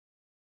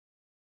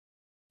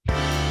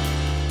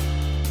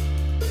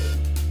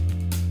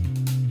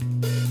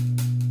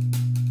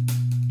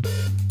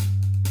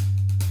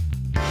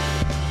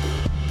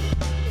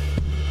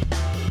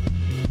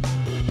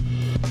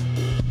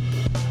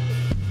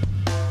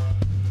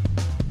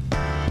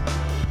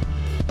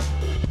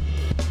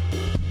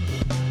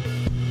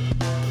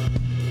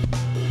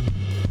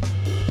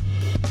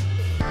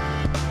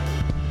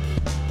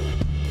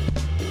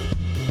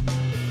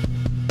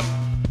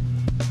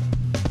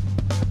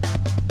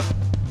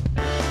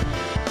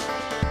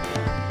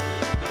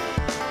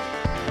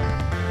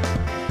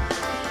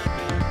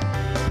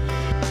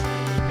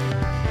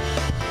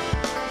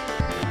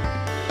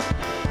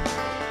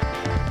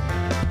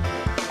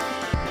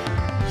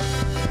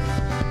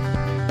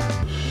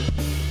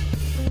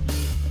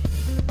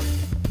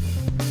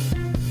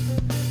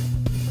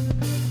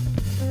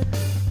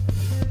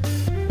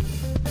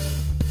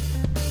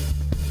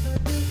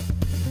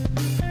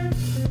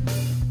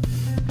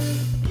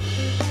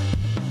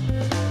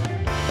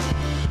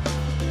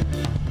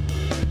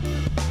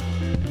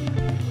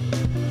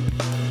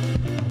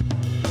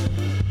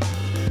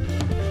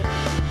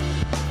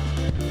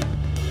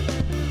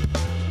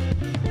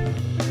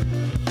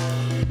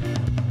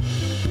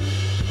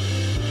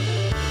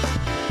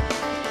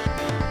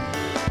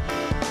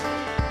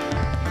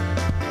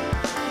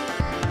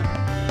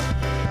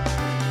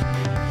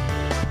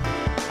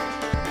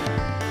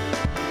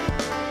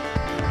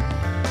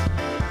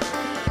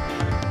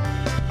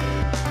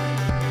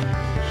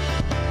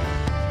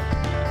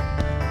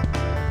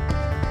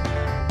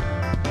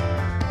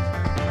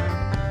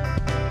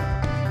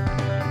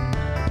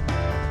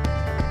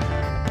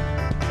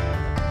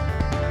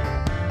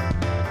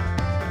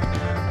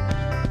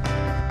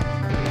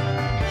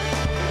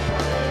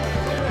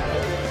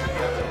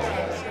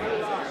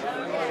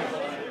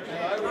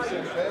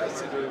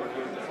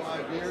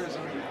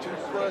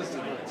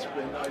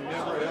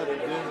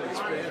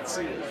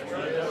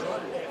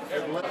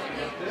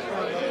I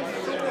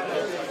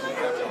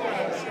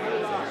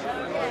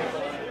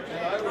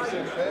was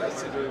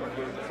ambassador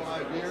for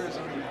 5 years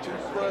under 2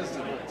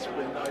 presidents,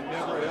 but I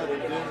never had a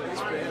dinner as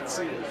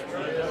fancy as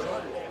France.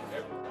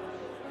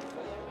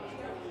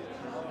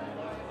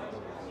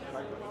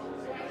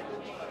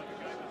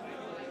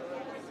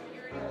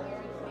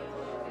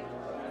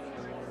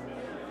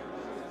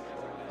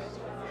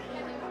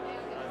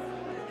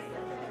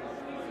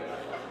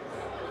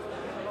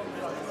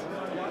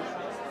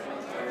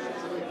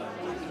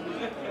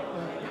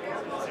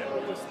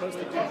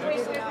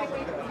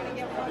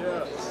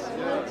 Yes,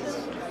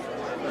 yes.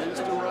 I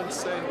used to run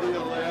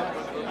Sandia Lab,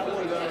 but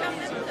before that I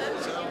was at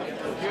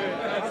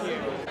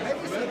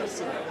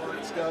medicine.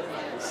 It's got me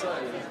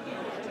excited.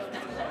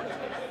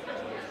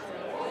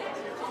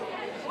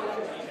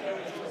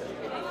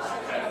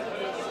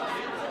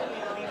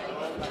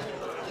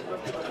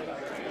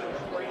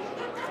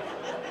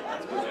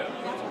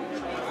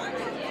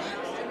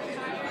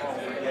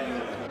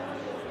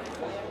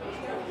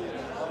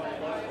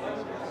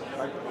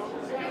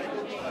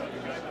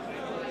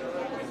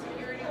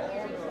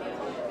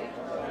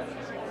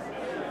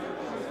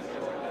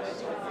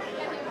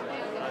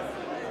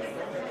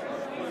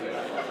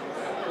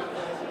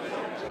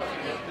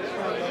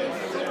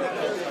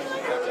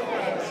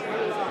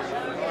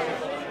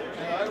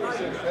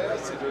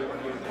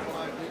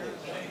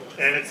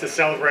 And it's to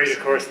celebrate, of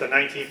course, the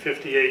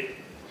 1958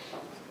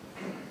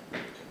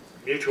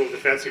 Mutual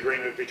Defense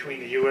Agreement between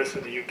the U.S.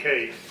 and the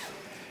U.K.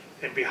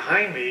 And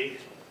behind me,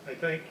 I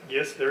think,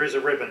 yes, there is a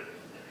ribbon.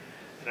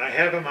 And I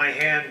have in my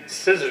hand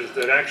scissors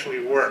that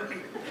actually work.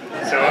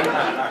 So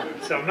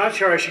I'm not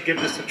sure I should give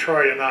this to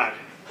Troy or not.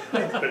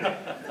 But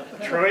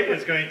Troy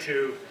is going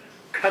to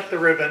cut the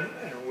ribbon,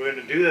 and we're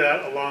going to do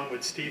that along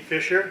with Steve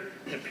Fisher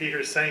and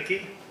Peter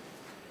Sankey.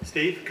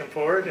 Steve, come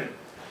forward, and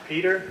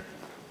Peter.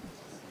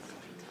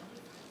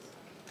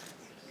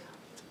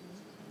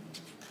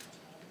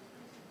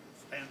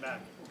 Stand back.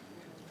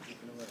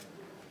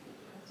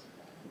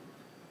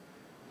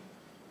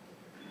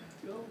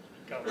 Go.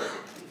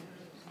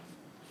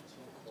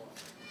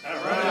 All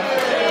right.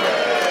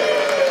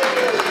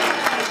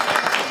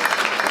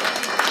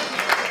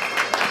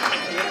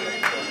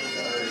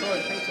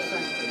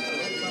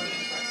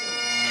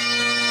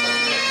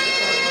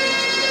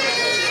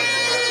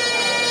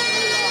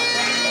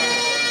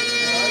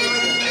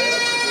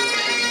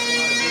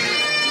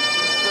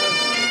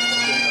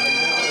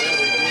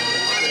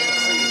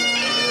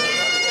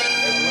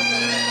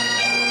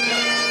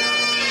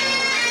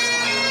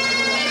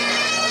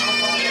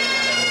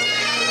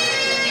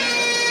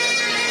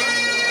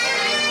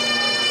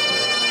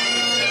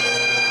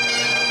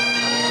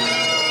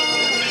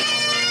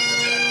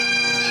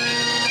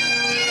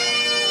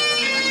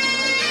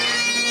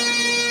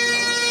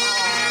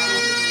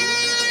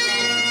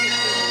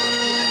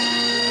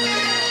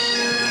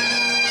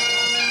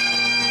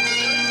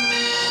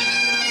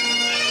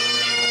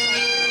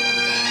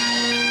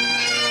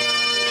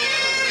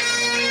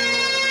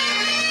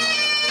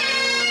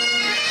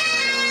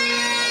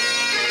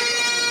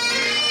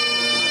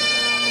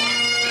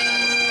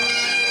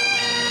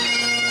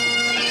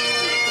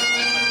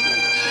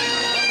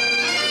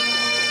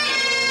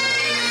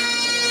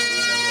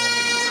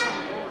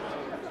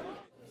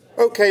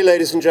 Okay,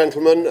 ladies and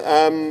gentlemen,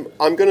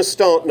 I'm going to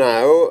start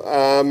now.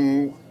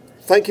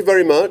 Thank you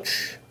very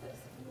much.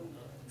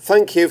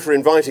 Thank you for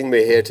inviting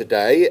me here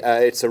today.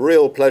 It's a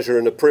real pleasure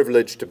and a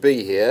privilege to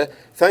be here.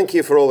 Thank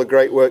you for all the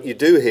great work you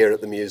do here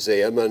at the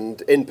museum,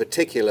 and in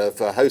particular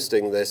for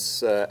hosting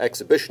this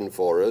exhibition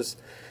for us.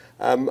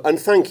 And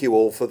thank you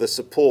all for the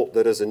support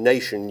that as a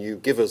nation you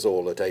give us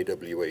all at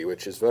AWE,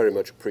 which is very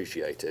much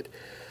appreciated.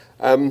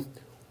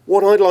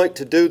 What I'd like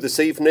to do this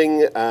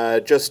evening,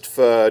 just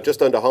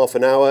under half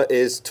an hour,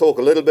 is talk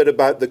a little bit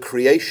about the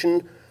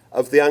creation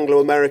of the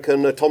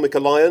Anglo-American Atomic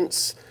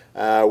Alliance,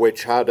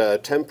 which had a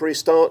temporary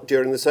start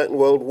during the Second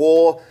World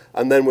War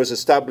and then was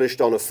established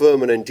on a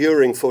firm and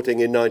enduring footing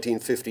in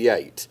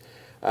 1958.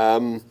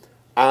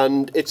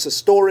 And it's a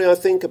story, I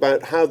think,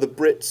 about how the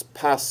Brits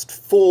passed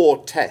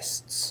 4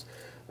 tests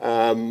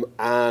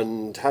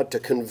and had to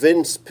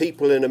convince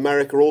people in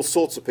America, all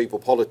sorts of people,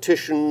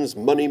 politicians,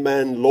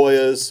 moneymen,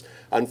 lawyers,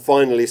 and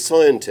finally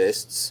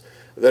scientists,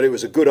 that it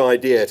was a good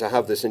idea to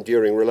have this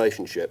enduring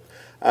relationship.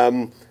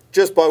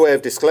 Just by way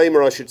of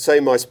disclaimer, I should say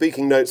my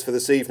speaking notes for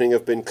this evening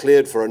have been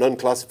cleared for an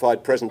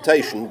unclassified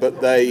presentation, but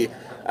they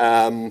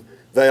are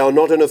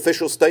not an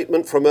official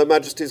statement from Her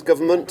Majesty's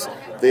government.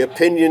 The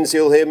opinions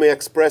you'll hear me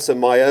express are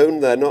my own.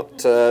 They're not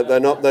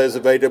those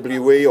of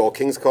AWE or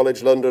King's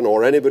College London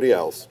or anybody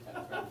else.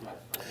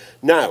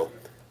 Now,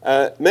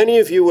 many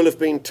of you will have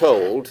been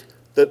told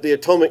that the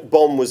atomic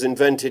bomb was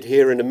invented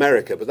here in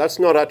America, but that's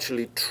not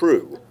actually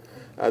true.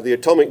 The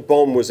atomic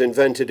bomb was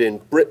invented in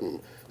Britain,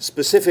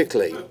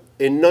 specifically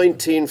in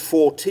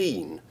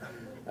 1914.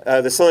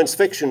 The science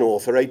fiction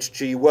author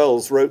H.G.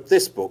 Wells wrote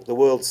this book, The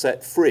World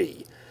Set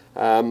Free,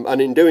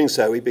 and in doing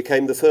so he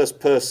became the first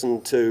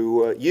person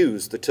to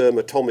use the term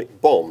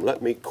atomic bomb.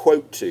 Let me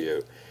quote to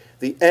you.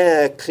 "The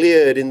air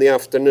cleared in the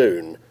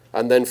afternoon,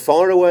 And then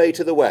far away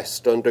to the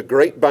west, under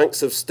great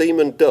banks of steam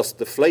and dust,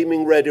 the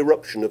flaming red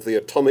eruption of the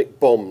atomic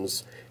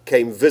bombs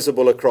came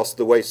visible across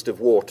the waste of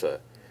water.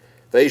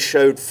 They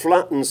showed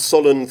flat and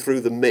sullen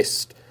through the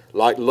mist,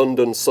 like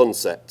London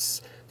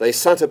sunsets. They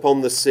sat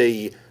upon the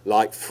sea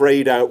like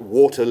frayed out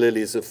water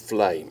lilies of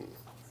flame.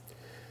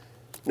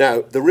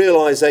 Now, the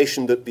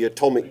realization that the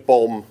atomic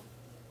bomb...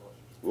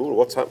 Ooh,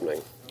 what's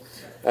happening?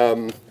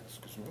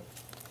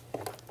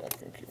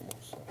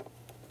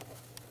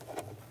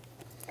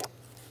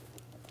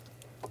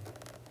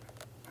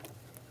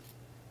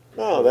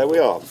 Ah, there we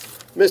are.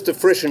 Mr.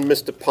 Frisch and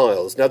Mr.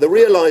 Piles. Now, the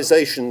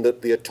realization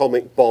that the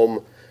atomic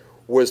bomb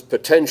was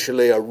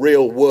potentially a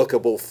real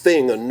workable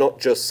thing and not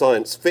just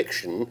science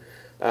fiction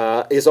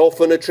is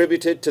often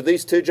attributed to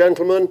these two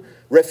gentlemen,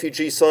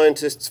 refugee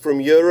scientists from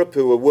Europe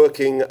who were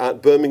working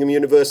at Birmingham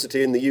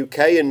University in the UK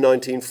in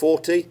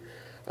 1940.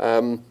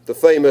 The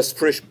famous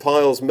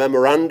Frisch-Piles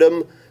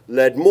memorandum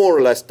led more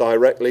or less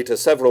directly to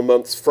several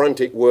months'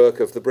 frantic work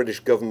of the British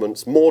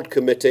government's Maud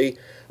Committee,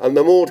 and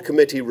the Maud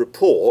Committee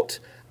report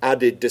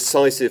added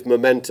decisive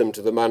momentum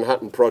to the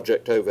Manhattan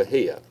Project over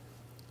here.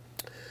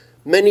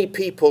 Many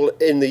people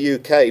in the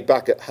UK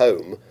back at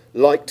home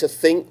like to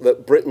think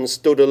that Britain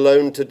stood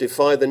alone to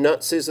defy the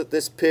Nazis at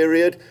this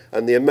period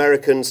and the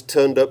Americans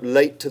turned up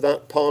late to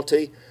that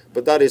party,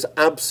 but that is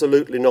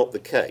absolutely not the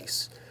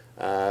case.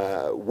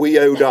 We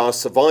owed our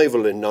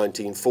survival in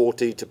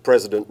 1940 to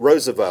President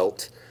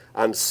Roosevelt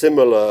and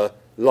similar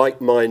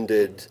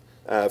like-minded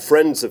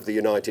friends of the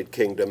United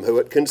Kingdom who,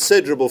 at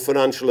considerable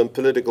financial and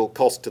political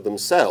cost to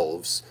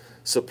themselves,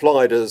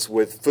 supplied us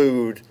with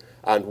food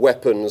and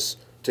weapons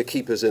to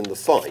keep us in the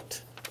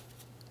fight.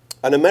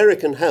 And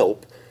American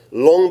help,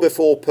 long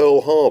before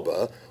Pearl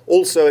Harbor,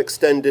 also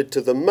extended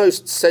to the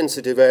most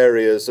sensitive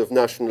areas of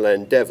national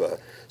endeavor.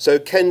 So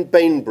Ken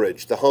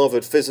Bainbridge, the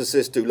Harvard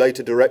physicist who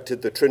later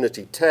directed the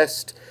Trinity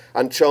test,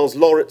 and Charles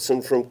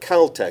Lauritsen from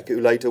Caltech,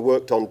 who later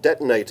worked on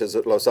detonators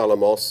at Los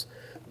Alamos,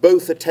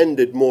 both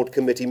attended Maud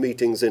Committee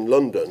meetings in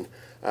London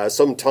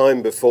some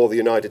time before the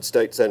United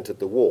States entered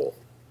the war.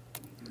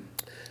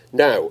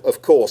 Now,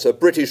 of course, a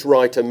British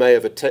writer may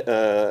have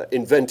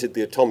invented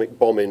the atomic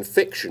bomb in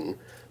fiction,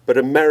 but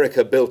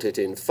America built it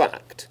in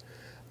fact.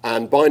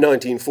 And by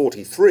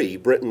 1943,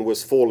 Britain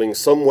was falling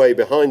some way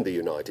behind the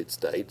United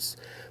States.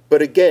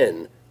 But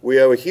again, we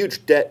owe a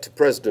huge debt to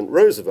President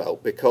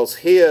Roosevelt because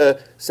here,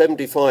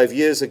 75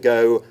 years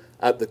ago,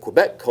 at the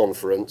Quebec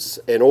Conference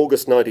in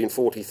August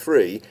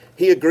 1943,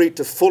 he agreed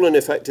to full and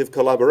effective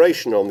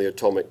collaboration on the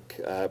atomic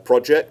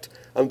project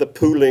and the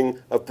pooling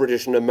of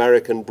British and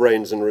American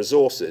brains and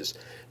resources.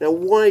 Now,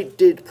 why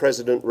did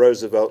President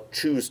Roosevelt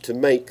choose to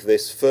make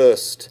this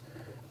first,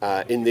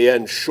 in the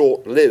end,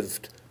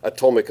 short-lived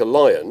atomic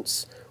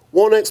alliance?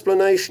 One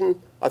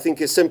explanation, I think,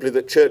 is simply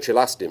that Churchill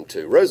asked him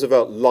to.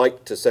 Roosevelt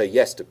liked to say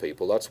yes to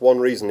people. That's one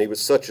reason he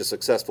was such a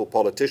successful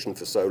politician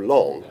for so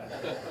long.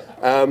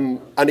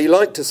 And he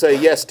liked to say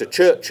yes to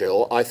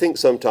Churchill, I think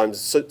sometimes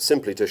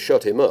simply to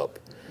shut him up.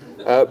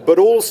 But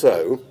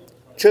also,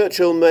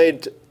 Churchill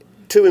made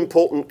two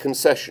important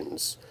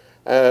concessions.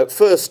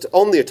 First,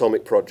 on the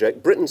atomic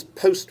project, Britain's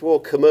post-war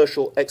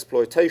commercial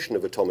exploitation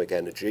of atomic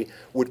energy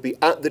would be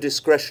at the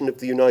discretion of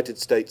the United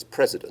States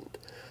President.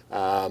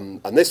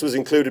 And this was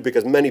included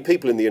because many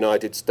people in the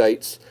United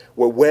States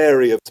were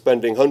wary of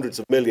spending hundreds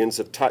of millions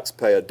of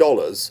taxpayer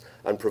dollars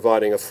and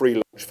providing a free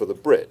lunch for the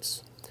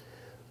Brits.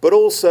 But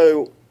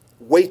also,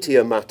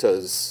 weightier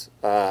matters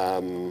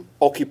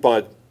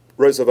occupied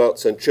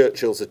Roosevelt's and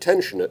Churchill's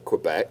attention at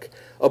Quebec,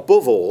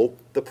 above all,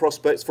 the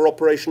prospects for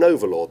Operation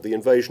Overlord, the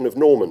invasion of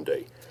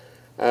Normandy.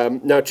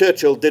 Now,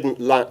 Churchill didn't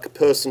lack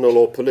personal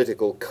or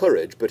political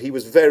courage, but he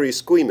was very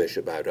squeamish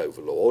about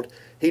Overlord.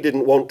 He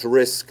didn't want to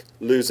risk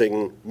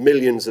losing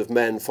millions of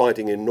men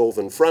fighting in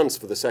northern France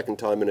for the second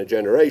time in a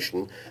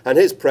generation, and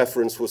his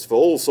preference was for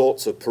all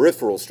sorts of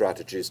peripheral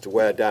strategies to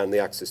wear down the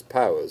Axis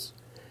powers.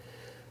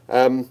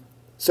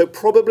 So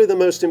probably the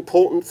most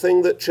important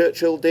thing that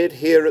Churchill did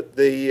here at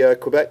the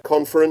Quebec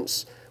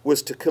Conference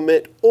was to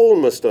commit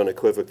almost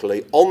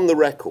unequivocally on the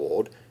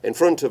record in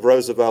front of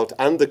Roosevelt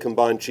and the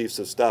combined chiefs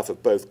of staff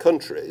of both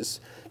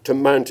countries to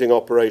mounting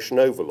Operation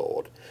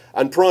Overlord.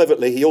 And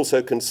privately, he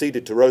also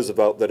conceded to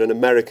Roosevelt that an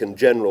American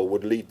general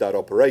would lead that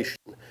operation.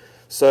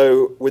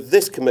 So with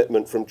this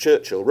commitment from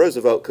Churchill,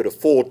 Roosevelt could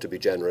afford to be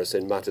generous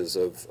in matters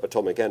of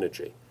atomic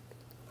energy.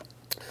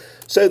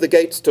 So the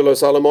gates to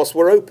Los Alamos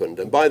were opened,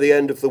 and by the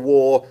end of the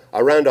war,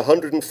 around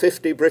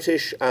 150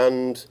 British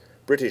and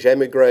British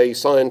émigré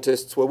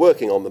scientists were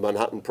working on the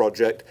Manhattan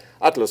Project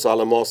at Los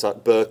Alamos,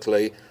 at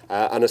Berkeley,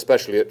 and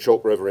especially at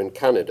Chalk River in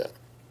Canada.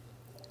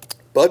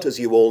 But as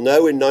you all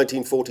know, in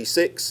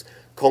 1946,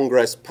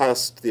 Congress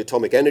passed the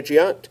Atomic Energy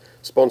Act,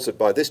 sponsored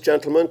by this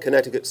gentleman,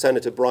 Connecticut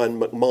Senator Brian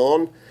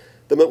McMahon.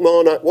 The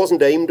McMahon Act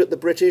wasn't aimed at the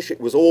British.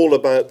 It was all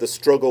about the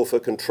struggle for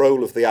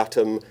control of the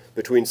atom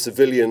between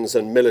civilians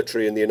and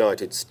military in the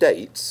United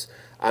States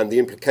and the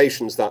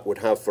implications that would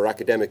have for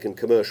academic and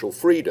commercial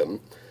freedom.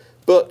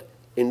 But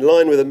in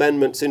line with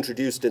amendments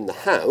introduced in the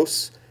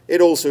House, it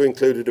also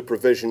included a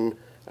provision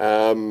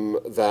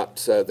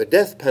that the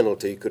death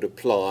penalty could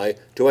apply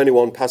to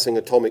anyone passing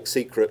atomic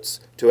secrets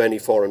to any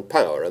foreign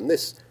power, and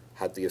this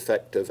had the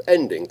effect of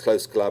ending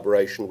close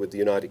collaboration with the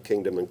United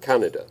Kingdom and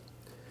Canada.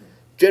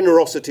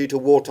 Generosity to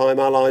wartime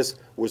allies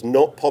was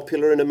not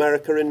popular in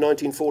America in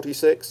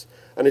 1946,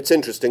 and it's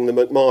interesting the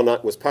McMahon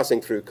Act was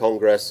passing through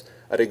Congress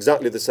at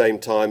exactly the same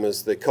time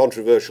as the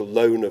controversial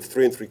loan of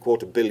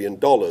 $3.75 billion,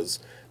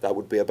 that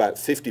would be about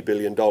 $50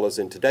 billion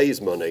in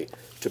today's money,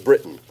 to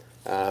Britain.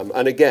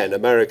 And again,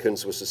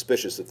 Americans were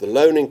suspicious of the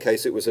loan in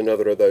case it was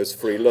another of those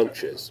free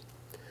lunches.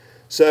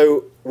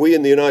 So we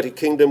in the United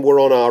Kingdom were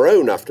on our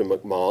own after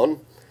McMahon.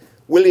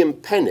 William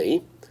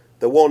Penny,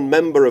 the one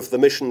member of the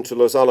mission to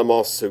Los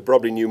Alamos who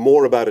probably knew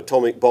more about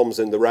atomic bombs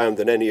in the round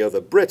than any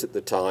other Brit at the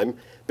time,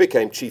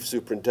 became Chief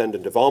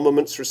Superintendent of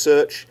Armaments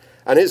Research,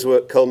 and his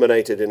work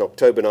culminated in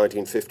October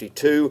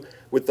 1952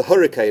 with the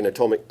Hurricane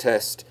atomic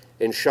test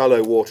in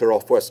shallow water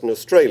off Western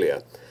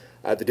Australia.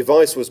 The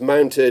device was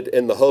mounted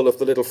in the hull of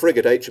the little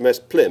frigate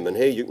HMS Plym, and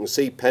here you can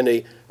see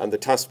Penny and the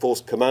task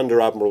force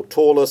commander, Admiral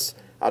Torless,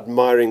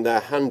 admiring their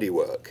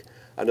handiwork.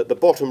 And at the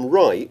bottom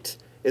right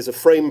is a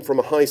frame from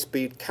a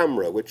high-speed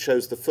camera which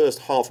shows the first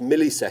half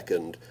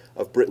millisecond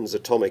of Britain's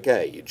atomic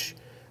age.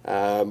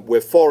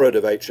 We're forward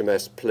of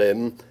HMS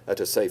Plym,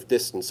 at a safe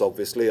distance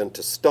obviously, and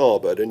to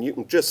starboard, and you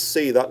can just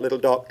see that little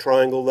dark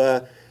triangle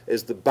there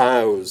is the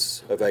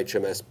bows of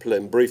HMS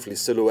Plym, briefly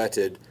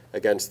silhouetted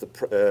against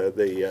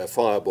the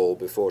fireball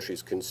before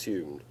she's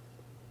consumed.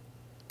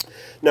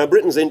 Now,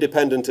 Britain's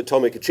independent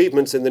atomic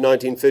achievements in the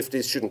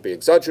 1950s shouldn't be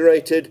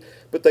exaggerated,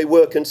 but they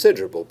were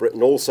considerable.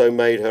 Britain also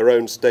made her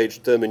own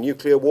staged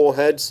thermonuclear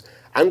warheads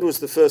and was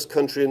the first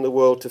country in the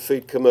world to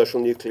feed commercial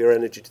nuclear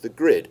energy to the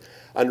grid.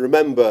 And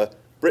remember,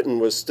 Britain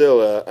was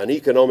still an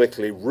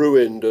economically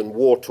ruined and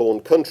war-torn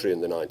country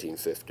in the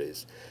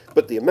 1950s.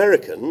 But the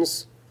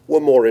Americans were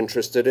more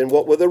interested in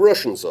what were the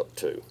Russians up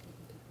to.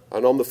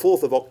 And on the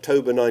 4th of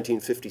October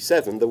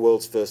 1957, the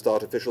world's first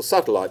artificial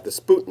satellite, the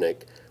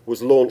Sputnik,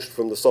 was launched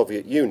from the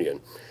Soviet Union.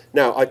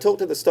 Now, I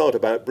talked at the start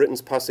about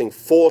Britain's passing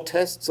 4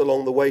 tests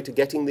along the way to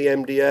getting the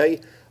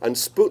MDA, and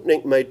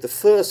Sputnik made the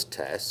first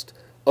test,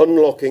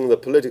 unlocking the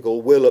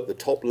political will at the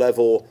top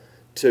level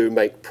to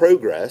make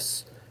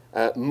progress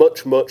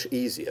much, much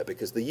easier,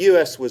 because the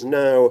US was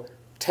now,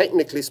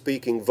 technically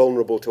speaking,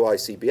 vulnerable to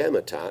ICBM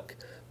attack,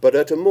 but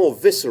at a more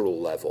visceral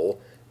level,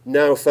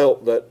 now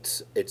felt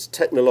that its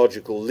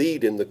technological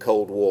lead in the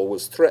Cold War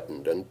was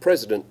threatened, and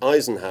President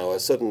Eisenhower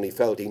suddenly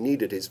felt he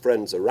needed his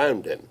friends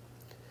around him.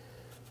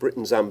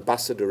 Britain's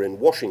ambassador in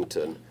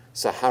Washington,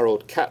 Sir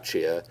Harold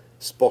Catchier,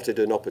 spotted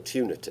an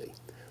opportunity.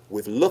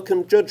 With luck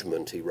and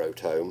judgment, he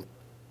wrote home,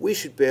 we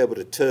should be able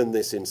to turn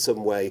this in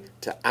some way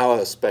to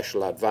our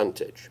special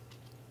advantage.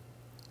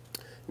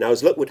 Now,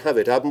 as luck would have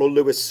it, Admiral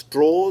Lewis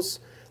Strauss,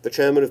 the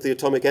chairman of the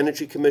Atomic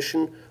Energy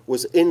Commission,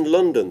 was in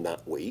London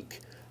that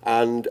week,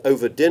 and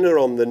over dinner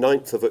on the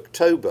 9th of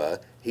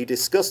October, he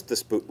discussed the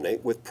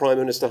Sputnik with Prime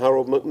Minister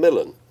Harold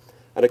Macmillan.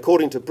 And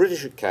according to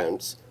British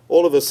accounts,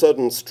 all of a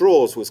sudden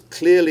Strauss was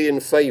clearly in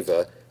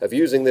favour of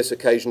using this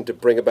occasion to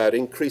bring about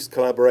increased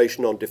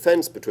collaboration on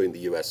defence between the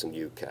US and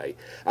UK,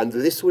 and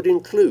this would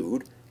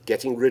include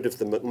getting rid of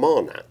the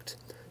McMahon Act.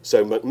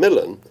 So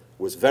Macmillan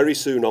was very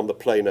soon on the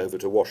plane over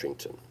to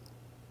Washington.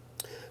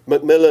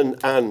 Macmillan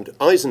and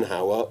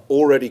Eisenhower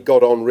already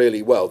got on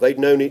really well. They'd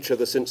known each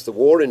other since the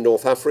war in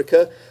North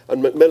Africa,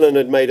 and Macmillan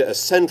had made it a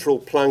central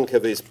plank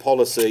of his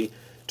policy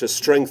to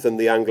strengthen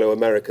the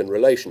Anglo-American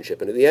relationship.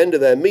 And at the end of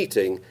their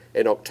meeting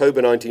in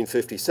October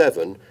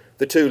 1957,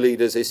 the two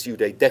leaders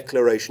issued a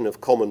declaration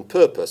of common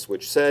purpose,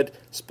 which said,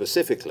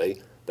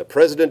 specifically, the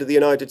President of the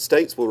United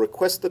States will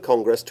request the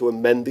Congress to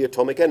amend the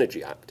Atomic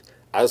Energy Act,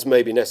 as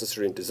may be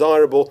necessary and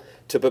desirable,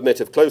 to permit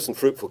of close and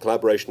fruitful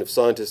collaboration of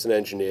scientists and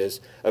engineers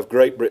of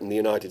Great Britain, the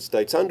United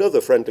States, and other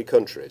friendly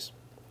countries.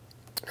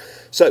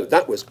 So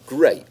that was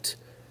great,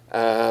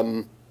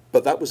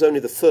 but that was only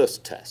the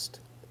first test.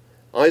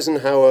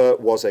 Eisenhower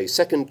was a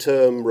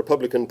second-term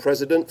Republican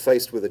president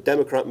faced with a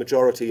Democrat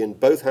majority in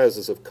both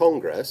houses of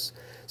Congress,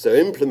 so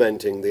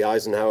implementing the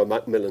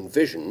Eisenhower-Macmillan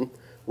vision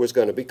was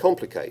going to be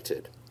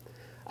complicated.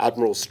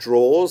 Admiral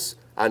Strauss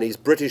and his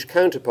British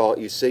counterpart,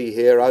 you see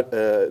here,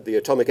 the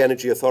Atomic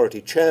Energy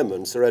Authority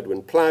chairman, Sir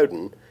Edwin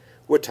Plowden,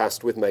 were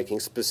tasked with making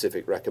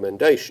specific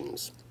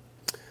recommendations.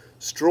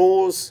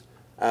 Strauss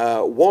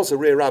was a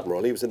rear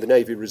admiral. He was in the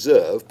Navy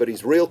Reserve, but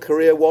his real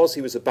career was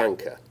he was a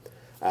banker.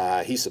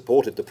 He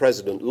supported the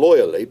president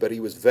loyally, but he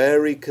was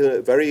very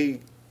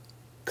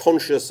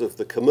conscious of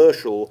the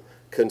commercial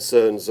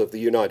concerns of the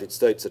United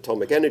States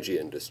atomic energy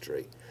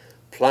industry.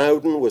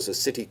 Plowden was a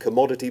city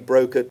commodity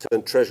broker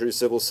and Treasury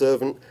civil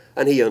servant,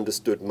 and he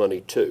understood money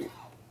too.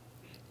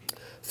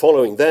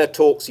 Following their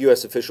talks,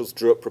 US officials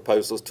drew up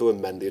proposals to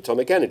amend the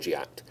Atomic Energy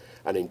Act,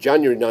 and in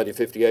January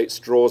 1958,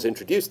 Strauss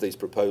introduced these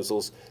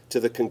proposals to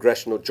the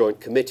Congressional Joint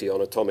Committee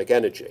on Atomic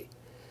Energy.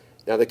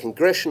 Now, the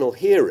congressional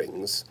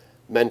hearings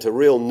meant a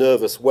real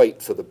nervous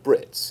wait for the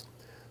Brits.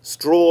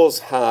 Strauss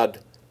had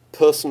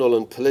personal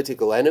and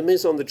political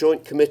enemies on the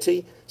Joint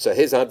Committee, so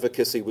his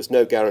advocacy was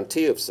no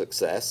guarantee of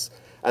success,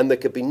 and there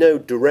could be no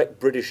direct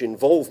British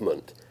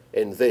involvement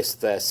in this,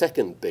 their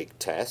second big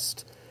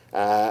test.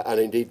 And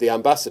indeed, the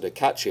ambassador,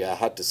 Katia,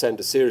 had to send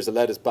a series of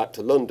letters back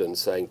to London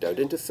saying, don't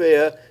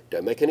interfere,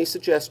 don't make any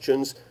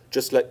suggestions,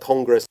 just let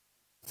Congress do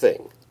the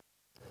thing.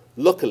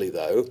 Luckily,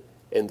 though,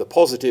 in the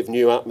positive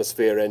new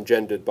atmosphere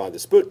engendered by the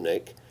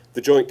Sputnik,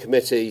 the Joint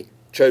Committee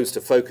chose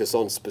to focus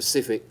on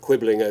specific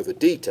quibbling over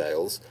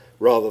details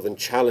rather than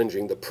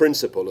challenging the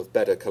principle of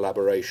better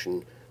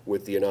collaboration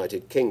with the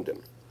United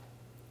Kingdom.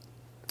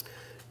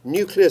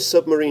 Nuclear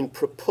submarine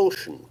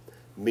propulsion,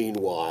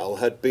 meanwhile,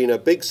 had been a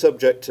big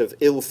subject of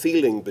ill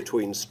feeling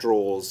between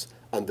Strauss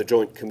and the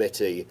Joint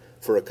Committee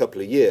for a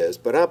couple of years,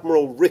 but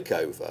Admiral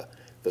Rickover,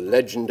 the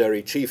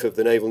legendary chief of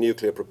the Naval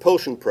Nuclear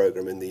Propulsion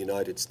Programme in the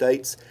United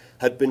States,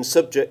 had been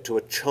subject to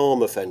a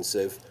charm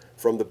offensive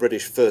from the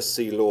British First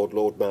Sea Lord,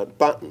 Lord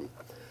Mountbatten.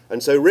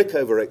 And so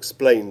Rickover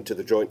explained to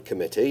the Joint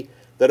Committee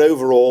that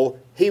overall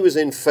he was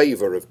in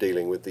favour of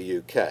dealing with the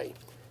UK.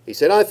 He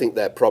said, I think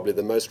they're probably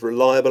the most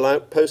reliable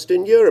outpost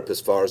in Europe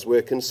as far as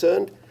we're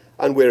concerned,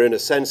 and we're in a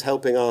sense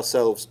helping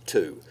ourselves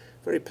too.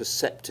 Very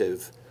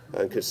perceptive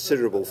and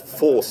considerable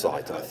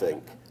foresight, I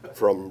think,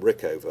 from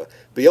Rickover.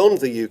 Beyond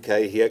the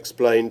UK, he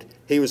explained,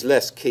 he was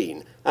less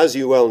keen. As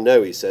you well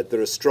know, he said,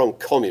 there are strong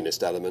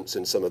communist elements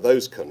in some of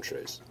those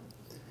countries.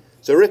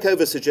 So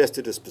Rickover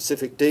suggested a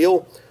specific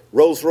deal.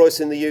 Rolls-Royce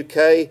in the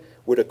UK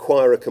would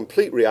acquire a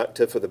complete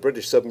reactor for the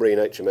British submarine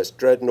HMS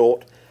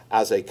Dreadnought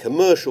as a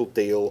commercial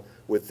deal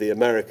with the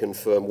American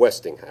firm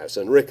Westinghouse,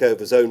 and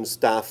Rickover's own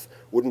staff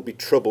wouldn't be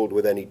troubled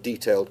with any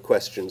detailed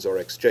questions or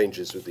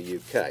exchanges with the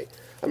UK.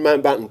 And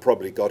Mountbatten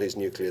probably got his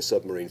nuclear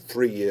submarine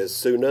 3 years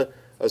sooner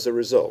as a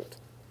result.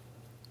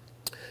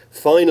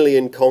 Finally,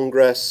 in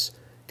Congress,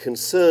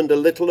 concerned a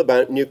little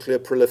about nuclear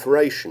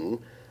proliferation,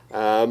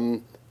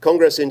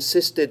 Congress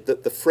insisted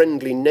that the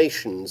friendly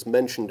nations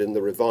mentioned in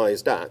the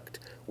revised act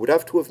would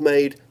have to have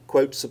made,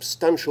 quote,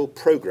 substantial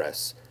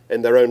progress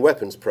in their own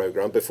weapons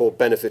programme before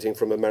benefiting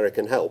from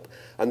American help.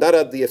 And that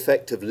had the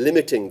effect of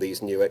limiting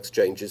these new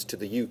exchanges to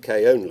the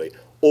UK only,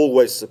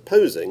 always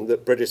supposing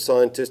that British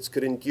scientists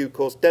could in due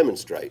course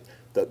demonstrate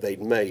that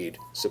they'd made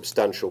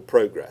substantial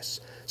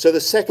progress. So the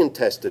second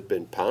test had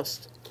been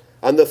passed,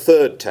 and the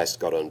third test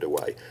got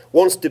underway.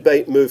 Once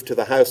debate moved to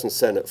the House and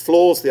Senate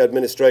floors, the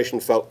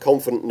administration felt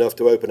confident enough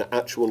to open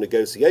actual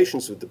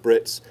negotiations with the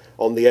Brits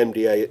on the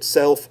MDA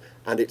itself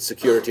and its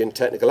security and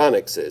technical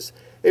annexes.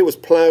 It was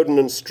Plowden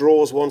and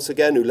Strauss once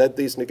again who led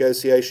these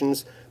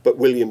negotiations, but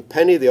William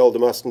Penny, the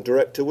Aldermaston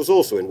director, was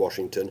also in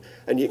Washington,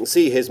 and you can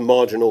see his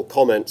marginal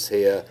comments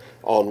here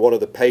on one of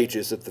the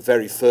pages of the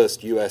very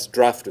first US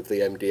draft of the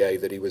MDA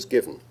that he was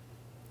given.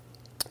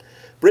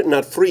 Britain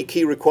had 3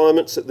 key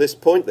requirements at this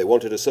point. They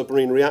wanted a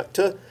submarine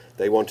reactor,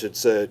 they wanted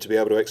to be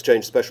able to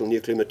exchange special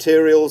nuclear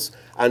materials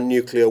and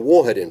nuclear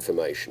warhead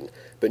information.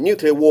 But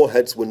nuclear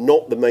warheads were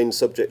not the main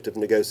subject of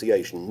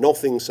negotiation,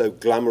 nothing so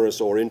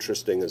glamorous or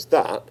interesting as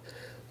that.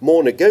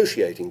 More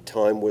negotiating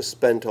time was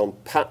spent on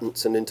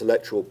patents and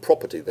intellectual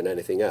property than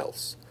anything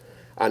else.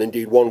 And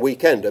indeed, one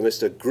weekend,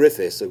 Mr.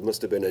 Griffiths, who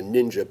must have been a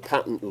ninja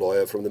patent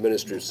lawyer from the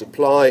Ministry of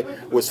Supply,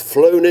 was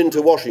flown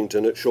into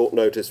Washington at short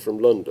notice from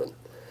London.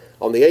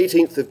 On the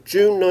 18th of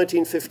June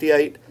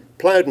 1958,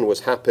 Plowden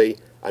was happy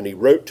and he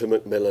wrote to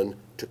Macmillan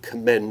to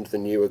commend the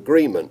new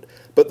agreement.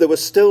 But there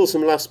was still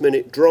some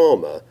last-minute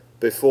drama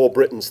before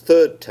Britain's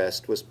third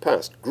test was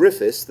passed.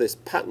 Griffiths, this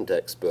patent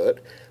expert,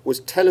 was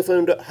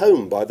telephoned at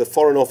home by the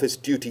Foreign Office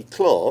duty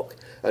clerk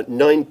at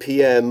 9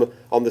 p.m.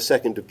 on the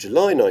 2nd of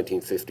July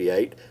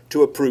 1958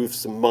 to approve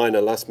some minor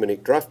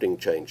last-minute drafting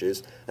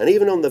changes, and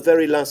even on the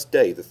very last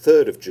day, the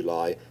 3rd of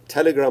July,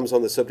 telegrams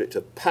on the subject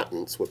of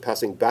patents were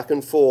passing back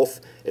and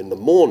forth in the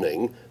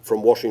morning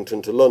from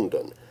Washington to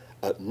London.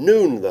 At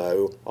noon,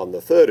 though, on the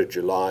 3rd of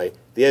July,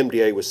 the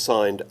MDA was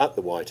signed at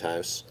the White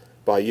House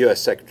by US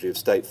Secretary of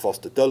State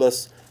Foster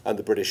Dulles and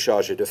the British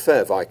Chargé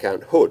d'Affaires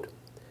Viscount Hood.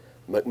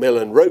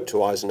 Macmillan wrote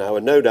to Eisenhower,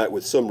 no doubt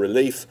with some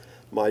relief,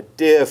 "My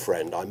dear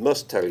friend, I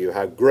must tell you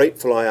how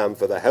grateful I am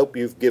for the help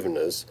you've given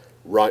us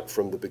right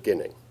from the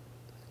beginning."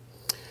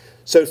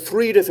 So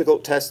 3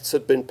 difficult tests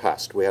had been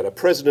passed. We had a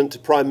President to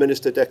Prime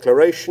Minister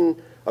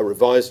declaration, a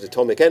revised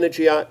Atomic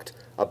Energy Act,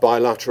 a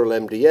bilateral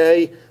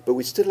MDA, but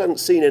we still hadn't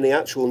seen any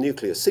actual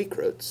nuclear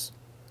secrets.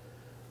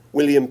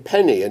 William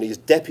Penny and his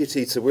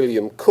deputy Sir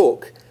William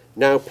Cooke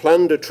now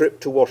planned a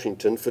trip to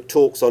Washington for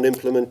talks on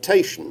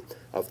implementation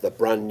of the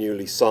brand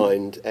newly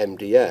signed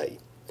MDA.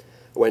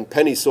 When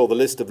Penny saw the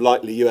list of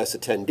likely US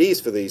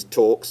attendees for these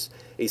talks,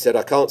 he said,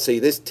 "I can't see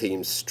this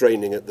team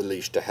straining at the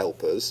leash to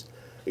help us."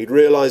 He'd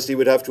realised he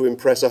would have to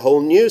impress a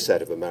whole new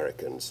set of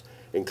Americans,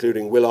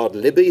 including Willard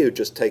Libby, who'd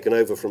just taken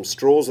over from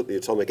Strauss at the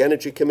Atomic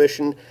Energy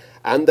Commission,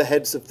 and the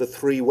heads of the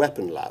 3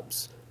 weapon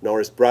labs,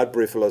 Norris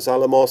Bradbury for Los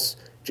Alamos,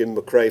 Jim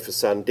McRae for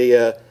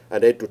Sandia,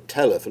 and Edward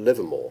Teller for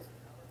Livermore.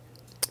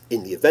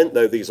 In the event,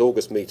 though, these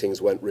August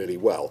meetings went really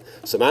well.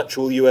 Some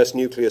actual US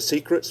nuclear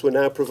secrets were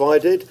now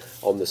provided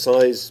on the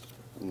size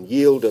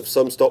yield of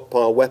some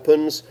stockpile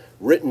weapons.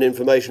 Written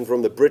information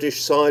from the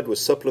British side was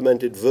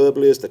supplemented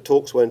verbally as the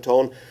talks went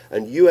on,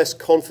 and US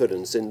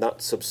confidence in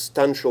that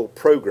substantial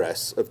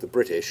progress of the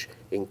British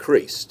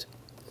increased.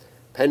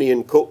 Penny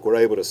and Cook were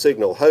able to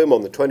signal home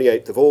on the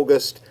 28th of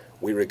August,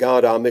 "We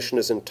regard our mission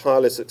as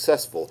entirely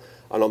successful."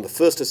 And on the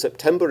 1st of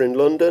September in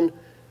London,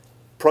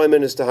 Prime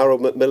Minister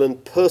Harold Macmillan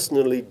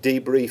personally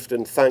debriefed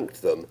and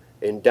thanked them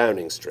in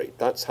Downing Street.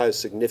 That's how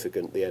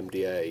significant the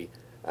MDA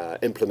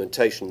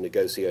implementation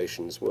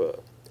negotiations were.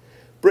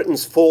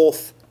 Britain's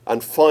fourth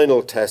and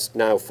final test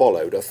now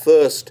followed. A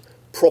first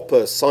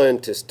proper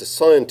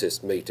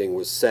scientist-to-scientist meeting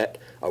was set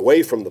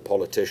away from the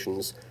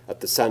politicians at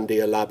the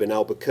Sandia Lab in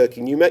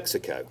Albuquerque, New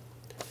Mexico.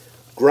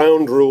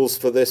 Ground rules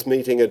for this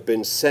meeting had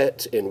been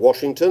set in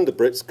Washington. The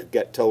Brits could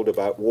get told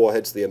about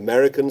warheads the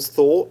Americans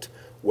thought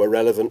were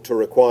relevant to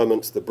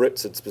requirements the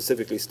Brits had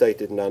specifically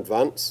stated in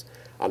advance,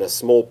 and a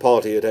small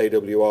party at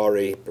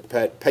AWRE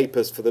prepared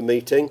papers for the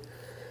meeting.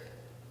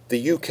 The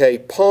UK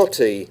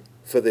party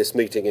for this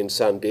meeting in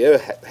Sandia,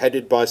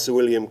 headed by Sir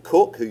William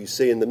Cook, who you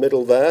see in the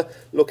middle there,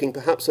 looking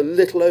perhaps a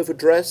little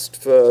overdressed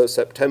for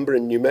September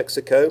in New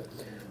Mexico,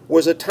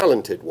 was a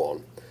talented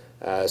one.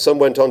 Some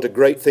went on to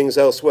great things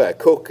elsewhere.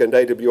 Cook and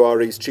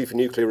AWRE's Chief of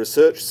Nuclear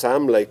Research,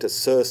 Sam, later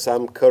Sir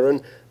Sam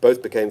Curran,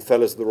 both became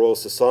Fellows of the Royal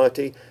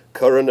Society.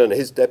 Curran and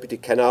his deputy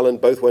Ken Allen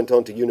both went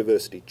on to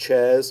university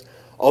chairs.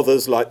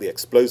 Others, like the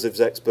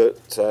explosives expert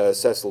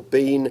Cecil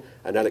Bean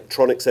and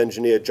electronics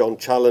engineer John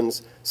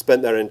Challens,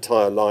 spent their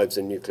entire lives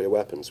in nuclear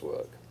weapons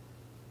work.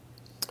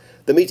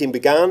 The meeting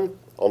began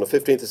on the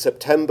 15th of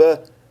September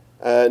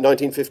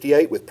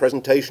 1958 with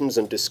presentations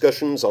and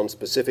discussions on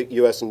specific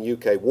US and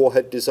UK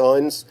warhead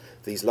designs.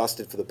 These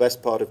lasted for the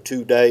best part of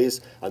 2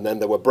 days, and then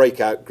there were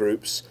breakout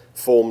groups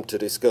formed to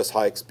discuss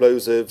high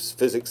explosives,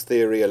 physics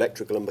theory,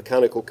 electrical and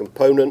mechanical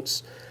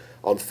components.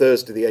 On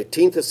Thursday, the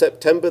 18th of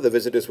September, the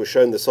visitors were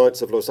shown the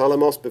sites of Los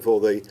Alamos before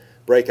the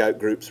breakout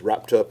groups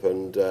wrapped up,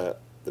 and the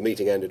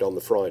meeting ended on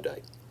the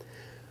Friday.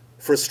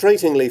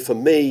 Frustratingly for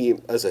me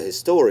as a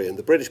historian,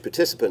 the British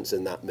participants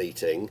in that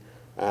meeting,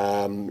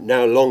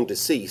 now long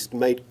deceased,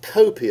 made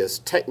copious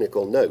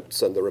technical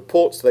notes, and the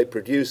reports they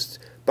produced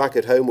back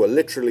at home were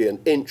literally an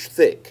inch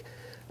thick.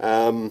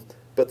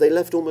 But they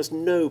left almost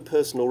no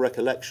personal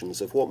recollections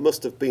of what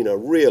must have been a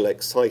real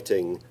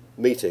exciting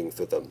meeting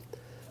for them.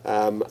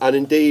 And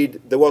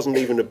indeed, there wasn't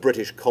even a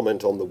British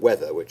comment on the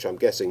weather, which I'm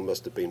guessing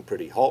must have been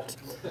pretty hot.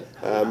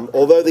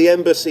 Although the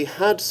embassy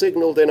had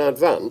signalled in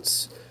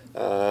advance,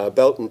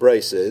 belt and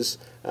braces,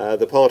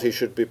 the party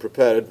should be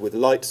prepared with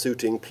light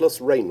suiting plus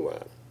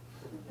rainwear.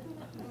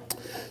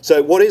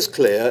 So what is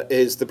clear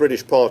is the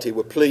British party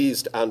were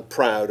pleased and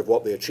proud of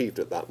what they achieved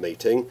at that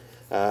meeting.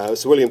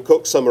 Sir William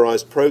Cook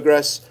summarised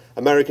progress.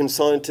 American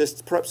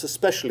scientists, perhaps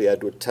especially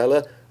Edward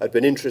Teller, had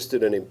been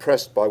interested and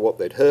impressed by what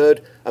they'd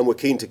heard and were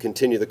keen to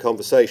continue the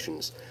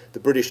conversations. The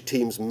British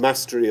team's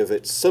mastery of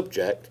its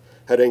subject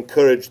had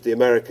encouraged the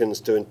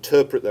Americans to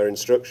interpret their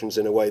instructions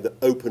in a way that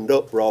opened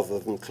up rather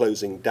than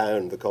closing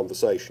down the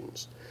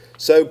conversations.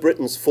 So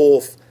Britain's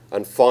fourth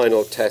and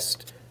final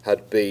test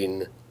had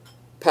been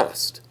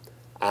passed,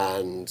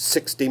 and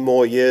 60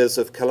 more years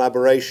of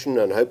collaboration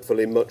and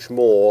hopefully much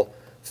more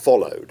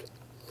followed.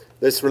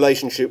 This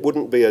relationship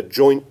wouldn't be a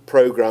joint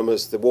programme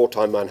as the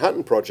Wartime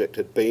Manhattan Project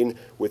had been,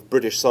 with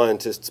British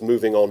scientists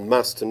moving en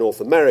masse to North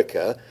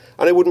America,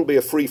 and it wouldn't be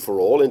a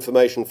free-for-all.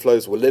 Information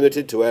flows were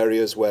limited to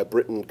areas where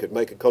Britain could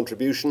make a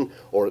contribution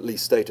or at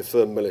least state a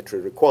firm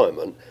military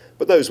requirement,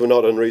 but those were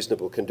not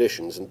unreasonable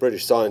conditions, and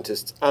British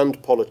scientists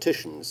and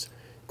politicians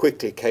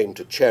quickly came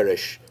to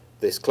cherish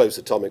this close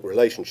atomic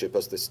relationship,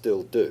 as they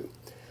still do.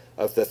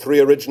 Of the three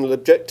original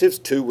objectives,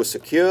 two were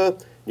secure: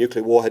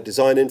 nuclear warhead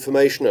design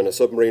information and a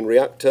submarine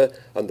reactor,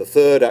 and the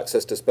third,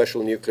 access to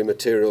special nuclear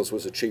materials,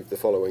 was achieved the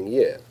following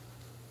year.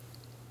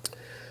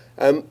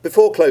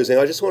 Before closing,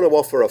 I just want to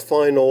offer a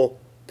final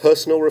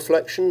personal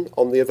reflection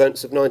on the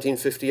events of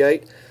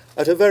 1958.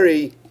 At a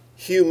very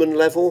human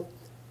level,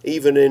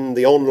 even in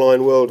the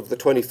online world of the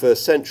 21st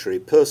century,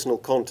 personal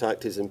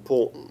contact is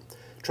important.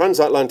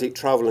 Transatlantic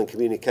travel and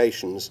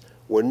communications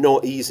were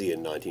not easy in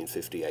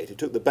 1958. It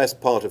took the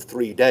best part of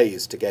 3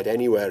 days to get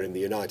anywhere in the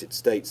United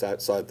States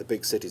outside the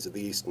big cities of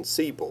the eastern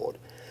seaboard.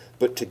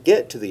 But to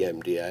get to the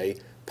MDA,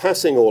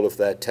 passing all of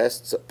their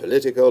tests at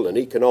political and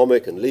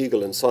economic and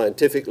legal and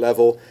scientific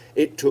level,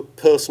 it took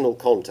personal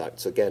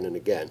contacts again and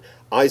again.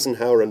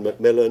 Eisenhower and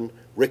Macmillan,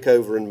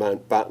 Rickover and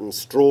Mountbatten,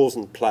 Strauss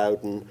and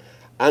Plowden,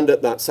 and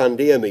at that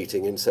Sandia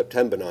meeting in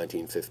September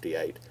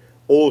 1958,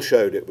 all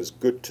showed it was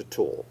good to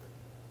talk.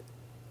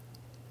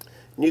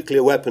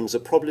 Nuclear weapons are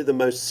probably the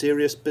most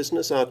serious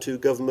business our two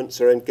governments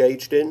are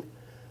engaged in,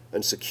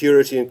 and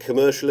security and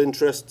commercial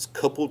interests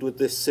coupled with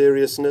this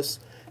seriousness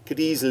could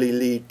easily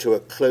lead to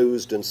a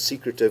closed and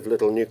secretive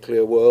little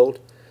nuclear world.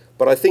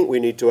 But I think we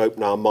need to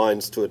open our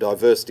minds to a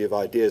diversity of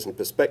ideas and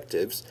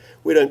perspectives.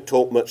 We don't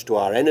talk much to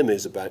our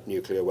enemies about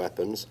nuclear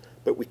weapons,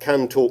 but we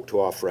can talk to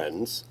our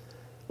friends.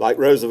 Like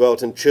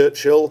Roosevelt and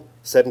Churchill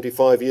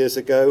 75 years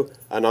ago,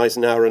 and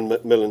Eisenhower and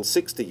Macmillan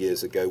 60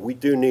 years ago, we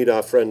do need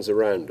our friends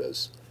around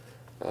us.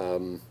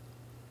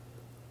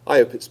 I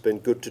hope it's been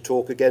good to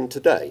talk again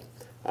today.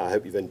 I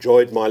hope you've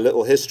enjoyed my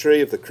little history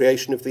of the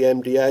creation of the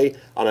MDA,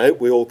 and I hope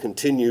we all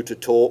continue to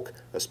talk,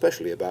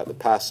 especially about the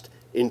past,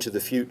 into the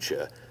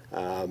future.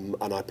 And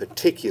I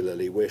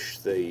particularly wish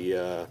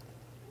the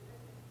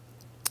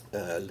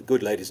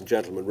good ladies and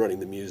gentlemen running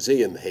the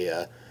museum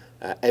here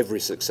every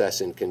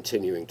success in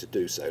continuing to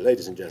do so.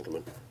 Ladies and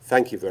gentlemen,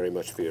 thank you very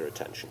much for your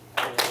attention.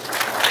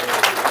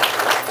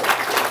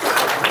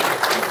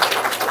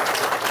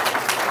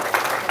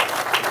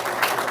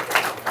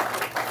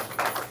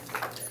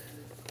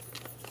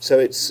 So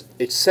it's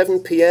 7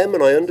 p.m.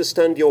 and I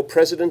understand your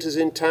president is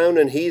in town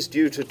and he's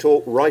due to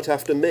talk right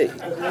after me.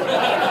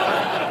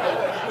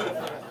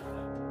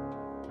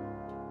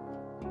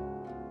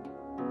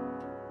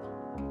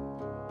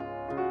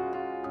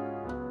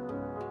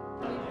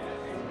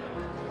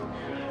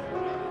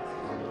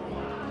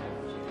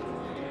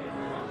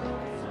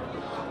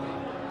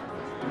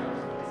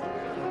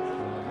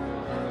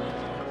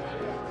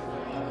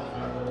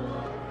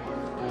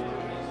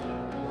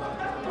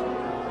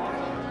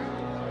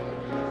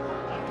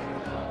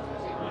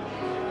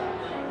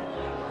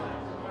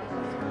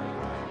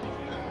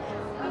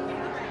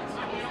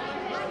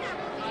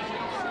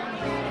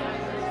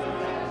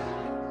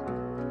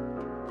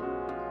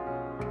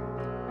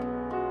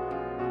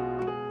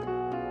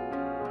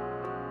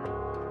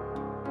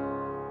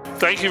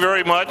 Thank you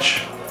very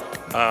much.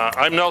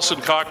 I'm Nelson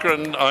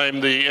Cochran.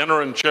 I'm the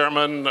interim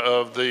chairman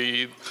of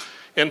the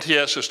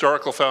NTS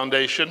Historical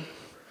Foundation.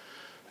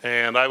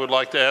 And I would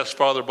like to ask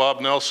Father Bob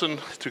Nelson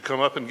to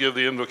come up and give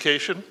the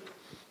invocation.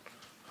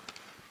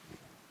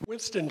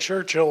 Winston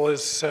Churchill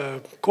is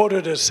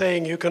quoted as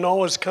saying, "You can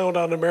always count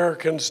on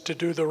Americans to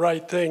do the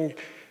right thing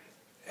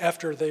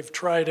after they've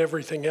tried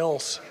everything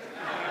else."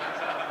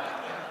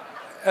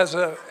 As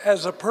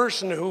a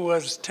person who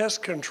was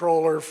test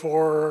controller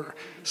for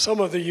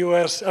some of the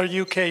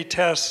UK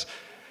tests,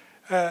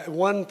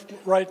 one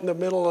right in the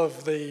middle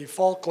of the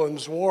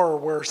Falklands War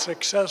where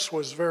success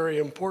was very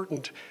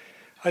important,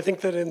 I think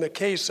that in the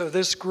case of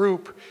this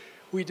group,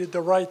 we did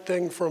the right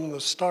thing from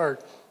the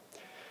start.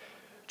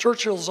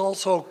 Churchill's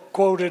also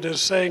quoted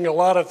as saying a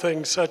lot of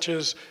things such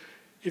as,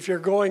 "If you're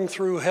going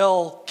through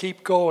hell,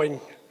 keep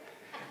going."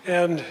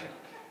 And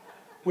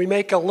we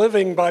make a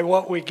living by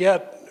what we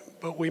get,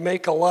 but we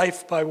make a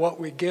life by what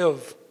we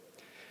give.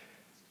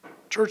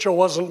 Churchill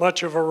wasn't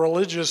much of a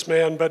religious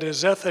man, but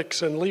his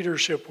ethics and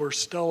leadership were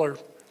stellar.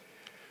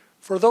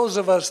 For those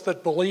of us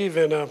that believe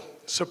in a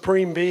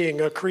supreme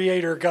being, a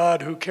creator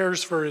God who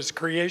cares for his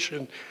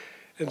creation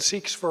and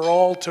seeks for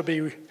all to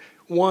be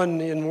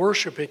one in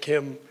worshiping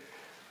him,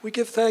 we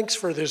give thanks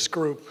for this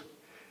group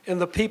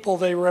and the people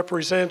they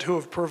represent who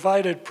have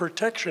provided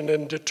protection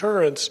and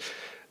deterrence,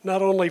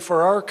 not only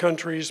for our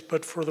countries,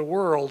 but for the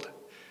world.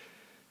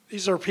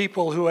 These are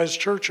people who, as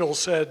Churchill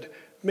said,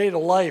 made a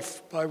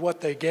life by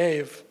what they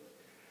gave.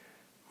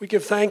 We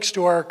give thanks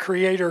to our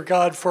Creator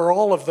God for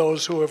all of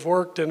those who have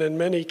worked and in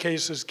many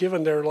cases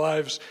given their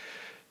lives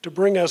to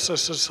bring us a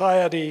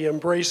society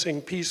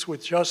embracing peace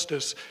with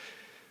justice,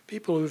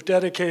 people who've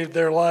dedicated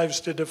their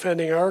lives to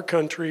defending our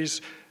countries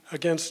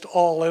against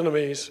all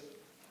enemies.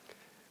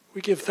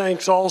 We give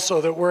thanks also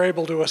that we're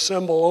able to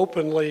assemble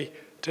openly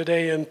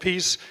today in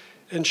peace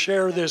and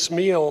share this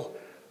meal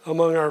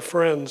among our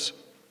friends.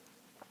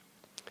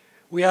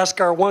 We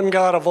ask our one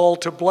God of all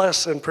to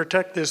bless and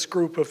protect this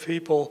group of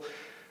people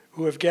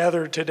who have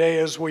gathered today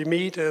as we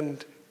meet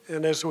and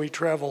as we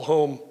travel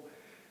home.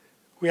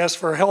 We ask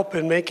for help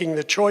in making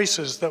the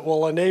choices that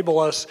will enable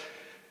us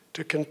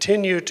to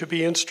continue to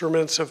be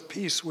instruments of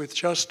peace with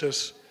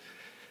justice.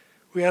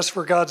 We ask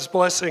for God's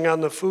blessing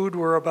on the food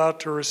we're about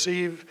to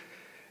receive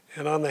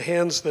and on the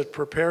hands that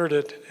prepared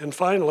it. And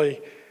finally,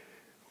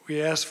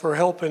 we ask for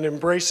help in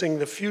embracing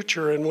the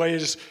future in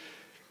ways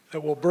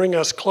that will bring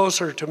us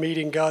closer to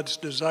meeting God's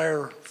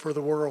desire for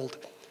the world.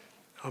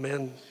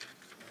 Amen.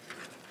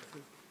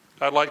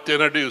 I'd like to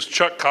introduce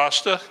Chuck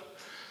Costa.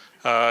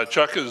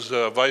 Chuck is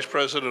vice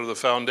president of the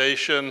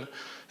foundation,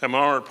 and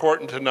more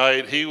important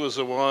tonight, he was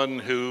the one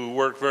who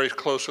worked very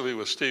closely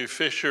with Steve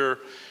Fisher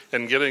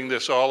in getting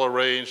this all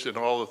arranged and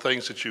all the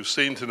things that you've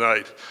seen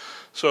tonight.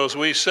 So as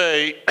we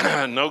say,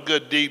 no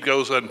good deed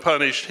goes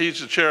unpunished.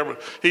 He's the chairman,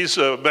 he's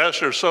the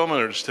master of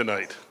ceremonies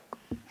tonight.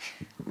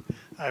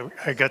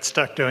 I got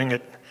stuck doing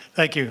it.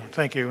 Thank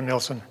you,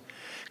 Nelson.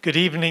 Good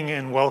evening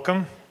and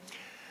welcome.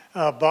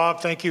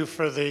 Bob, thank you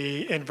for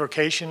the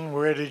invocation.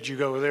 Where did you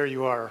go? There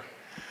you are.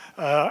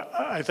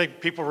 I think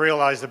people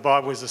realize that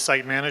Bob was the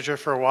site manager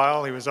for a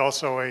while. He was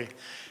also a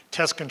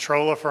test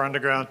controller for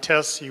underground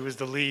tests. He was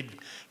the lead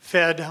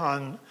fed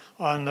on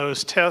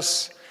those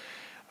tests.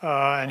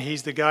 And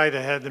he's the guy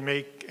that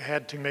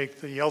had to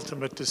make the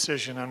ultimate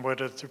decision on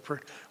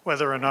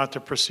whether or not to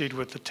proceed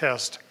with the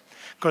test.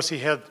 Of course, he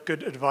had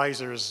good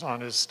advisors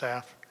on his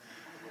staff.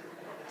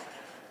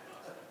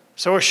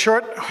 So a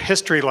short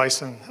history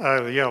lesson.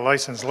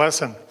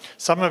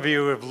 Some of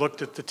you have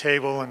looked at the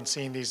table and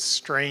seen these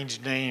strange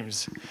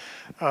names.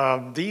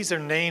 These are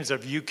names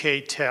of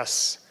UK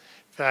tests.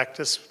 In fact,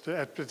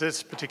 at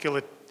this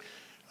particular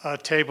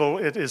table,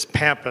 it is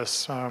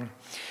Pampus.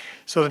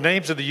 So the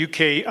names of the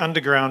UK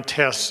underground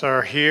tests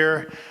are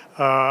here.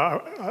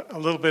 A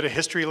little bit of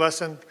history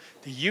lesson.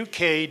 The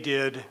UK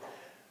did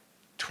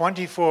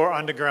 24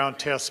 underground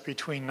tests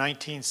between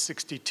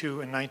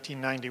 1962 and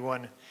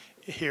 1991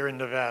 here in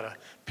Nevada.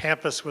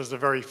 Pampus was the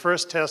very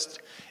first test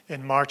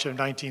in March of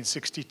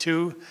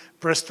 1962.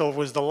 Bristol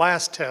was the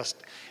last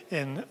test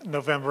in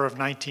November of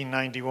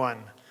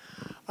 1991.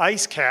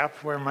 IceCap,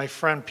 where my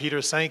friend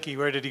Peter Sankey,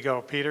 where did he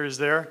go? Peter is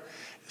there,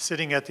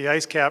 sitting at the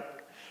IceCap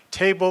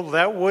table.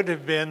 That would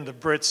have been the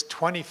Brits'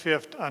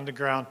 25th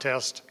underground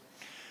test,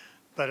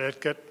 but it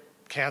got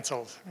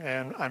canceled.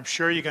 And I'm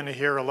sure you're going to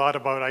hear a lot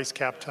about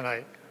IceCap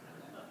tonight.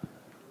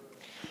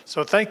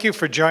 So thank you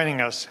for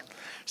joining us.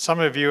 Some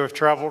of you have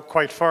traveled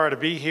quite far to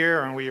be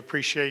here, and we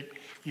appreciate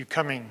you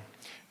coming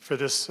for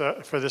this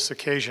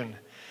occasion.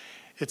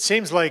 It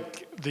seems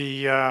like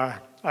I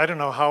don't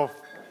know how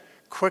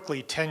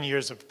quickly 10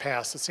 years have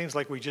passed. It seems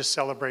like we just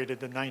celebrated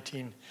the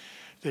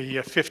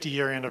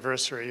 50-year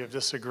anniversary of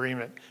this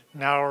agreement.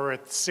 Now we're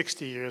at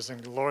 60 years,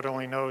 and Lord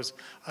only knows,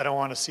 I don't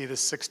want to see the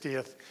 60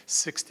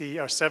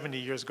 or 70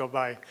 years go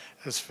by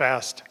as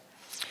fast.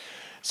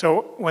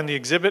 So when the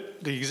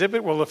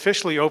exhibit will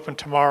officially open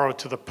tomorrow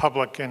to the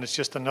public, and it's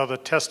just another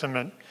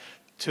testament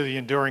to the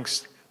enduring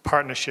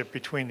partnership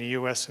between the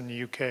US and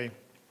the UK.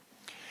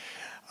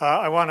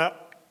 I want to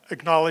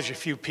acknowledge a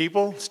few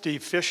people,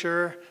 Steve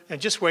Fisher,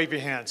 and just wave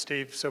your hand,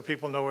 Steve, so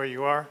people know where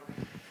you are.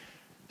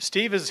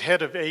 Steve is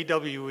head of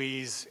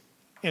AWE's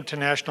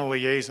International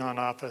Liaison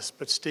Office,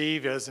 but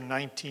Steve, as in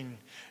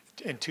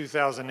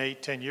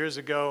 2008, 10 years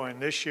ago, and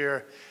this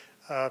year,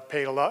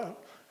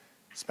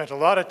 spent a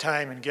lot of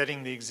time in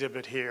getting the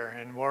exhibit here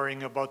and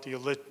worrying about the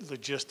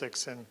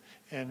logistics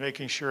and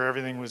making sure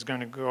everything was going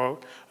to go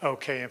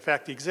okay. In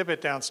fact, the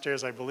exhibit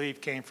downstairs, I believe,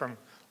 came from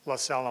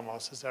Los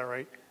Alamos. Is that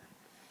right?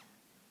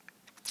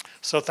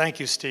 So thank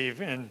you,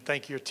 Steve, and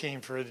thank your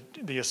team for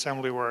the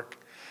assembly work.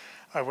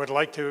 I'd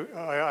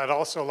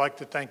also like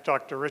to thank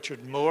Dr.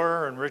 Richard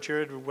Moore. And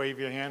Richard, wave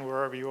your hand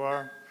wherever you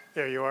are.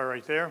 There you are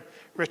right there.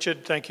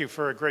 Richard, thank you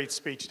for a great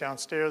speech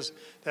downstairs.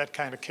 That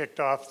kind of kicked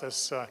off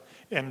this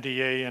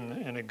MDA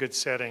in a good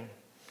setting.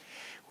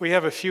 We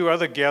have a few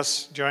other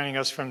guests joining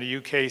us from the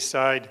UK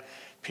side.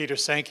 Peter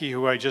Sankey,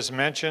 who I just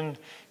mentioned.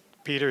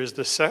 Peter is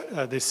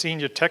the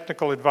Senior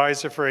Technical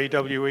Advisor for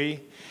AWE.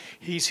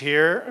 He's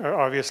here,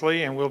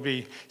 obviously, and will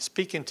be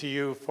speaking to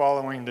you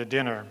following the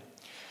dinner.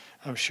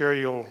 I'm sure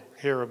you'll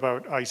hear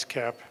about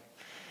IceCap.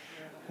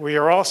 We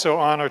are also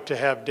honored to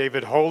have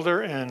David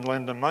Holder and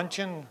Linda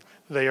Munchin.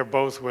 They are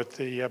both with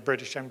the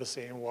British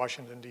Embassy in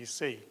Washington,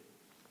 D.C.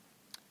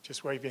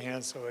 Just wave your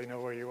hands so they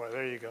know where you are.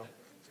 There you go.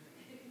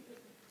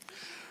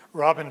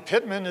 Robin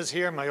Pittman is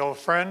here, my old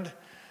friend.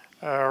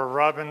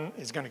 Robin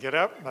is going to get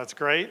up. That's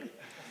great.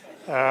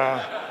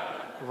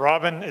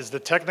 Robin is the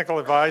technical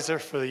advisor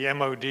for the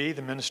MOD,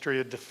 the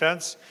Ministry of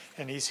Defense,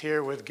 and he's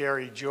here with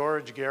Gary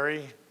George.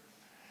 Gary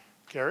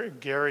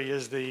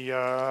is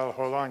the,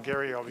 hold on,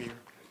 Gary, I'll be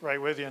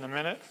right with you in a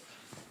minute.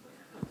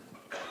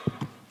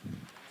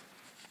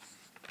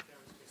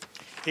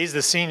 He's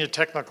the Senior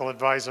Technical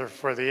Advisor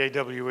for the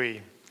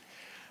AWE.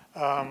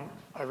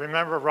 I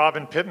remember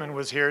Robin Pittman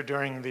was here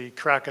during the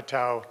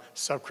Krakatoa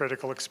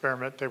subcritical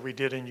experiment that we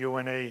did in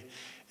UNA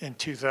in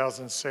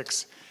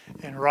 2006.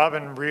 And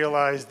Robin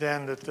realized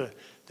then that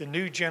the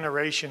new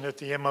generation at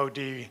the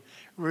MOD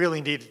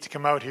really needed to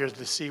come out here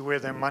to see where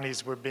their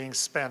monies were being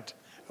spent,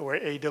 where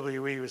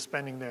AWE was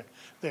spending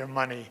their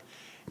money,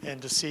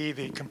 and to see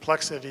the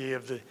complexity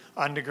of the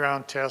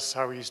underground tests,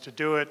 how we used to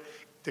do it,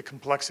 the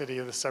complexity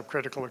of the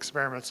subcritical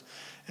experiments.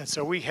 And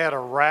so we had a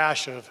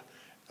rash of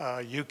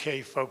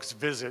UK folks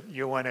visit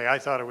UNA. I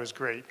thought it was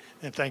great,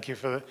 and thank you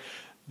for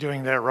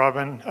doing that,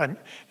 Robin.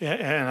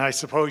 And I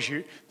suppose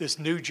this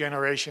new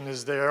generation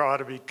is there, ought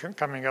to be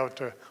coming out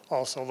to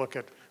also look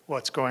at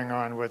what's going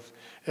on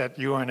at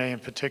UNA in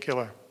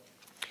particular.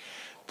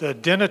 The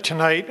dinner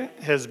tonight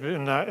has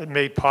been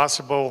made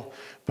possible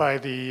by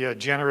the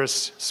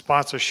generous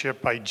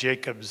sponsorship by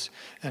Jacobs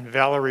and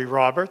Valerie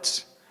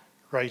Roberts,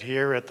 right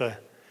here at the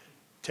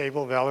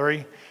table.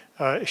 Valerie,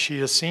 she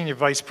is Senior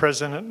Vice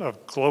President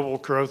of Global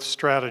Growth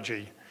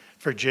Strategy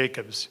for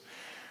Jacobs.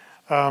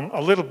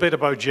 A little bit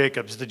about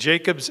Jacobs. The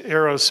Jacobs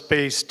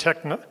Aerospace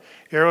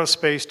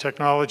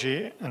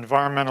Technology,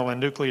 Environmental, and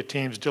Nuclear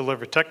teams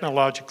deliver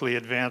technologically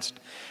advanced,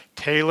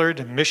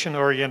 tailored,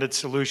 mission-oriented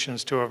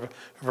solutions to a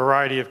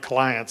variety of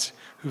clients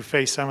who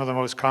face some of the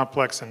most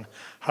complex and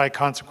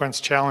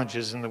high-consequence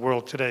challenges in the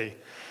world today.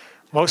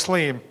 Most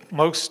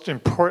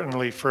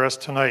importantly for us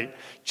tonight,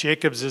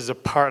 Jacobs is a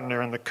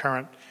partner in the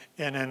current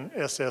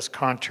NNSS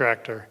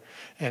contractor,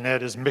 and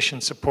that is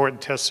Mission Support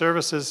and Test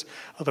Services,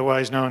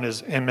 otherwise known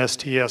as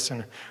MSTS,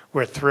 and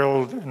we're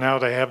thrilled now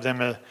to have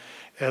them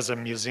as a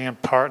museum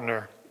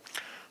partner.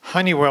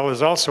 Honeywell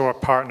is also a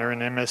partner in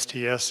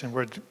MSTS, and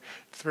we're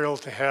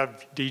thrilled to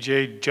have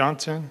DJ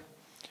Johnson.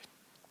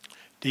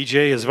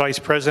 DJ is Vice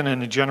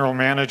President and General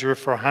Manager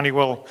for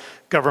Honeywell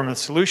Government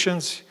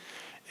Solutions,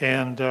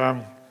 and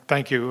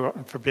thank you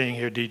for being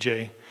here,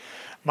 DJ.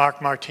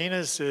 Mark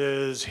Martinez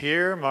is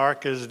here.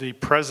 Mark is the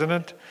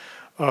president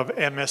of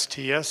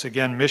MSTS,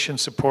 again, Mission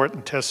Support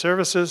and Test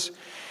Services,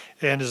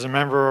 and is a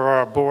member of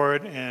our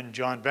board. And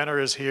John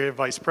Benner is here,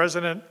 vice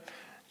president.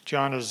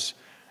 John is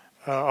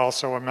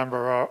also a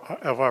member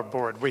of our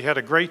board. We had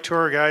a great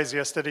tour, guys,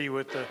 yesterday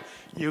with the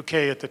UK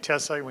at the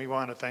test site. We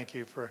want to thank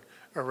you for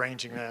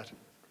arranging that.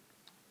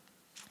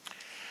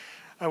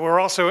 We're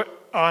also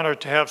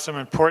honored to have some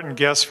important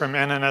guests from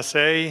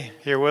NNSA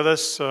here with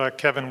us.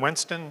 Kevin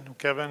Winston.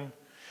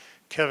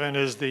 Kevin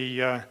is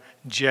the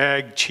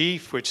JAG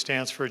chief, which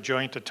stands for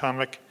Joint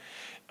Atomic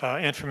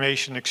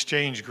Information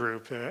Exchange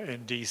Group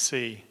in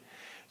DC.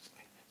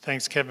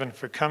 Thanks, Kevin,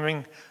 for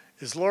coming.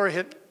 Is Laura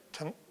hit?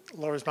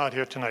 Laura's not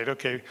here tonight,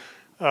 okay.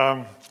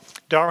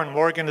 Darren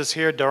Morgan is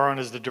here. Darren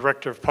is the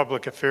Director of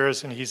Public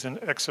Affairs, and he's an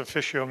ex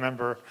officio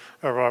member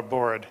of our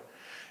board.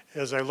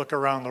 As I look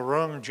around the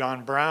room,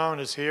 John Brown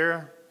is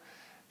here.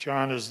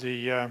 John is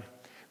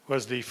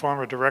was the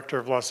former director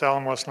of Los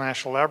Alamos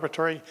National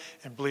Laboratory,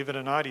 and believe it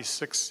or not,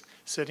 he's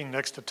sitting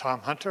next to Tom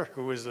Hunter,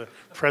 who was the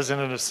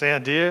president of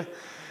Sandia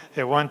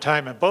at one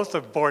time, and both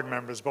are board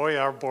members. Boy,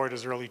 our board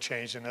has really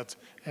changed, and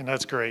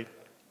that's great.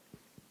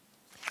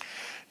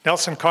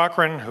 Nelson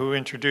Cochran, who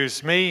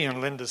introduced me,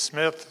 and Linda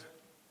Smith.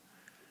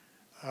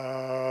 They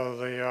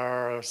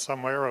are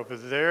somewhere over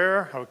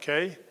there,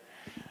 okay.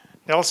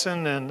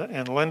 Nelson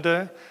and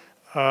Linda,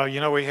 you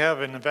know, we have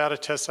a Nevada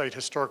Test Site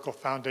Historical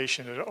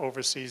Foundation that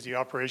oversees the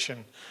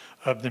operation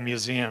of the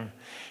museum.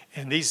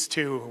 And these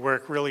two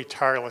work really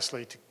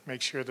tirelessly to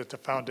make sure that the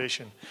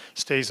foundation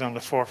stays on the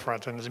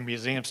forefront and the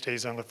museum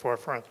stays on the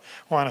forefront.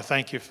 I want to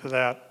thank you for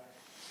that.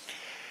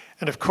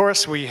 And of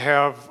course, we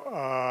have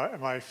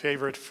my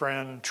favorite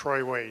friend,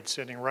 Troy Wade,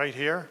 sitting right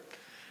here.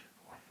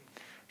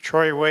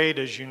 Troy Wade,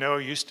 as you know,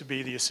 used to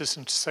be the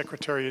Assistant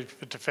Secretary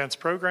for Defense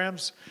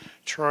Programs.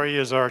 Troy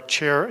is our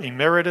Chair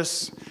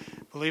Emeritus.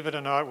 Believe it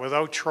or not,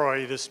 without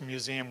Troy, this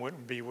museum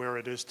wouldn't be where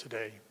it is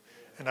today.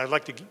 And I'd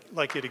like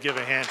you to give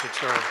a hand to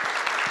Troy.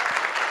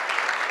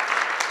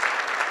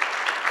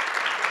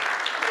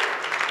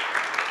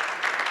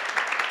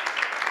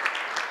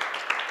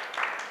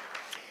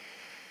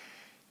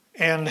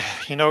 And,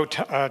 you know,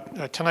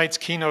 tonight's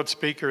keynote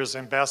speaker is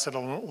Ambassador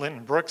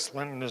Linton Brooks.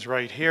 Linton is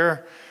right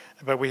here.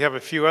 But we have a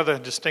few other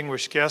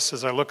distinguished guests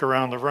as I look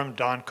around the room.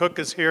 Don Cook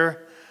is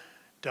here.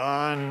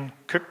 Don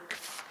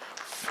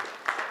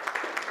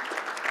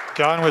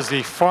was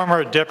the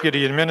former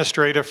Deputy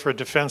Administrator for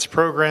Defense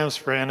Programs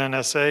for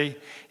NNSA.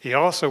 He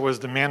also was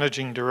the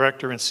Managing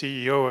Director and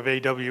CEO of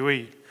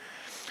AWE.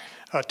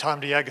 Tom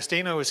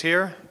D'Agostino is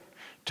here.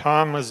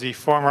 Tom was the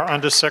former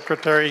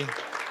Undersecretary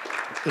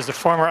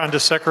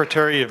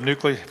of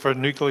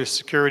Nuclear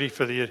Security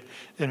for the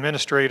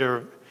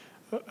Administrator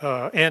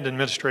and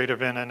Administrator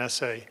of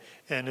NNSA.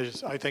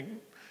 And I think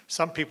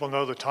some people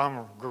know that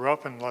Tom grew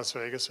up in Las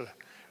Vegas,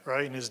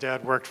 right? And his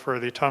dad worked for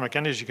the Atomic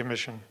Energy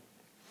Commission.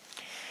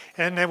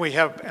 And then we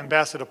have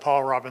Ambassador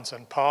Paul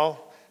Robinson.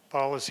 Paul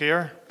is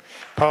here.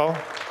 Paul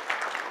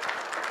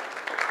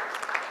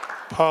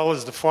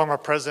is the former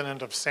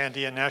president of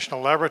Sandia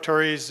National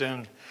Laboratories,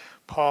 and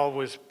Paul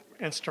was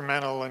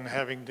instrumental in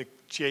having the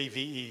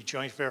JVE,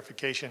 Joint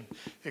Verification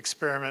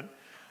Experiment,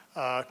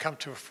 come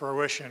to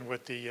fruition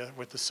with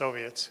the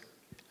Soviets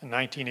in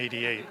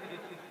 1988.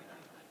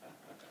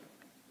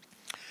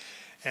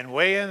 And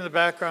way in the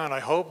background, I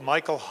hope,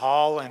 Michael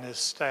Hall and his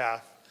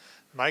staff.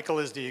 Michael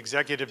is the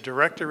executive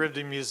director of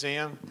the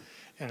museum,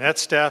 and that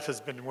staff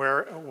has been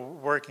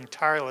working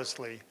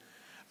tirelessly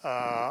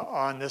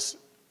on this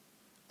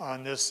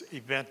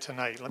event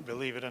tonight,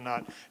 believe it or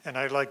not. And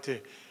I'd like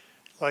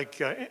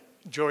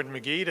Jordan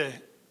McGee to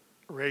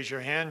raise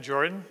your hand.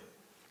 Jordan,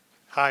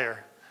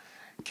 higher.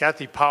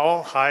 Kathy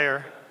Powell,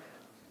 higher.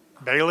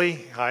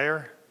 Bailey,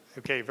 higher.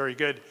 Okay, very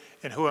good.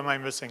 And who am I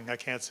missing? I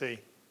can't see.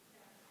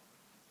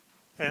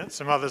 And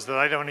some others that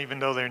I don't even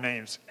know their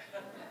names.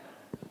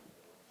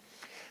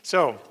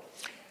 So,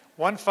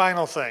 one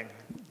final thing,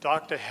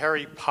 Dr.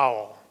 Harry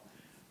Powell.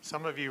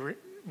 Some of you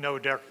know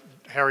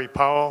Harry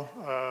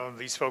Powell.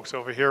 These folks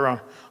over here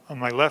on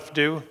my left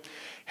do.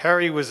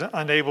 Harry was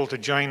unable to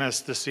join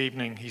us this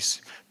evening,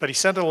 but he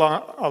sent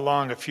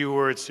along a few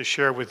words to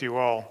share with you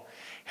all.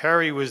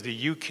 Harry was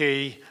the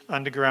UK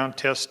Underground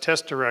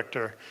Test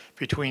Director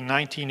between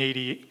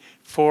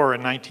 1984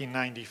 and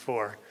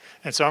 1994.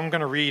 And so I'm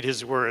going to read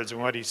his words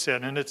and what he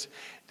said, and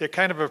they're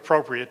kind of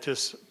appropriate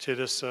to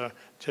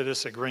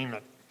this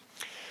agreement.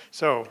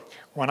 So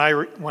when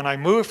I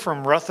moved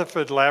from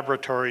Rutherford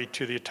Laboratory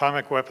to the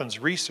Atomic Weapons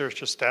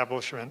Research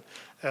Establishment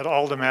at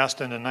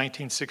Aldermaston in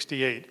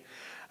 1968,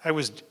 I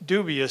was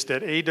dubious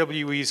that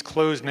AWE's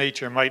closed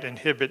nature might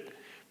inhibit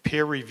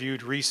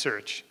peer-reviewed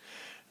research.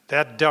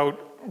 That doubt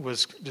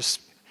was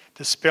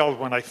dispelled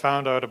when I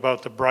found out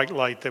about the bright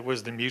light that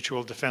was the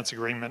Mutual Defense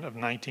Agreement of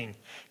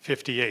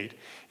 1958,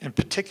 in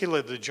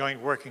particular the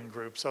Joint Working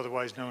Groups,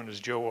 otherwise known as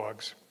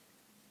JOWOGs.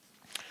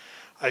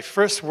 I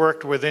first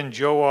worked within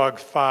JOWOG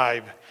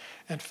 5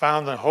 and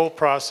found the whole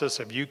process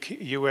of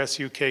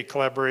US-UK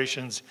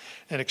collaborations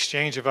and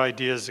exchange of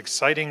ideas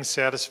exciting,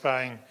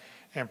 satisfying,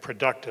 and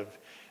productive.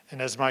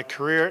 And as my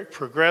career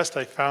progressed,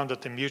 I found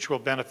that the mutual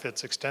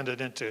benefits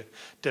extended into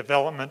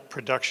development,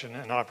 production,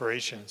 and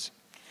operations.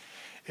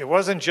 It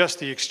wasn't just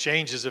the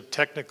exchanges of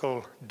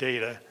technical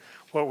data.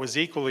 What was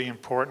equally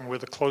important were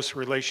the close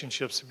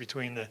relationships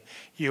between the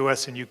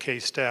US and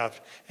UK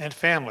staff and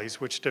families,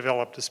 which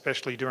developed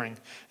especially during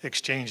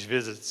exchange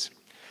visits.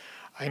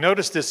 I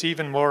noticed this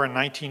even more in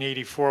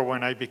 1984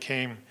 when I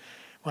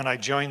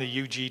joined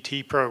the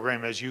UGT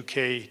program as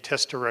UK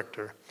test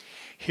director.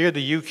 Here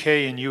the UK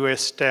and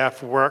US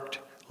staff worked,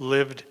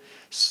 lived,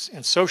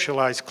 and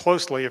socialized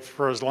closely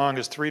for as long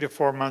as 3 to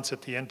 4 months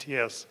at the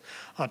NTS,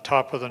 on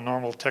top of the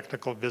normal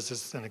technical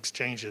visits and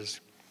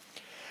exchanges.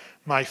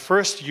 My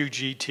first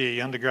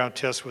UGT underground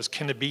test was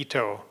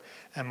Kinabito,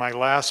 and my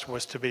last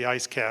was to be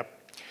IceCap,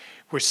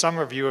 which some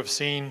of you have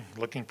seen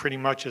looking pretty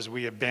much as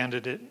we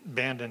abandoned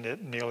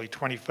it nearly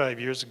 25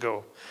 years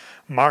ago,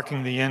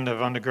 marking the end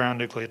of underground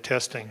nuclear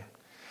testing.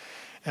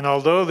 And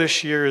although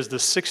this year is the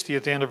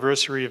 60th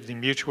anniversary of the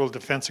Mutual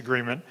Defense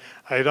Agreement,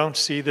 I don't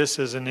see this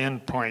as an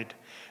end point.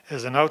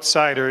 As an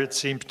outsider, it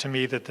seems to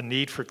me that the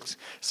need for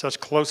such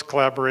close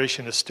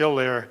collaboration is still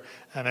there,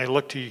 and I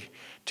look to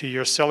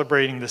your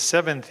celebrating the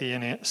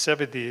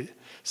 70th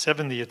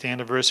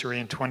anniversary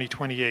in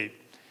 2028.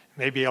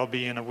 Maybe I'll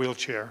be in a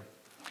wheelchair.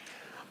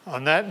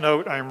 On that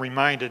note, I'm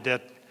reminded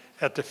that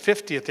at the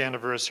 50th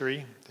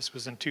anniversary, this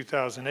was in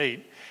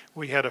 2008,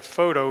 we had a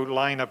photo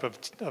lineup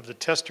of the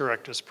test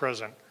directors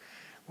present.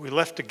 We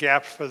left a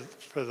gap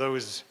for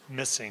those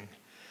missing.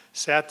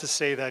 Sad to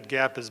say that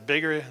gap is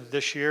bigger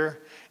this year,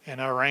 and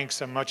our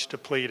ranks are much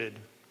depleted.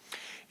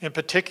 In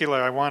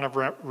particular, I want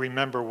to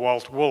remember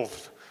Walt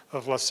Wolf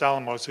of Los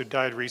Alamos, who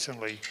died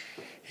recently.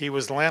 He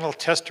was LANL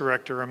test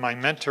director and my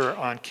mentor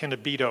on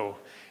Kinabito,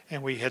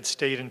 and we had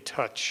stayed in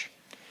touch.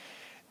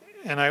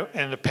 And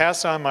to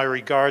pass on my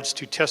regards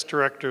to test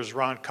directors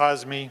Ron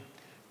Cosme,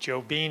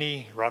 Joe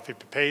Beanie, Rafi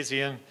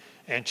Papazian,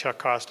 and Chuck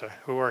Costa,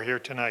 who are here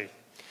tonight.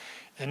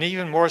 And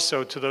even more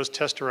so to those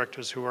test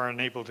directors who are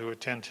unable to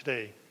attend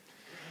today.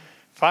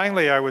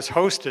 Finally, I was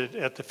hosted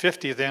at the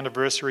 50th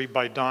anniversary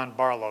by Don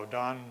Barlow.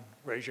 Don,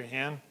 raise your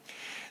hand.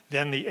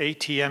 Then the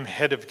ATM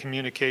head of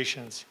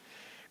communications.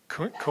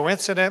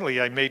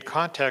 Coincidentally, I made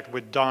contact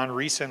with Don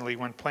recently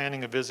when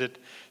planning a visit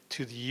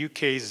to the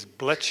UK's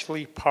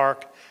Bletchley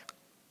Park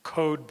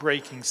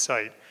code-breaking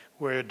site,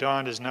 where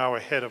Don is now a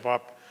head of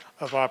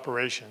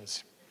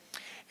operations.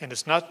 And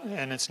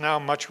it's now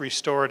much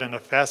restored and a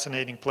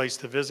fascinating place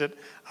to visit.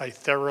 I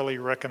thoroughly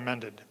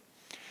recommend it.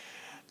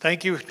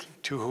 Thank you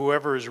to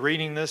whoever is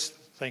reading this.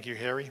 Thank you,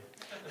 Harry.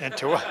 And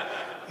to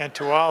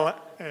all,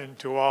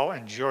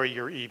 enjoy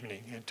your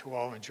evening. And to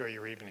all, enjoy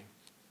your evening.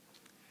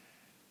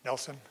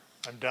 Nelson,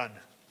 I'm done.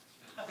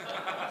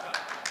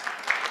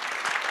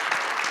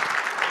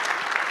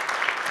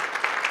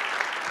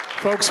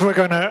 Folks, we're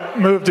going to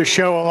move the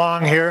show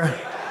along here.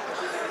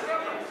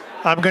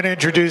 I'm going to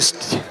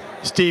introduce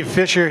Steve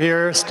Fisher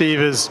here. Steve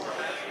is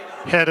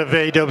head of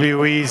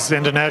AWE's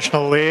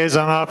International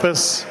Liaison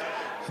Office.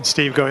 And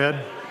Steve, go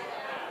ahead.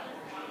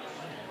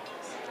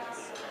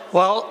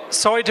 Well,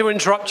 sorry to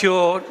interrupt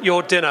your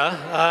dinner.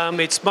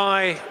 It's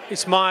my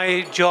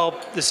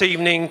job this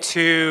evening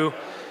to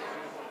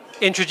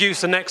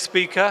introduce the next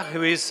speaker,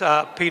 who is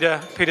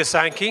Peter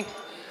Sankey.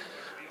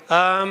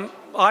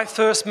 I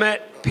first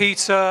met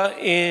Peter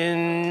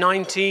in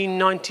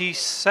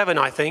 1997,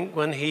 I think,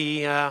 when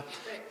he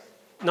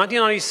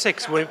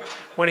 1996,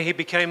 when he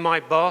became my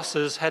boss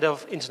as head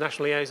of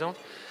international liaison.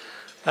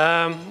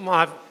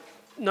 I've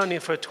known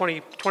him for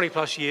 20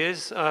 plus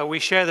years. We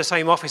share the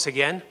same office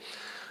again.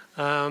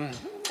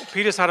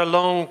 Peter's had a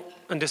long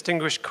and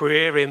distinguished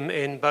career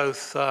in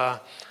both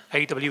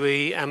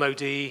AWE,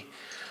 MOD,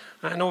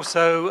 and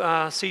also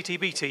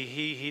CTBT.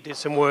 He did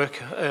some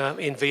work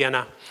in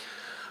Vienna.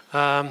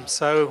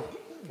 So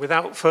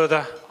without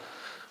further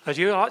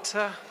ado, I'd like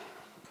to...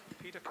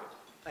 Peter.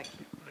 Thank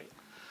you.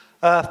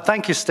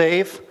 Thank you,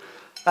 Steve.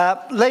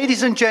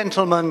 Ladies and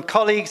gentlemen,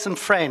 colleagues and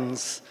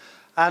friends,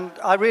 and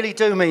I really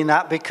do mean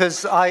that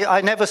because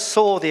I never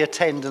saw the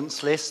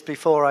attendance list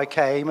before I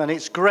came, and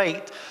it's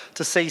great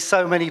to see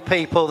so many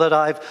people that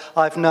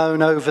I've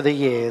known over the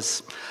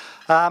years.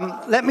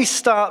 Let me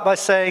start by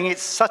saying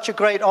it's such a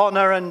great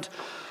honor and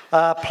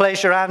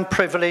pleasure and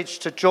privilege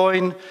to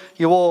join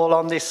you all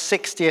on this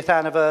 60th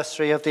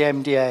anniversary of the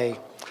MDA.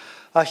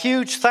 A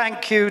huge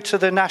thank you to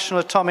the National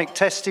Atomic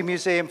Testing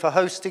Museum for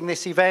hosting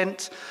this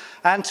event,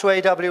 and to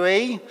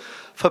AWE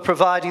for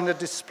providing the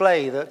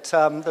display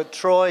that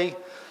Troy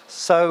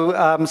so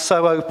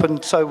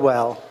opened so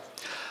well.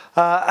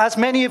 As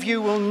many of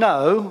you will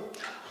know,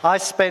 I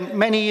spent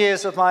many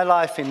years of my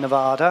life in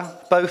Nevada,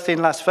 both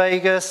in Las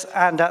Vegas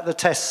and at the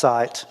test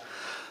site.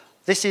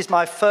 This is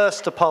my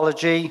first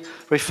apology,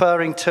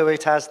 referring to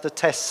it as the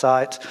test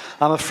site.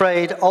 I'm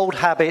afraid old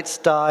habits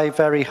die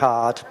very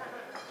hard.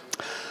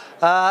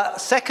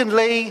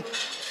 Secondly,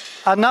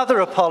 another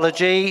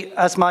apology,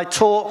 as my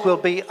talk will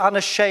be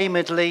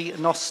unashamedly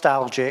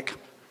nostalgic.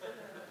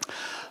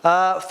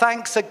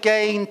 Thanks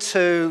again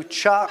to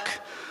Chuck,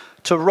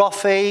 to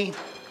Rafi,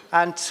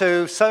 and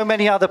to so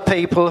many other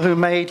people who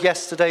made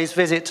yesterday's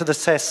visit to the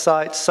test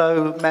site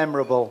so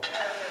memorable.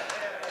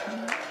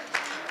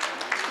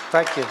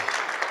 Thank you.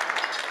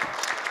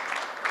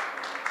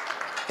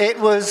 It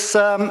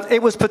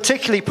was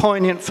particularly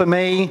poignant for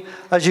me,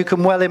 as you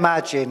can well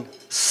imagine,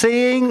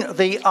 seeing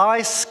the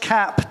ice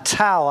cap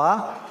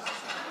tower,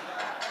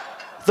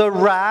 the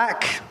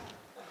rack,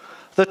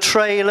 the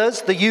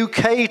trailers, the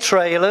UK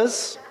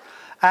trailers,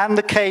 and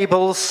the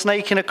cables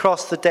snaking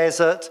across the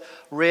desert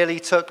really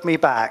took me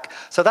back.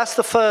 So that's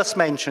the first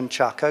mention,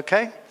 Chuck,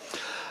 okay?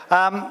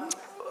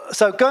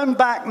 So going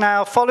back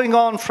now, following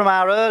on from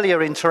our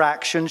earlier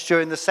interactions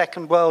during the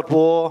Second World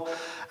War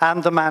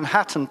and the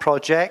Manhattan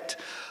Project,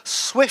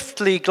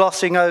 swiftly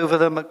glossing over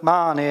the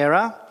McMahon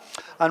era,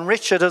 and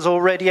Richard has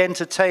already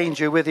entertained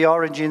you with the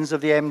origins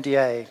of the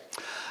MDA.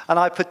 And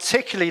I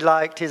particularly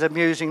liked his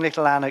amusing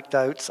little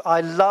anecdotes.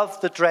 I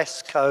love the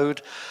dress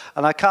code,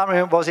 and I can't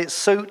remember, was it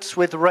suits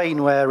with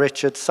rainwear,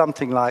 Richard?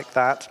 Something like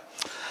that.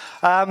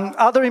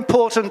 Other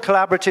important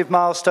collaborative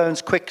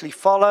milestones quickly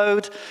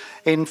followed.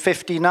 In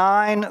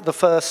 '59, the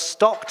first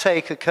stock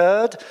take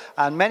occurred,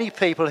 and many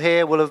people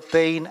here will have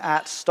been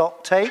at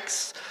stock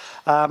takes.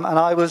 And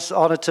I was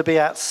honoured to be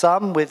at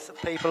some with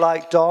people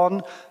like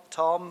Don,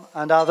 Tom,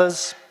 and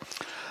others.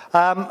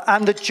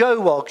 And the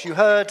JOWOGs, you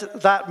heard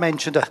that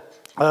mentioned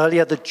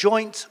earlier, the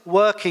joint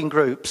working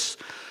groups.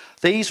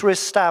 These were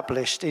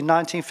established in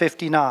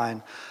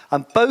 1959,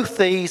 and both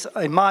these,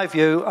 in my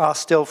view, are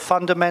still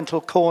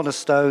fundamental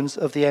cornerstones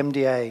of the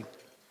MDA.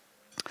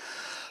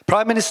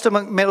 Prime Minister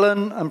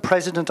Macmillan and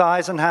President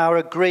Eisenhower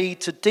agreed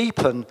to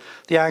deepen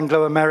the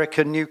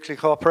Anglo-American nuclear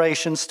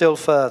cooperation still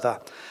further.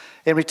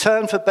 In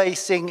return for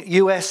basing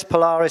US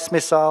Polaris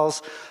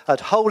missiles at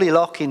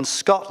Holyloch in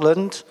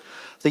Scotland,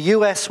 the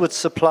US would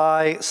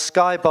supply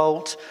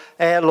Skybolt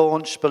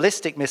air-launched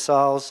ballistic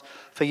missiles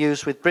for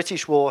use with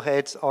British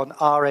warheads on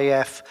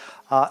RAF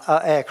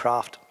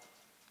aircraft.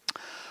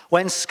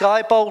 When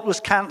Skybolt was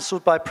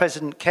cancelled by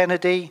President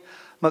Kennedy,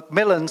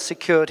 Macmillan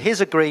secured his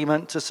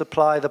agreement to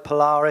supply the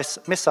Polaris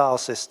missile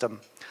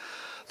system.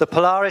 The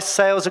Polaris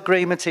sales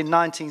agreement in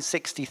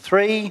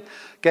 1963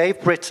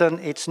 gave Britain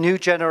its new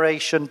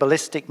generation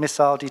ballistic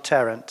missile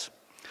deterrent.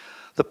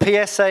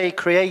 The PSA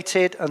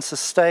created and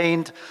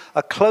sustained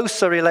a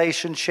closer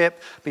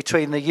relationship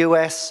between the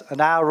US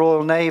and our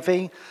Royal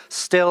Navy,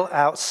 still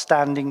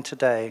outstanding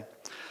today.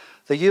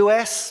 The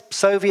US,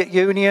 Soviet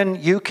Union,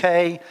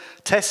 UK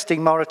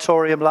testing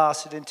moratorium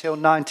lasted until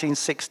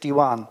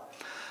 1961,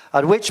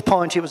 at which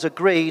point it was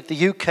agreed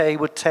the UK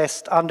would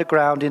test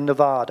underground in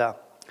Nevada.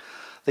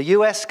 The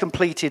US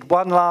completed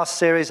one last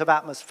series of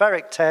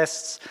atmospheric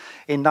tests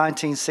in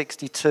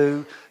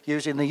 1962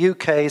 using the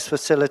UK's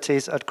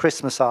facilities at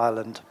Christmas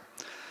Island.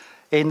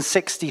 In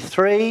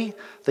 '63,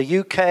 the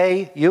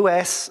UK,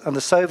 US, and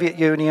the Soviet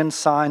Union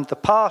signed the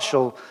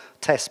Partial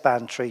Test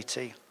Ban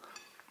Treaty.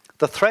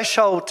 The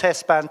Threshold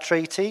Test Ban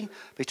Treaty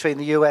between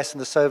the US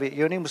and the Soviet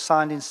Union was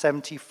signed in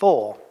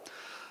 '74.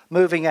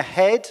 Moving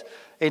ahead,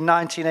 in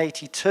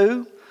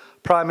 1982,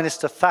 Prime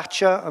Minister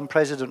Thatcher and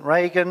President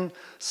Reagan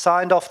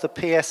signed off the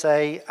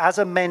PSA as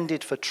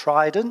amended for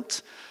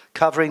Trident,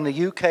 covering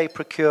the UK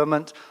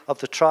procurement of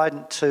the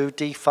Trident II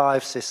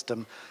D5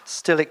 system,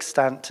 still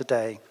extant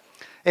today.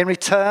 In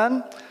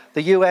return,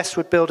 the US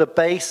would build a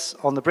base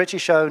on the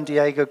British-owned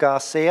Diego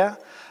Garcia,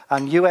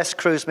 and US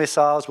cruise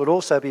missiles would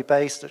also be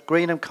based at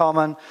Greenham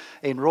Common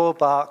in Royal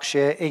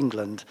Berkshire,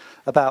 England,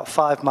 about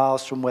 5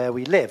 miles from where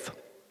we live.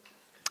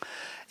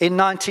 In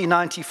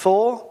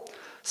 1994,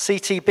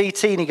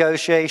 CTBT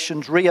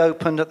negotiations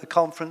reopened at the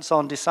Conference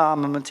on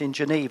Disarmament in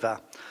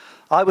Geneva.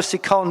 I was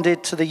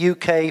seconded to the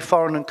UK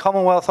Foreign and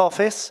Commonwealth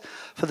Office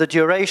for the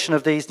duration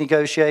of these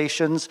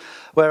negotiations,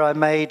 where I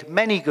made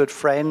many good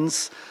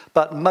friends,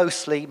 but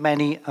mostly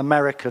many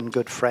American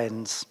good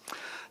friends.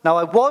 Now,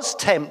 I was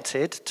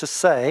tempted to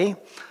say,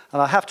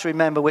 and I have to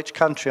remember which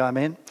country I'm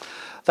in,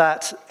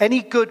 that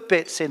any good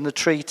bits in the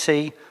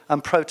treaty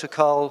and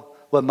protocol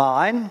were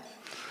mine,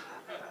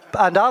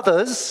 and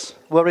others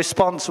were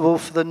responsible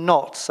for the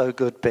not so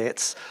good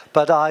bits,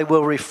 but I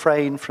will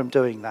refrain from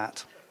doing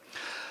that.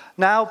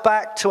 Now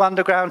back to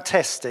underground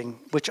testing,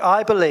 which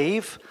I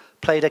believe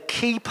played a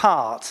key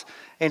part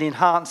in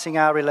enhancing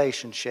our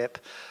relationship.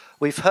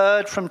 We've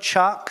heard from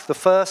Chuck, the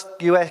first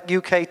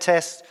UK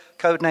test,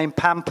 codenamed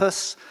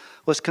Pampas,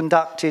 was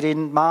conducted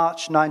in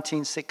March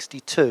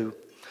 1962,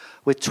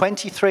 with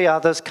 23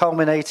 others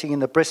culminating in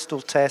the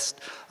Bristol test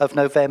of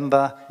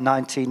November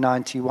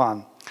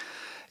 1991.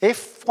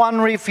 If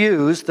one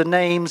reviews the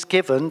names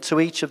given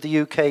to each of the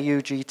UK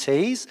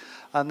UGTs,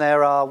 and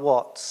there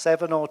are,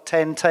 7 or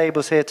 10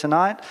 tables here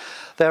tonight,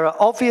 there are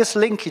obvious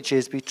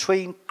linkages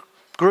between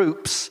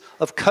groups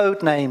of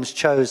code names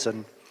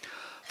chosen.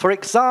 For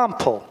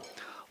example,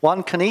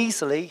 one can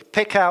easily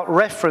pick out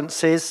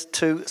references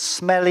to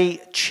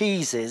smelly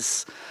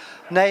cheeses,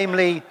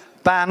 namely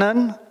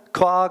Bannon,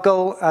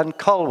 Quagle, and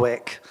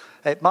Colwick.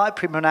 It might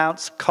be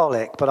pronounced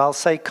Colic, but I'll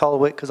say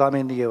Colwick because I'm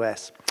in the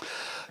US.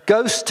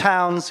 Ghost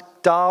towns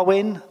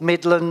Darwin,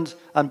 Midland,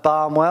 and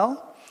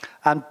Barnwell,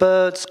 and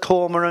birds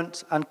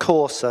cormorant and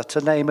courser,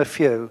 to name a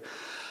few.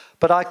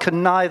 But I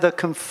can neither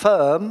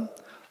confirm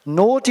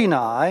nor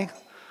deny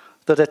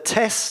that a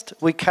test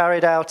we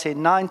carried out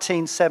in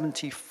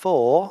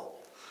 1974,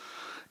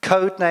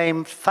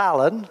 codenamed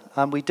Fallon,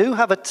 and we do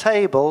have a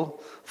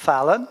table,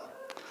 Fallon,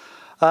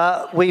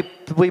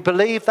 we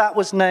believe that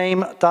was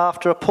named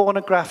after a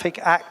pornographic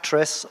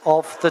actress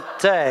of the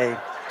day.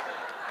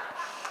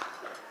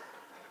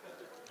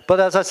 But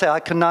as I say, I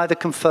can neither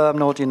confirm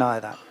nor deny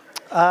that.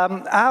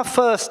 Our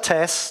first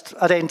tests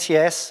at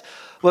NTS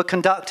were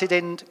conducted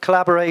in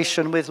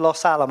collaboration with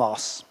Los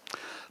Alamos.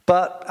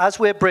 But as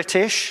we're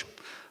British,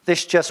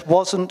 this just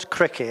wasn't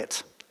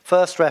cricket.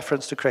 First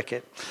reference to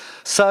cricket.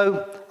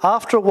 So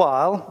after a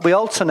while, we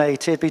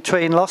alternated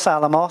between Los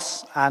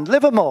Alamos and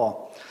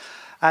Livermore.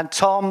 And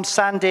Tom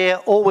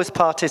Sandier always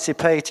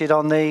participated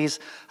on these,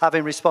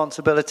 having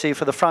responsibility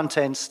for the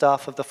front-end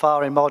stuff of the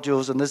far-end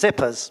modules and the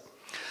zippers.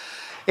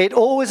 It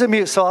always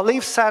amused, so I'll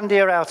leave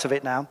Sandier out of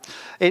it now.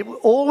 It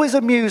always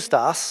amused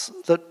us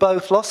that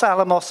both Los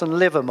Alamos and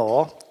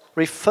Livermore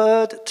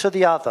referred to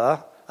the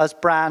other as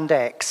Brand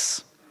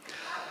X.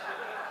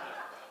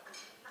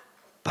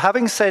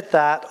 Having said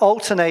that,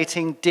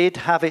 alternating did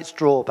have its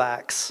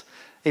drawbacks.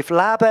 If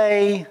Lab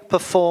A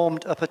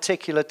performed a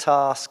particular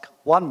task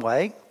one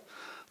way,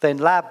 then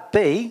Lab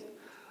B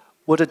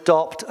would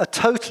adopt a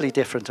totally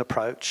different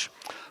approach.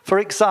 For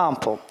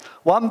example,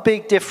 one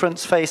big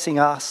difference facing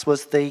us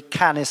was the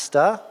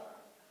canister,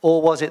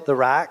 or was it the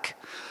rack?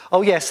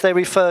 Oh yes, they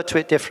referred to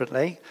it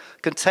differently,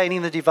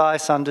 containing the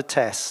device under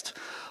test.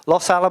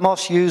 Los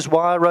Alamos used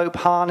wire rope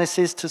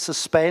harnesses to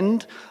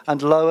suspend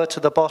and lower to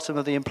the bottom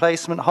of the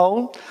emplacement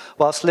hole,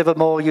 whilst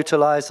Livermore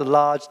utilized a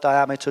large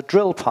diameter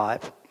drill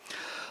pipe.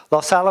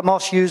 Los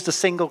Alamos used a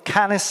single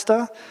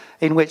canister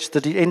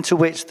into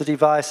which the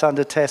device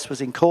under test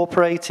was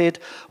incorporated,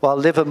 while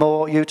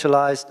Livermore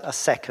utilized a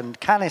second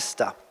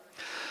canister.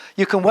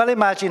 You can well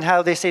imagine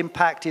how this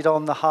impacted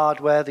on the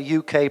hardware the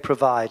UK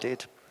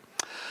provided.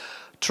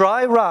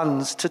 Dry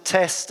runs to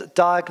test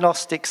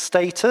diagnostic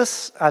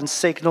status and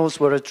signals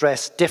were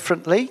addressed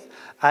differently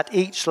at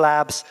each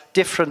lab's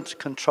different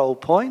control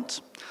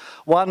point.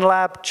 One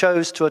lab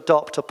chose to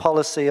adopt a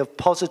policy of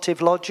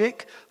positive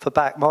logic for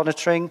back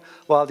monitoring,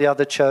 while the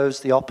other chose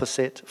the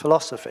opposite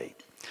philosophy.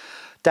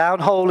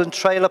 Downhole and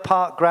trailer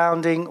park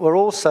grounding were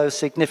also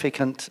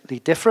significantly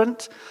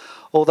different,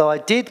 although I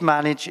did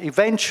manage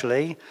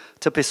eventually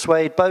to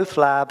persuade both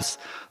labs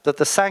that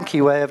the Sankey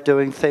way of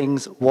doing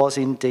things was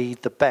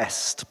indeed the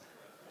best.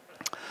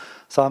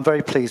 So I'm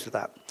very pleased with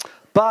that.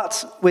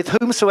 But with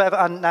whomsoever,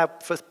 and now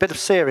for a bit of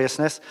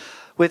seriousness,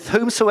 with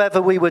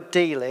whomsoever we were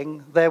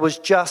dealing, there was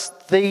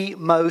just the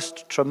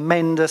most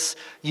tremendous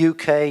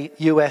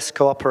UK-US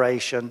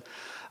cooperation.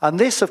 And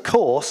this, of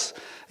course,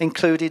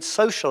 included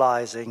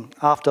socializing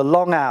after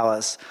long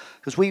hours,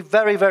 because we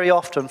very, very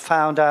often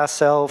found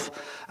ourselves,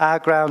 our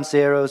ground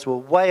zeros were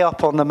way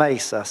up on the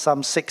mesa,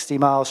 some 60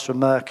 miles from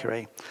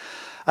Mercury.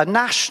 A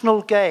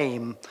national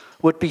game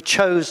would be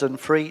chosen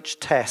for each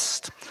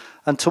test,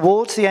 and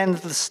towards the end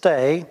of the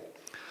stay,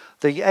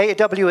 the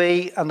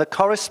AWE and the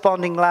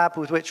corresponding lab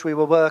with which we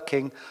were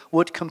working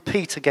would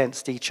compete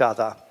against each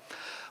other.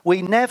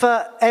 We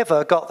never,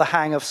 ever got the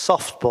hang of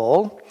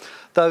softball,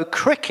 though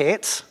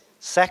cricket,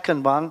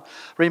 second one,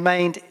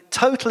 remained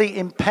totally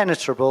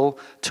impenetrable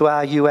to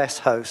our US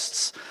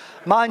hosts.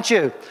 Mind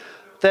you,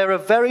 there are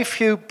very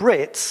few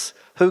Brits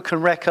who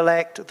can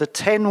recollect the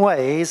 10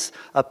 ways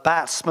a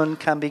batsman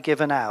can be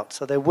given out.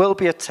 So there will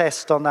be a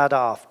test on that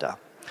after.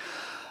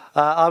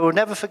 I will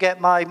never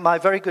forget my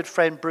very good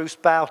friend Bruce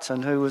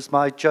Boughton, who was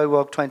my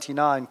JOWOG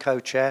 29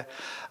 co-chair.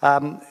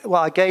 Well,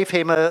 I gave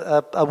him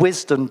a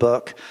wisdom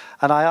book,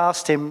 and I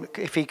asked him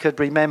if he could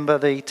remember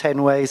the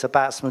 10 ways a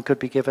batsman could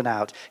be given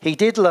out. He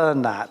did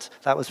learn that.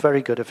 That was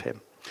very good of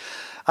him.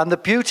 And the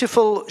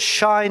beautiful,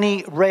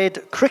 shiny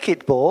red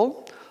cricket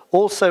ball,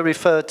 also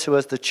referred to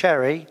as the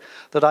cherry,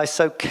 that I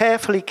so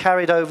carefully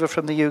carried over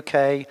from the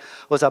UK,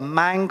 was a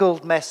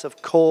mangled mess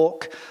of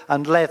cork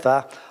and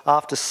leather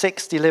after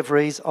 6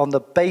 deliveries on the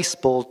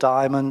baseball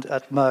diamond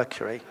at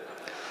Mercury.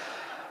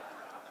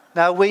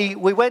 Now, we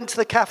went to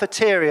the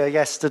cafeteria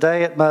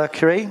yesterday at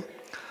Mercury,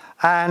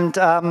 and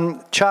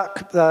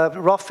Chuck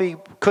Roffey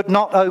could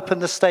not open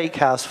the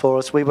steakhouse for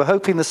us. We were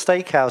hoping the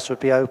steakhouse would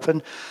be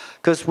open,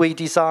 because we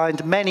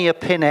designed many a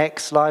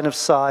Pin-X line of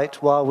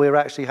sight while we were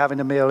actually having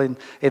a meal in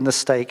the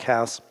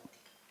steakhouse.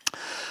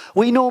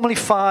 We normally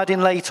fired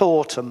in late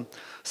autumn,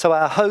 so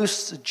our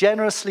hosts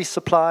generously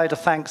supplied a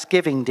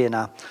Thanksgiving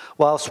dinner,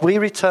 whilst we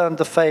returned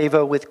the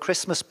favour with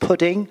Christmas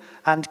pudding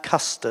and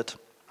custard.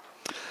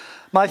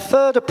 My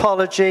third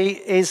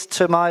apology is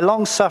to my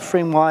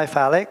long-suffering wife,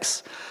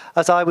 Alex,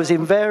 as I was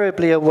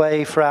invariably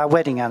away for our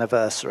wedding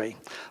anniversary.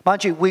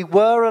 Mind you, we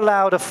were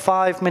allowed a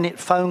 5-minute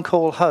phone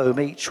call home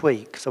each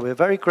week, so we're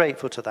very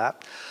grateful to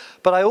that.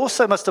 But I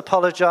also must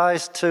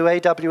apologise to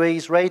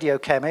AWE's radio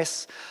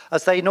chemists,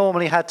 as they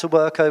normally had to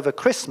work over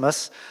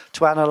Christmas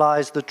to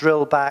analyse the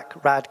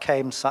drill-back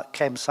RAD-Chem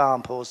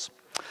samples.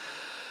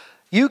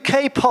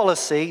 UK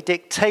policy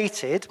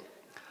dictated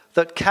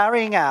that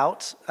carrying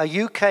out a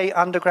UK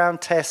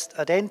underground test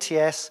at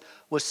NTS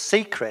was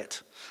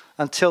secret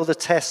until the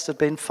test had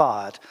been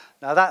fired.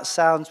 Now that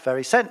sounds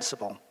very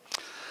sensible.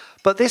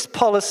 But this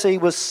policy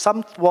was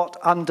somewhat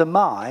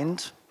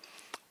undermined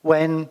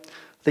when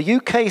the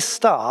UK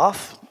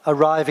staff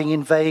arriving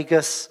in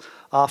Vegas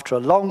after a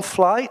long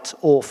flight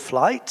or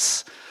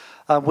flights,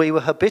 we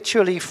were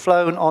habitually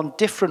flown on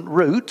different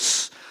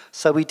routes,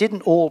 so we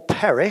didn't all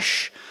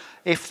perish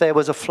if there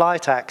was a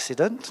flight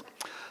accident.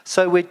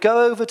 So we'd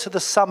go over to the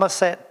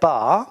Somerset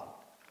Bar,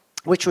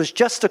 which was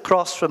just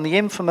across from the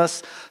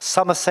infamous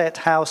Somerset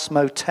House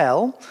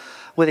Motel,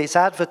 with its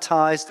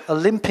advertised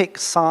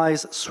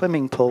Olympic-size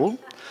swimming pool,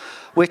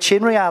 which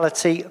in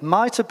reality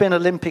might have been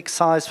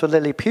Olympic-size for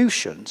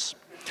Lilliputians.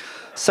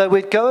 So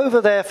we'd go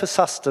over there for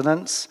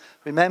sustenance.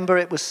 Remember,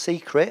 it was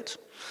secret,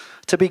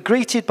 to be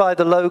greeted by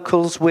the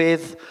locals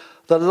with,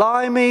 "The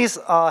Limeys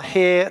are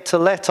here to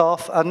let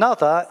off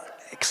another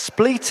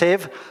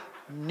expletive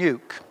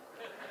nuke."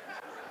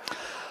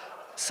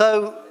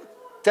 So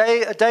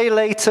a day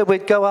later,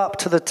 we'd go up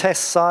to the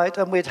test site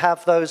and we'd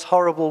have those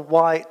horrible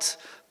white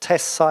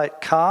test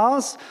site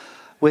cars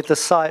with the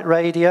site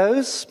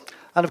radios.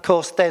 And of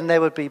course, then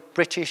there would be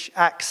British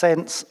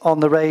accents on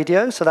the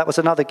radio, so that was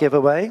another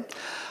giveaway.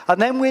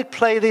 And then we'd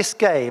play this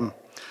game.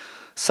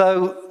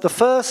 So the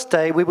first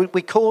day,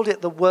 we called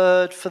it the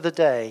word for the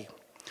day.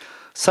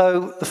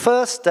 So the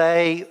first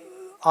day,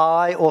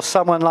 I or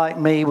someone like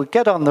me would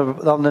get on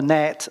the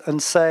net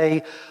and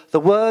say, the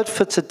word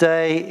for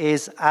today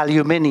is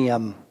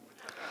aluminium.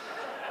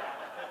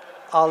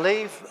 I'll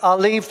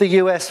leave the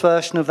US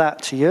version of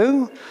that to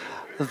you.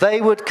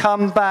 They would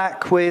come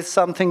back with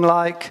something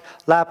like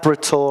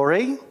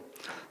laboratory,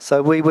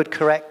 so we would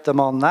correct them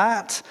on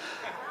that.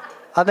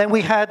 And then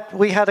we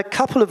had a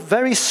couple of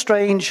very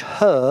strange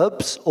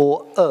herbs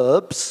or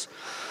herbs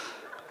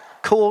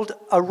called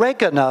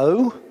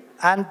oregano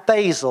and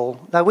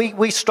basil. Now,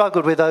 we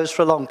struggled with those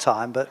for a long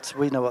time, but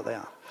we know what they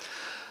are.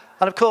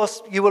 And of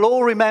course, you will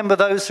all remember,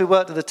 those who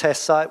worked at the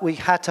test site, we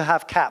had to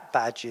have cap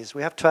badges.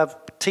 We have to have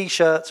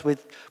T-shirts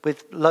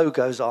with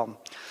logos on.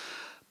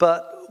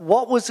 But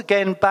what was,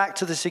 again, back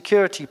to the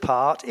security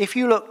part, if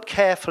you looked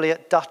carefully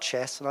at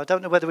Duchess, and I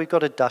don't know whether we've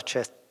got a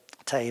Duchess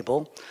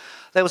table,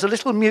 there was a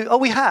little,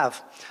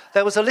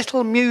 there was a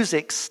little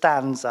music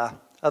stanza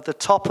at the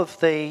top of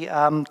the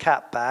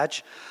cap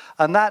badge,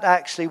 and that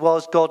actually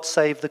was God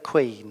Save the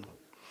Queen.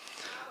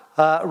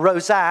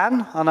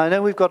 Roseanne, and I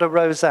know we've got a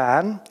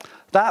Roseanne,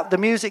 the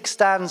music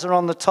stanza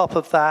on the top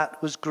of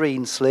that was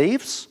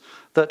Greensleeves,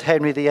 that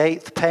Henry VIII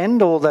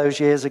penned all those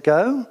years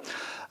ago.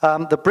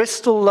 The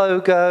Bristol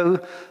logo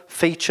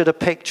featured a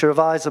picture of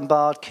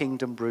Isambard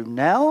Kingdom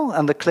Brunel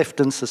and the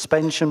Clifton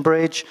Suspension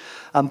Bridge,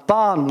 and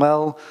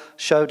Barnwell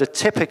showed a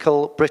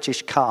typical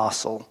British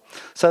castle.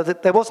 So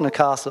there wasn't a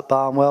castle at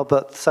Barnwell,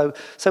 but so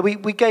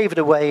we gave it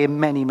away in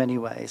many, many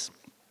ways.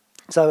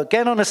 So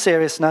again, on a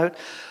serious note,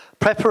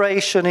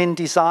 preparation in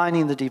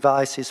designing the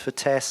devices for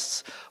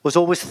tests was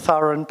always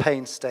thorough and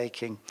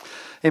painstaking,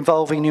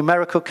 involving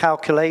numerical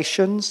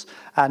calculations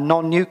and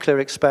non-nuclear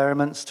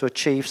experiments to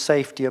achieve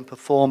safety and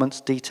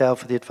performance detail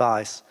for the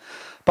device.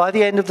 By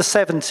the end of the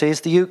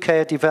 70s, the UK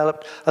had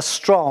developed a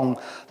strong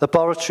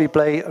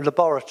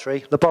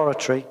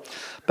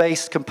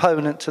laboratory-based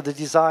component to the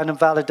design and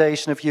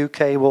validation of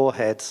UK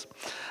warheads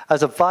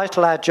as a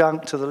vital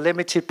adjunct to the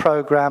limited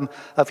programme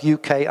of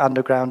UK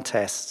underground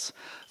tests.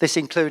 This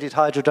included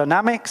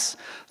hydrodynamics,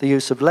 the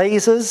use of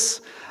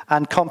lasers,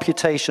 and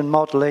computation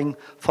modelling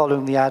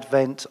following the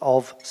advent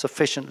of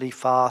sufficiently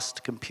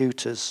fast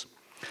computers.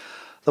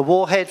 The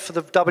warhead for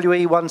the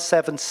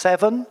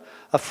WE-177,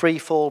 a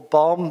free-fall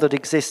bomb that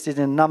existed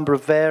in a number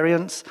of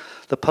variants,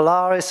 the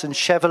Polaris and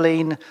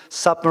Cheveline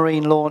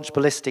submarine-launched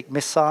ballistic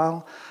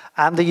missile,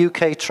 and the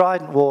UK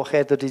Trident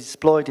warhead that is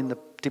deployed in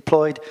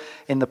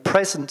the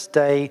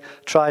present-day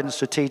Trident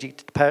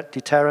strategic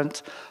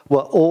deterrent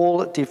were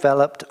all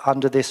developed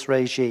under this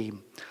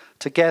regime,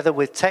 together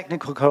with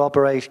technical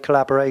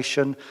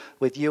collaboration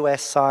with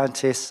US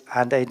scientists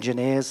and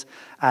engineers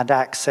and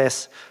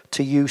access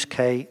to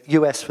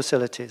US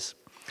facilities.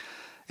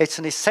 It's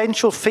an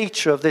essential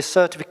feature of this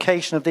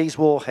certification of these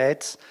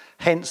warheads,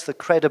 hence the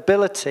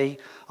credibility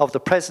of the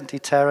present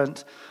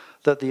deterrent,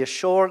 that the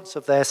assurance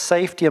of their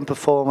safety and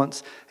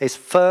performance is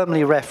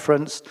firmly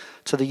referenced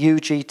to the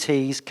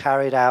UGTs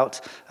carried out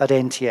at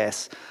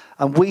NTS.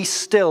 And we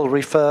still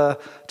refer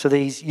to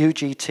these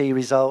UGT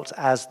results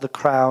as the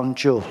crown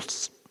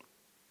jewels.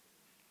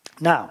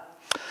 Now,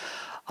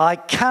 I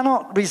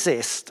cannot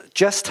resist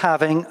just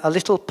having a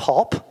little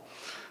pop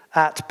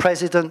at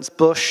Presidents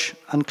Bush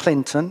and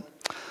Clinton,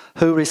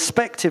 who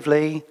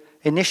respectively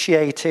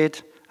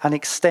initiated and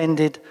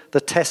extended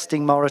the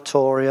testing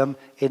moratorium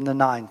in the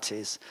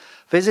 90s.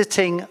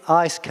 Visiting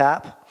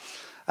IceCap,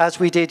 as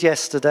we did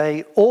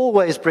yesterday,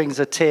 always brings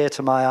a tear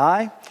to my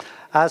eye,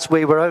 as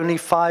we were only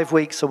 5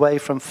 weeks away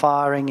from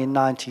firing in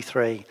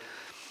 '93.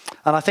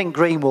 And I think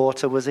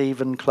Greenwater was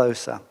even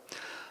closer.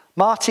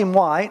 Martin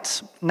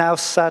White, now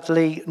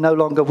sadly no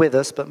longer with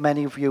us, but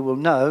many of you will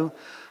know,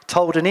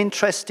 told an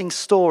interesting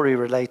story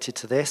related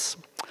to this.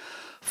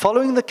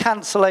 Following the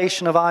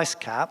cancellation of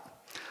IceCap,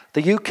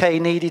 the UK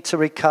needed to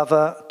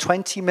recover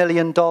 $20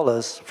 million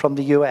from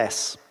the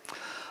US.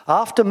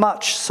 After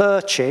much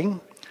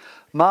searching,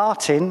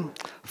 Martin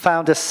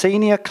found a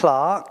senior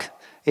clerk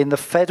in the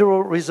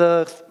Federal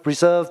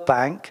Reserve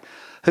Bank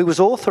who was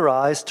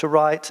authorized to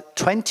write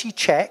 20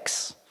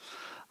 checks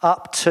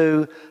up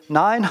to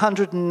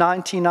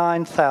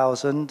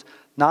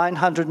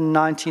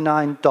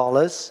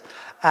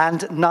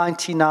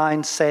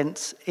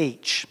 $999.99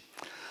 each.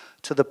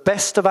 To the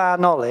best of our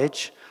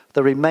knowledge,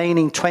 the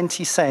remaining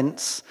 20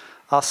 cents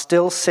are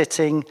still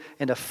sitting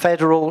in a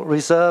Federal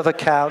Reserve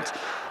account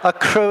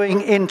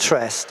accruing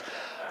interest.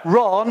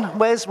 Ron,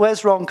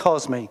 where's Ron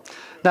Cosme?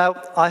 Now,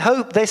 I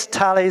hope this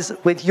tallies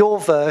with your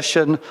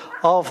version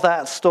of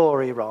that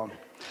story, Ron.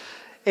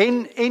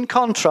 In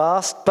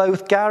contrast,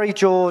 both Gary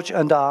George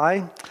and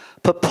I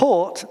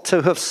purport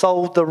to have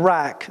sold the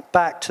rack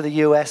back to the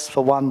US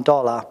for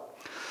 $1.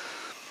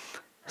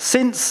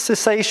 Since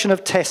cessation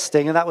of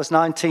testing, and that was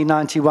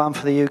 1991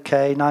 for the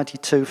UK,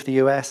 92 for the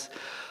US,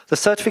 the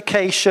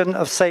certification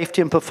of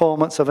safety and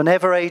performance of an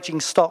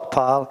ever-aging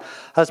stockpile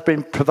has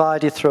been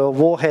provided through a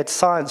warhead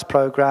science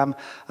program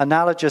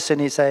analogous in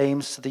its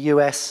aims to the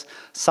US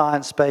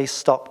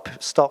science-based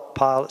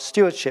stockpile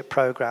stewardship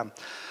program.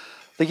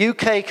 The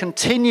UK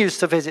continues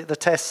to visit the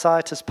test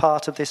site as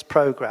part of this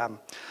program.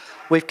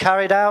 We've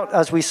carried out,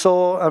 as we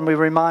saw and we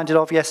were reminded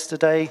of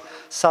yesterday,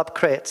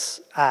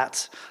 subcrits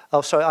at,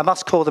 oh sorry, I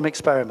must call them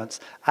experiments,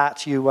 at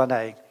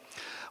U1A.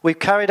 We've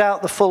carried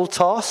out the full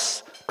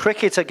toss,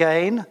 cricket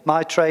again,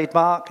 my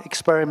trademark,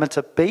 experiment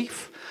at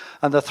beef,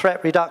 and the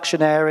threat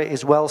reduction area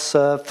is well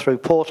served through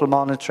portal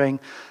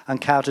monitoring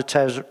and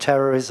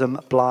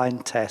counter-terrorism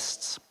blind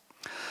tests.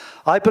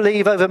 I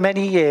believe over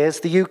many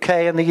years the UK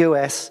and the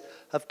US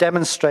have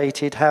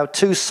demonstrated how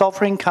two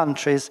sovereign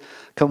countries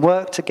can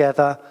work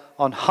together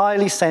on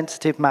highly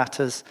sensitive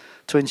matters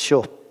to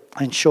ensure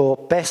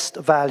best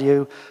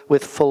value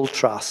with full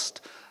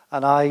trust.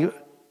 And I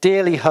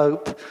dearly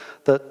hope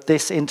that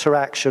this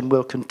interaction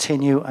will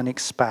continue and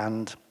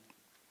expand.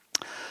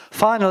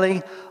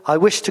 Finally, I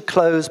wish to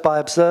close by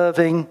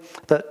observing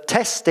that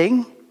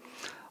testing,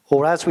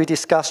 or as we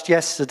discussed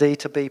yesterday,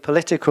 to be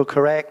politically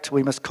correct,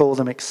 we must call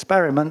them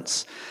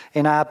experiments,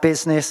 in our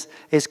business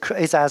is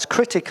as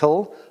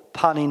critical,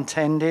 pun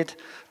intended,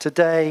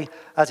 today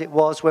as it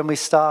was when we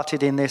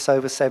started in this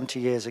over 70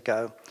 years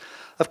ago.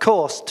 Of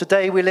course,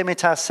 today we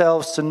limit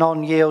ourselves to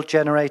non-yield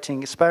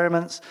generating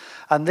experiments,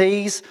 and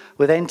these,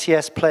 with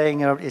NTS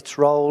playing its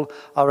role,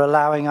 are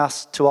allowing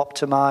us to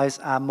optimize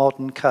our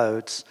modern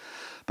codes.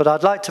 But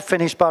I'd like to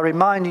finish by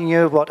reminding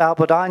you of what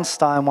Albert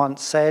Einstein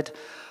once said: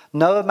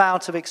 no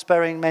amount of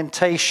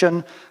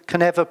experimentation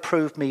can ever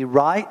prove me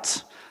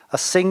right. A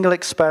single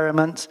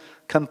experiment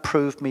can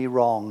prove me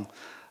wrong.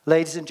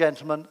 Ladies and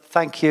gentlemen,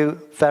 thank you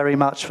very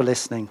much for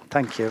listening.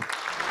 Thank you.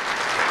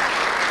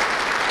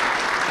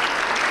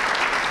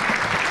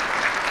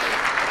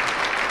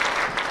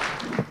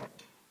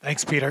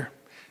 Thanks, Peter.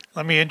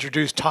 Let me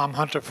introduce Tom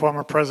Hunter,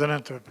 former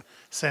president of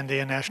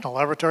Sandia National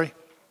Laboratory.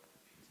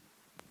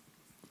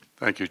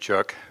 Thank you,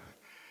 Chuck.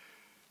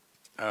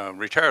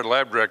 Retired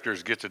lab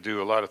directors get to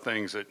do a lot of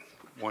things that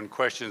one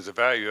questions the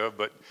value of,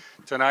 but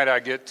tonight I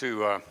get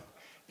to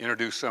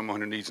introduce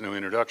someone who needs no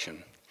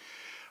introduction.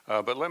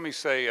 But let me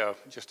say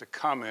just a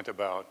comment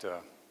about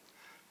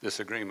this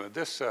agreement.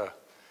 This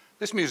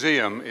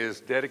museum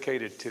is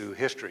dedicated to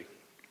history,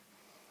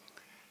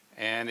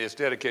 and it's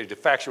dedicated to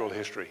factual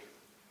history.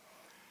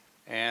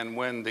 And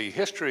when the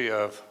history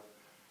of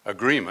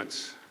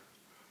agreements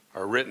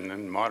are written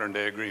in modern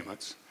day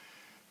agreements,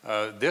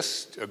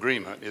 this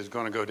agreement is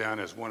going to go down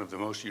as one of the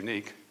most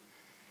unique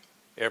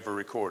ever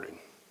recorded.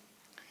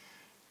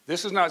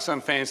 This is not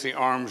some fancy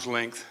arm's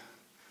length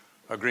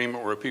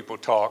agreement where people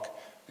talk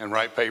and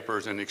write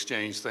papers and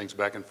exchange things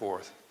back and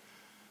forth.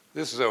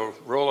 This is a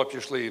roll up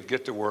your sleeve,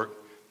 get to work,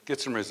 get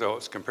some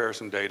results, compare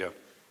some data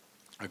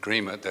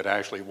agreement that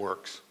actually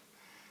works.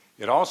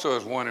 It also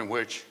is one in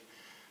which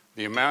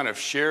the amount of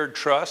shared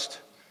trust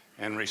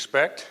and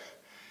respect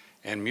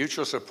and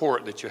mutual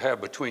support that you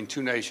have between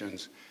two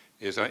nations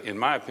is, in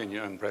my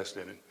opinion,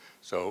 unprecedented.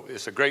 So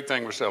it's a great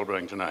thing we're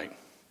celebrating tonight.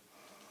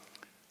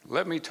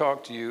 Let me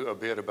talk to you a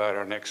bit about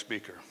our next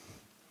speaker.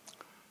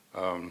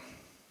 Tom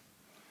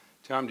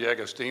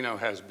D'Agostino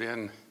has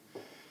been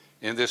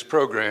in this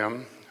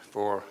program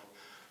for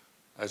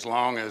as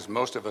long as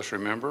most of us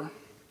remember.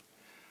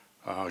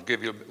 I'll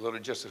give you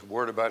just a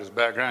word about his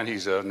background.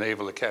 He's a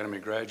Naval Academy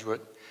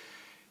graduate.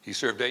 He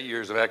served 8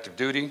 years of active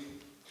duty.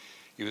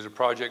 He was a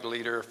project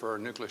leader for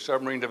nuclear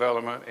submarine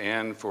development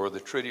and for the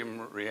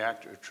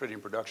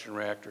tritium production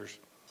reactors.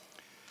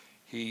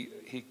 He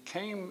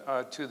came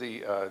to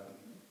the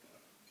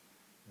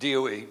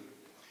DOE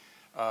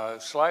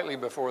slightly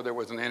before there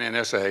was an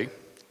NNSA,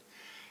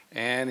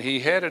 and he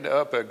headed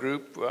up a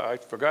group,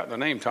 I've forgotten the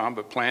name, Tom,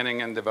 but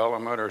planning and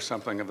development or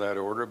something of that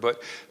order.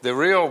 But the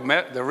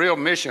real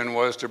mission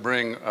was to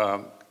bring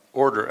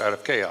order out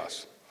of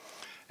chaos.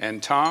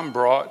 And Tom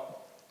brought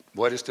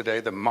what is today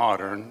the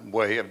modern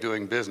way of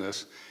doing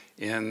business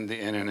in the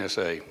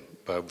NNSA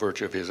by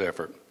virtue of his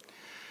effort.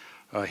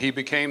 He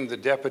became the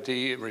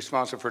deputy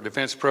responsible for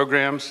defense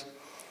programs.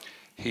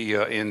 He,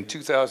 in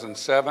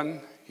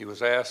 2007, he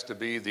was asked to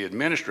be the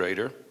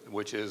administrator,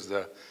 which is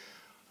the,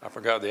 I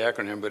forgot the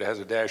acronym, but it has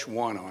a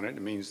 -1 on it.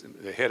 It means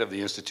the head of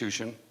the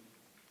institution.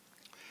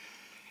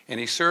 And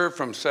he served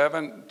from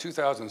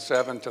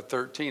 2007 to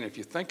 13. If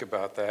you think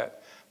about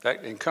that,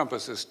 that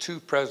encompasses 2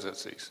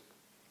 presidencies.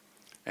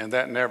 And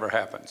that never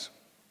happens.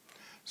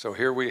 So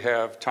here we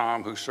have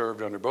Tom, who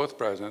served under both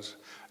presidents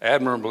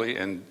admirably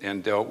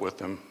and dealt with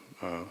them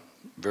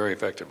very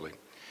effectively.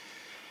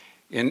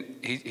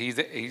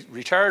 He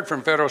retired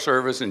from federal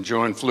service and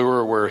joined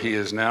Fluor, where he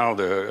is now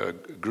the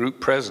group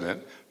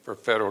president for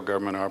federal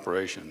government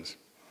operations.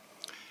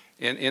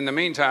 In the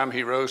meantime,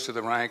 he rose to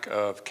the rank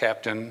of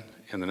captain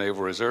in the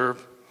Naval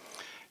Reserve,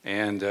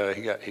 and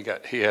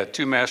he had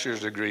 2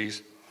 master's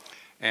degrees.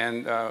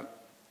 And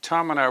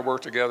Tom and I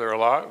worked together a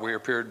lot. We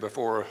appeared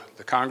before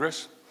the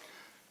Congress.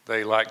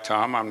 They liked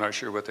Tom. I'm not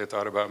sure what they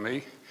thought about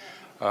me.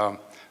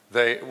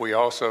 We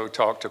also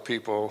talked to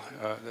people.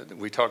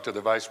 We talked to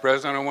the vice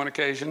president on one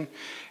occasion.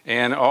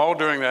 And all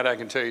during that, I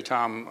can tell you,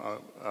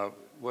 Tom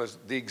was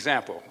the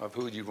example of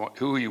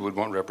who you would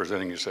want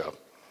representing yourself.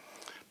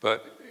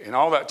 But in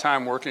all that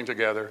time working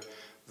together,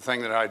 the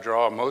thing that I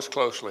draw most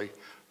closely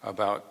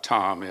about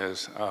Tom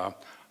is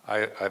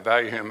I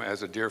value him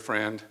as a dear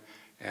friend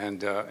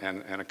and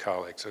a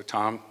colleague. So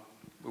Tom,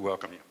 we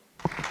welcome you.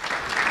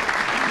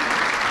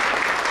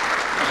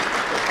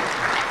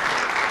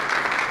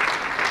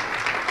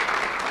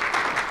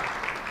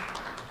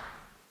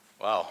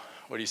 Wow,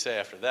 what do you say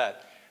after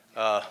that?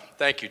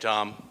 Thank you,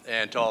 Tom,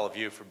 and to all of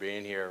you for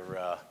being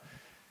here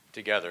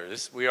together.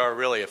 We are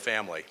really a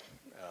family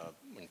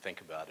when you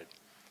think about it.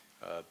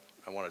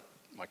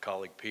 My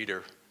colleague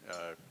Peter,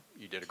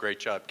 you did a great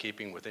job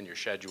keeping within your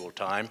scheduled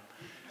time,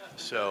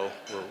 so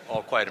we're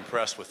all quite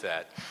impressed with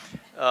that.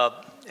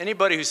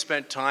 Anybody who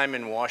spent time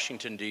in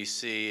Washington,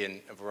 D.C.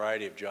 in a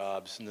variety of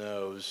jobs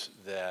knows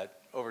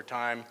that over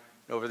time,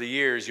 over the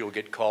years, you'll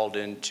get called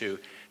into,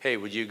 hey,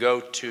 would you go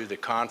to the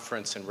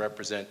conference and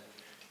represent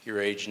your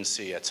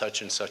agency at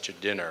such and such a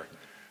dinner?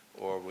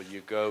 Or would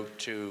you go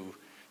to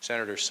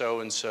Senator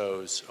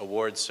so-and-so's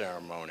award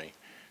ceremony?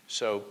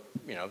 So,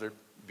 you know, they're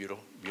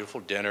beautiful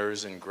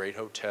dinners and great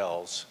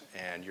hotels,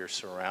 and you're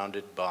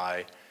surrounded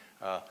by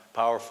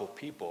powerful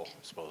people,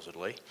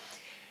 supposedly.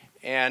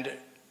 And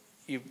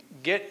you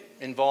get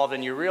involved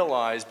and you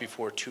realize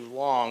before too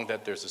long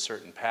that there's a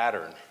certain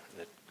pattern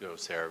that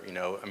goes there. You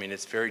know, I mean,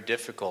 it's very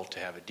difficult to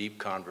have a deep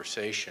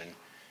conversation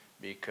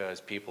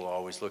because people are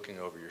always looking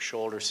over your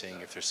shoulder,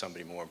 seeing if there's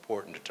somebody more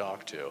important to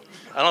talk to.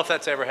 I don't know if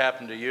that's ever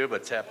happened to you,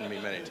 but it's happened to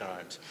me many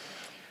times.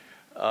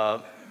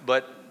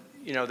 But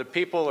you know, the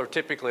people are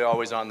typically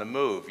always on the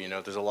move. You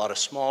know, there's a lot of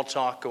small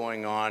talk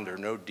going on. There are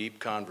no deep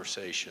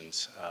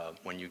conversations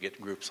when you get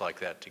groups like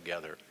that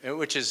together.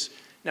 Which is,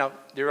 now,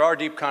 there are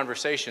deep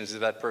conversations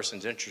if that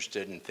person's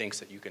interested and thinks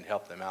that you can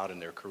help them out in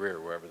their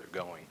career wherever they're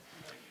going.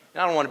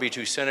 And I don't want to be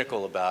too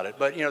cynical about it,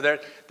 but you know,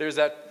 there's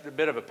a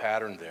bit of a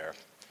pattern there.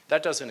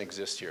 That doesn't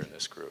exist here in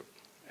this group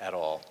at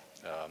all.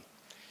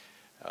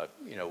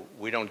 You know,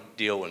 we don't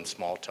deal in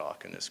small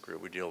talk in this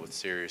group. We deal with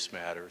serious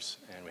matters,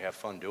 and we have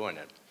fun doing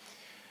it.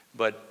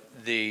 But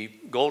the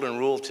golden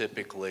rule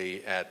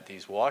typically at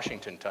these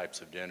Washington types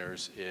of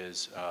dinners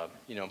is,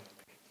 you know,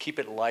 keep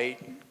it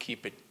light,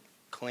 keep it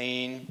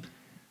clean.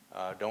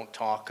 Don't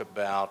talk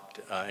about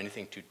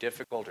anything too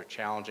difficult or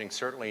challenging,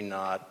 certainly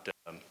not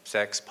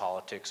sex,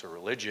 politics, or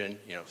religion.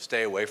 You know,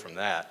 stay away from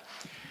that.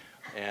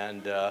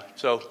 And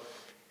so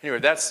anyway,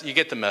 you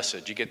get the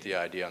message, you get the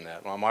idea on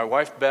that. Well, my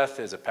wife Beth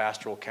is a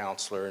pastoral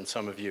counselor, and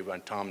some of you,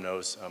 and Tom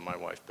knows my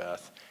wife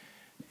Beth.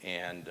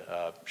 And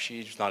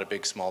she's not a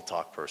big small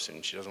talk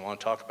person. She doesn't want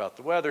to talk about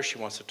the weather. She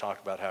wants to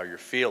talk about how you're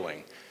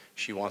feeling.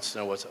 She wants to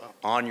know what's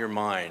on your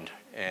mind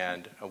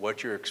and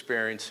what you're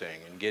experiencing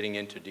and getting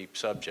into deep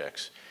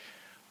subjects.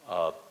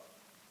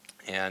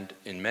 And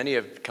in many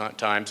of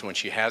times when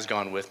she has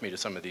gone with me to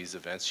some of these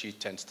events, she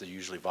tends to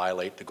usually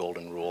violate the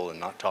golden rule and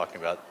not talking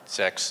about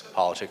sex,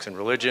 politics, and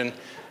religion.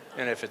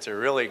 And if it's a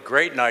really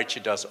great night, she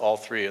does all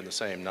 3 in the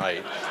same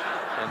night.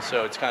 And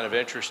so it's kind of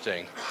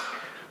interesting.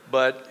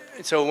 But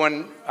so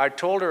when I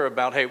told her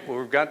about, hey, well,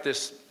 we've got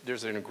this,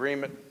 there's an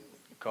agreement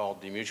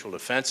called the Mutual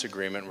Defense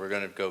Agreement. We're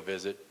going to go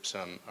visit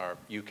our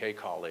UK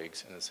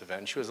colleagues in this event.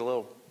 And she was a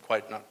little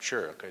quite not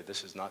sure. Okay,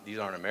 these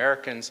aren't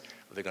Americans.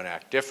 Are they going to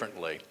act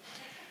differently?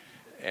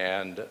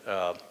 And,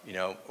 you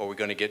know, are we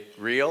going to get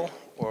real,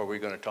 or are we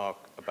going to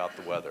talk about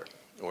the weather?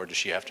 Or does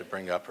she have to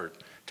bring up her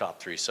top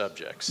 3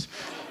 subjects?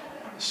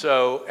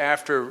 So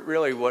after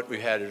really what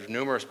we had is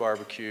numerous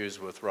barbecues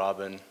with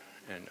Robin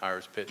and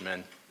Iris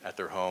Pittman at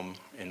their home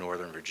in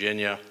Northern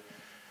Virginia,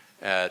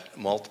 at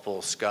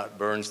multiple Scott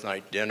Burns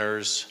night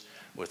dinners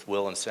with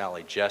Will and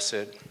Sally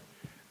Jessett,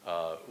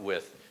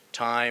 with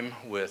time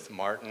with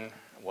Martin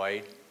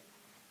White,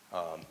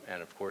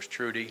 and of course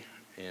Trudy,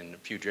 in a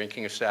few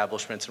drinking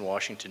establishments in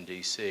Washington,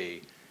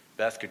 D.C.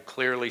 Beth could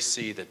clearly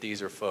see that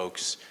these are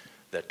folks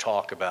that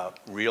talk about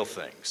real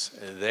things.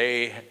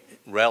 They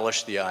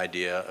relish the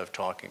idea of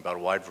talking about a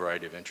wide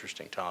variety of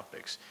interesting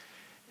topics.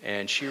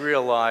 And she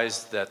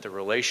realized that the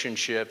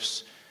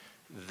relationships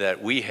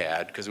that we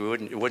had, because it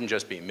wouldn't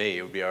just be me,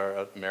 it would be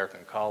our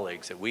American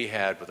colleagues, that we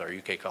had with our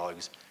UK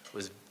colleagues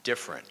was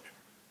different,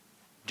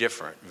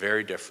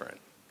 very different.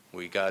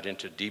 We got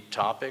into deep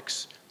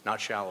topics, not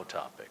shallow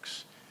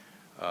topics.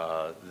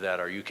 That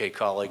our UK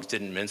colleagues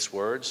didn't mince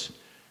words,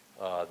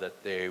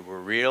 that they were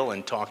real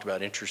and talked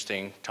about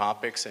interesting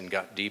topics and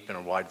got deep in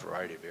a wide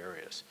variety of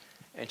areas.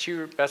 And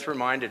Beth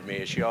reminded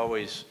me, as she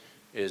always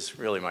is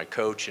really my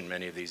coach in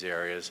many of these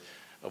areas,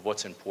 of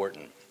what's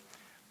important,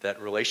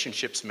 that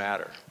relationships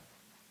matter.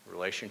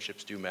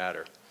 Relationships do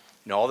matter.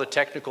 And all the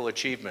technical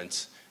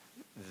achievements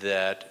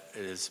that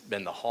has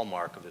been the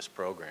hallmark of this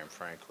program,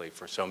 frankly,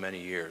 for so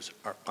many years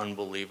are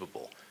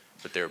unbelievable,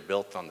 but they're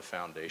built on the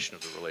foundation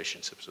of the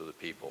relationships of the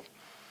people.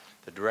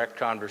 The direct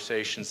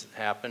conversations that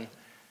happen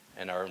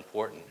and are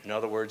important. In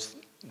other words,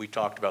 we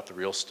talked about the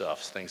real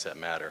stuff, things that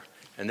matter.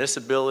 And this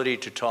ability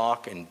to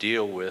talk and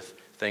deal with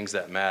things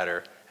that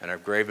matter and are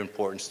of grave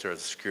importance to the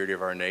security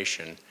of our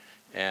nation,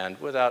 and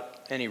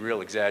without any real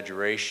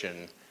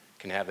exaggeration,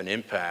 can have an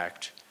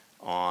impact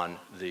on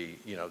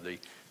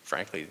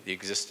frankly, the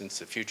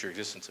future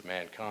existence of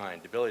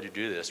mankind. The ability to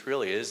do this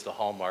really is the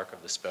hallmark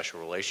of the special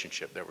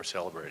relationship that we're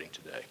celebrating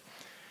today.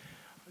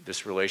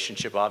 This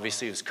relationship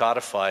obviously is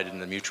codified in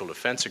the Mutual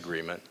Defense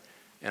Agreement,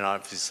 and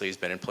obviously has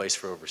been in place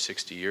for over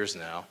 60 years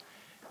now.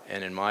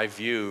 And in my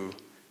view,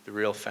 the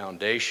real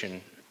foundation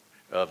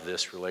of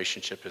this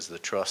relationship is the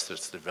trust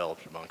that's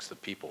developed amongst the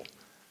people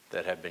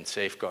that have been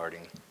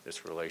safeguarding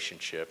this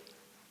relationship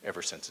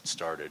ever since it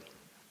started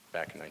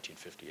back in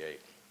 1958.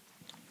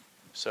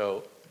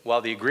 So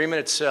while the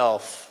agreement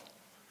itself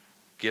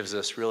gives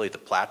us really the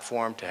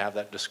platform to have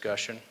that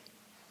discussion,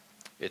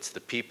 it's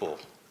the people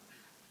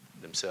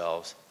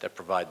themselves that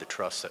provide the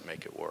trust that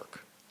make it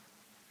work.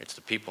 It's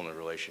the people in the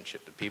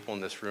relationship, the people in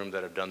this room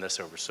that have done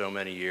this over so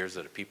many years,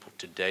 that are people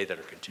today that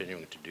are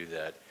continuing to do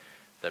that,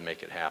 that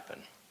make it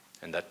happen,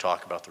 and that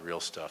talk about the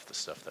real stuff, the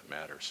stuff that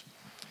matters.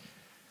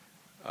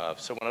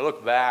 So when I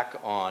look back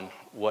on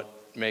what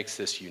makes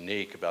this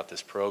unique about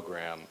this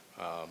program,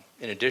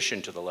 in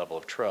addition to the level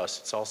of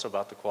trust, it's also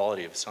about the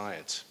quality of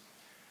science.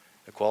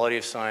 The quality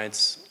of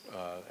science,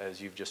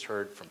 as you've just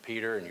heard from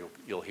Peter, and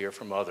you'll hear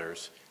from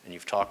others, and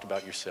you've talked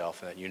about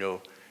yourself, and that you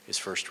know is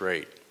first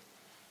rate.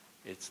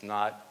 It's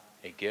not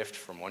a gift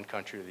from one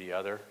country to the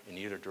other in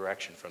either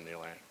direction from the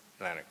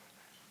Atlantic.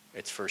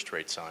 It's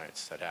first-rate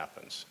science that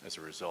happens as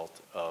a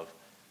result of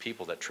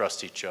people that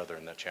trust each other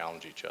and that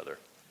challenge each other.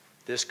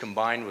 This,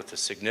 combined with the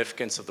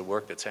significance of the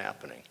work that's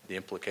happening, the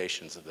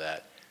implications of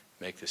that,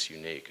 make this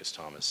unique, as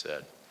Thomas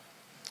said.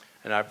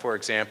 And for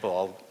example,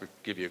 I'll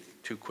give you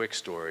two quick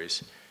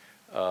stories.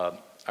 I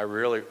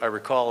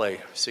recall a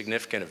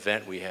significant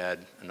event we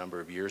had a number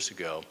of years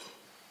ago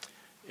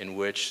in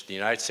which the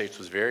United States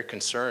was very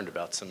concerned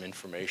about some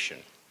information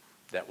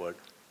that we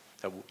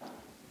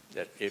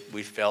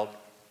felt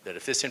that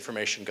if this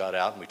information got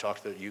out, and we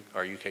talked to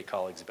our UK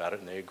colleagues about it,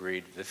 and they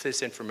agreed that if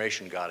this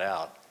information got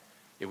out,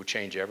 it would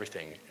change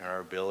everything in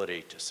our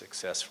ability to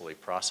successfully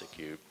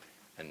prosecute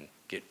and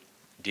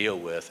deal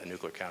with a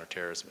nuclear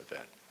counterterrorism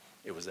event.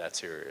 It was that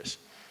serious.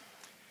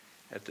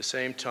 At the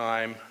same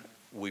time,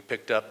 we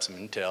picked up some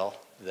intel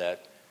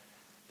that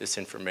this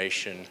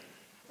information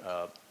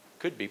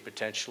could be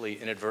potentially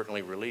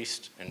inadvertently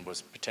released, and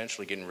was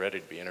potentially getting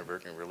ready to be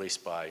inadvertently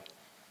released by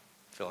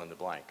fill in the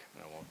blank,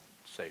 I won't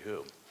say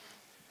who,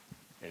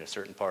 in a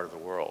certain part of the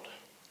world.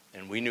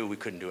 And we knew we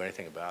couldn't do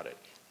anything about it.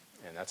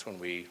 And that's when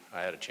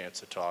I had a chance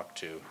to talk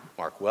to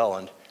Mark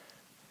Welland.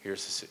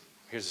 Here's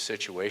the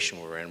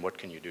situation we're in, what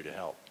can you do to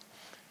help?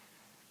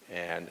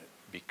 And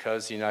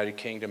because the United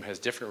Kingdom has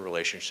different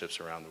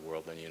relationships around the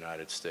world than the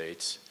United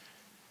States,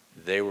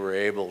 they were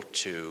able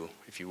to,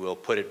 if you will,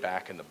 put it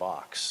back in the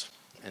box.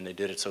 And they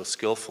did it so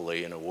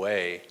skillfully in a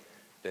way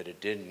that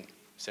it didn't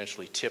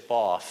essentially tip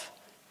off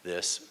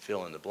this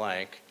fill in the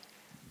blank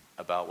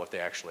about what they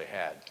actually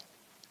had.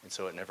 And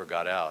so it never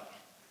got out.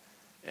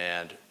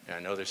 And I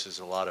know this is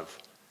a lot of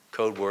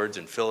code words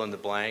and fill in the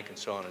blank and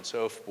so on and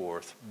so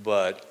forth,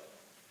 but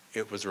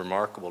it was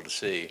remarkable to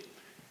see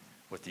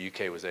what the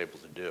UK was able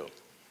to do.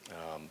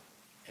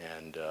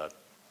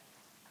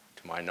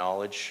 To my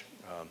knowledge,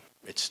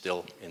 it's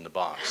still in the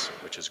box,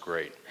 which is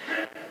great.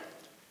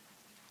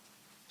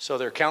 So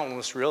there are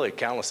countless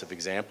of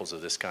examples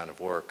of this kind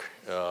of work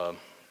that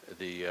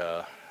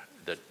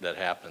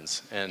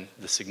happens. And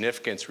the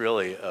significance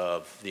really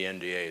of the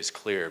NDA is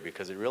clear,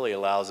 because it really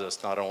allows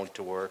us not only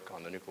to work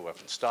on the nuclear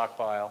weapons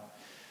stockpile,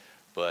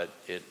 but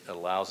it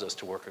allows us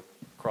to work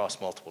across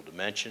multiple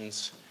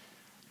dimensions: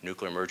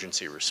 nuclear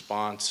emergency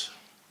response,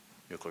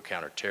 nuclear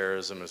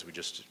counterterrorism, as we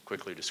just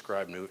quickly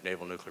described,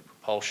 naval nuclear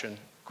propulsion,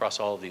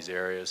 across all of these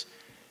areas,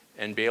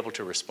 and be able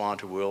to respond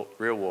to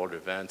real-world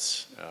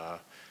events.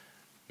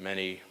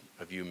 Many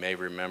of you may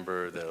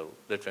remember the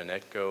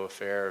Litvinenko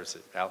affair.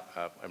 I'll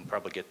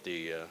probably get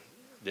the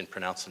didn't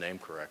pronounce the name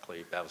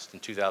correctly. That was in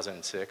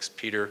 2006.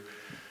 Peter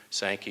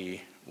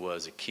Sankey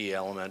was a key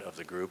element of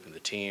the group and the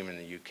team in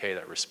the UK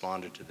that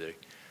responded to the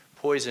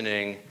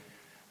poisoning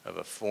of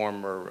a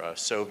former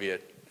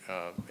Soviet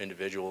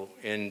individual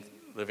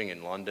living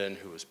in London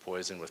who was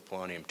poisoned with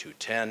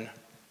polonium-210,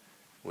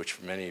 which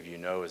for many of you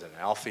know is an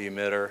alpha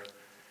emitter.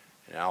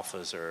 And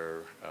alphas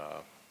are,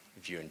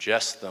 if you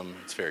ingest them,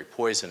 it's very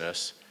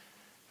poisonous.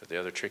 But the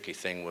other tricky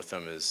thing with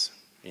them is,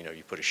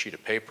 you put a sheet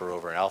of paper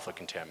over an alpha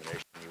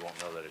contamination, and you won't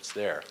know that it's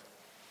there.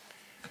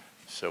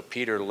 So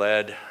Peter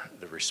led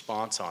the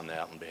response on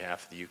that on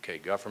behalf of the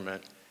UK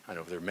government. I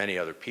know there are many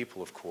other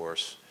people, of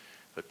course,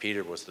 but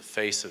Peter was the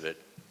face of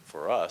it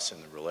for us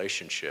in the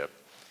relationship.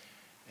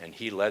 And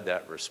he led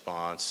that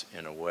response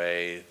in a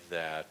way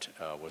that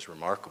was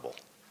remarkable,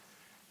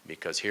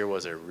 because here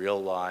was a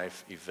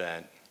real-life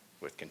event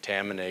with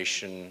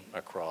contamination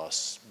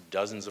across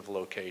dozens of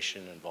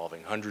locations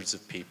involving hundreds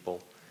of people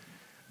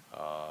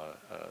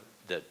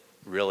that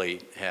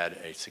really had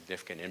a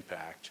significant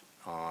impact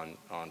on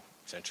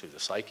essentially the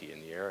psyche in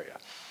the area.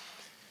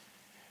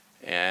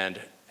 And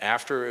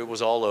after it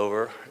was all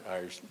over,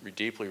 I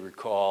deeply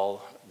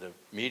recall the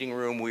meeting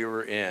room we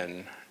were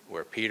in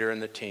where Peter and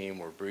the team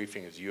were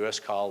briefing his US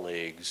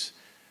colleagues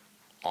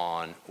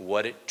on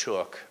what it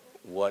took,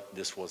 what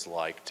this was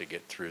like to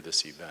get through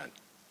this event.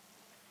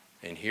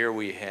 And here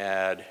we'd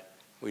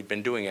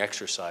been doing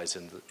exercise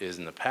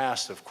in the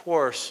past, of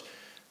course,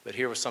 but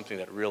here was something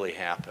that really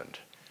happened.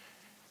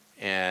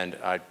 And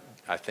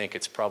I think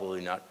it's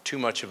probably not too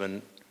much of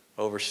an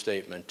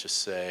overstatement to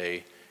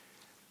say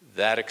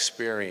that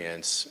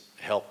experience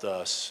helped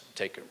us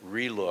take a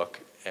relook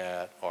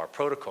at our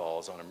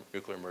protocols on a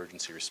nuclear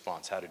emergency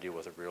response, how to deal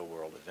with a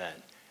real-world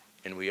event.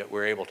 And we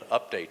were able to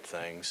update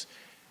things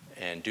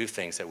and do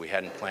things that we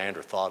hadn't planned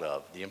or thought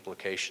of, the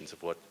implications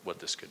of what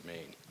this could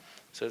mean.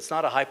 So it's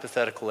not a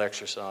hypothetical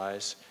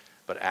exercise,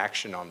 but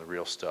action on the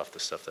real stuff, the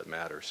stuff that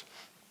matters.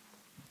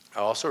 I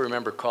also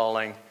remember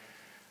calling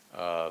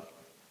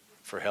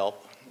for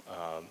help.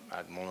 I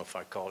don't know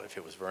if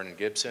it was Vernon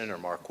Gibson or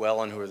Mark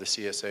Wellen, who were the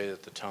CSA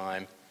at the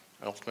time.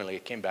 And ultimately,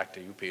 it came back to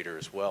you, Peter,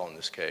 as well in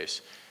this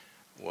case.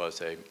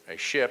 Was a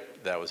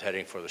ship that was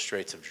heading for the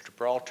Straits of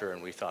Gibraltar,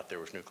 and we thought there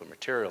was nuclear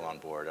material on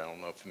board. I don't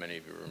know if many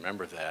of you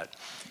remember that.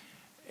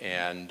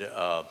 And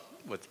to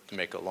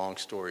make a long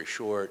story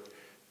short,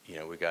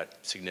 we got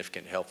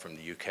significant help from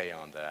the UK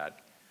on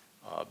that.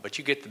 But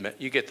you get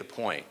the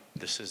point.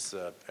 This is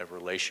a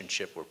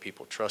relationship where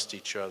people trust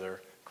each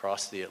other,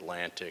 cross the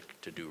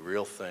Atlantic to do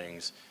real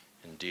things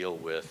and deal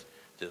with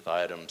the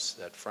items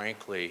that,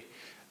 frankly,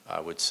 I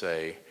would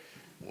say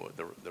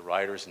the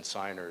writers and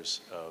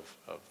signers of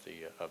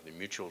the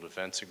Mutual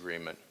Defense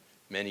Agreement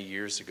many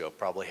years ago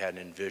probably hadn't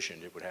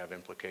envisioned it would have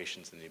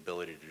implications in the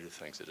ability to do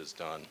things it has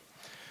done.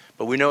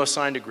 But we know a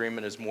signed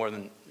agreement is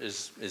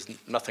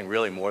nothing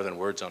really more than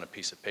words on a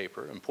piece of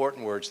paper.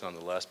 Important words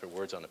nonetheless, but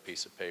words on a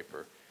piece of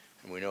paper.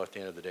 And we know at the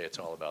end of the day it's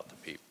all about the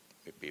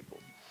people.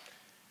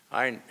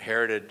 I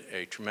inherited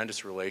a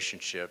tremendous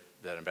relationship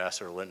that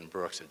Ambassador Linton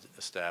Brooks had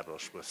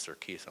established with Sir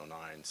Keith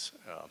O'Niens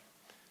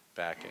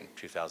back in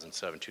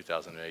 2007,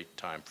 2008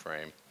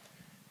 timeframe.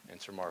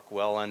 And Sir Mark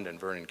Welland and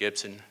Vernon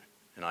Gibson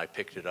and I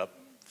picked it up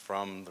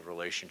from the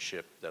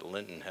relationship that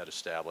Linton had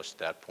established at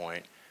that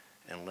point,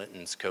 and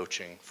Linton's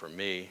coaching for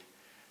me.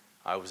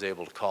 I was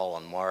able to call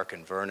on Mark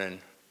and Vernon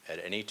at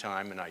any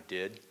time, and I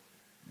did,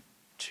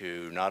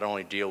 to not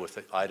only deal with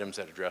the items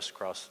that address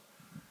across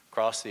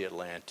the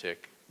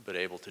Atlantic, but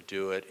able to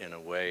do it in a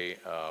way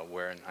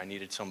where I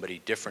needed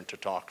somebody different to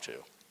talk to.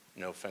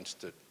 No offense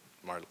to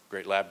my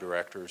great lab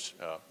directors,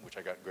 which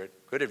I got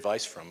good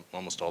advice from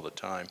almost all the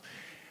time.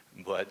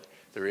 But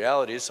the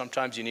reality is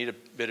sometimes you need a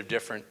bit of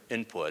different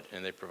input,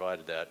 and they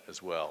provided that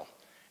as well.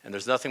 And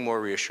there's nothing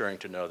more reassuring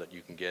to know that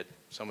you can get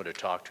someone to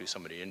talk to,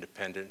 somebody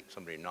independent,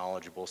 somebody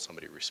knowledgeable,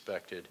 somebody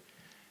respected.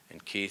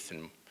 And Keith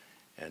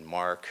and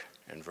Mark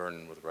and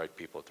Vernon were the right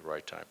people at the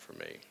right time for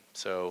me.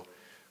 So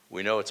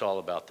we know it's all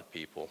about the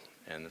people,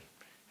 and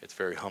it's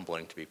very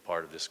humbling to be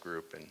part of this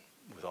group and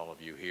with all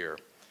of you here.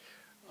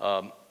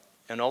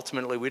 And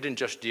ultimately, we didn't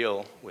just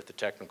deal with the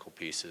technical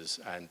pieces,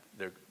 and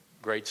they're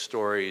great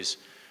stories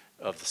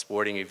of the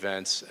sporting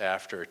events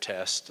after a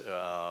test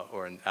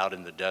or out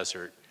in the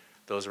desert.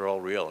 Those are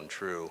all real and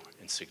true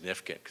and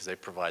significant because they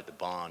provide the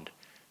bond.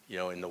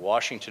 In the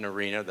Washington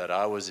arena that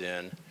I was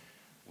in,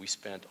 we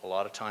spent a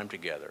lot of time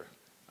together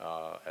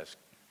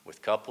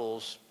with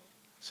couples,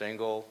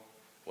 single,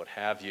 what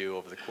have you.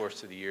 Over the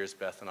course of the years,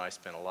 Beth and I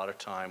spent a lot of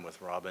time with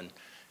Robin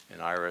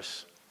and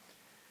Iris,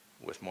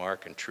 with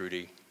Mark and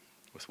Trudy,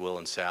 with Will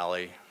and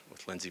Sally,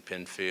 with Lindsay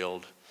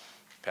Pinfield,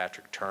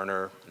 Patrick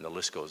Turner, and the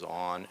list goes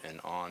on and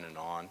on and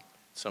on.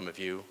 Some of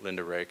you,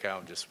 Linda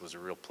Rakow, just was a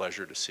real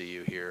pleasure to see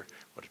you here.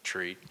 What a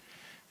treat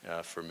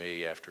for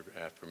me after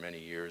many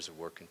years of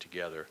working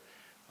together.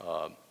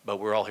 But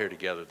we're all here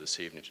together this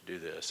evening to do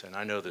this. And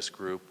I know this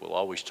group will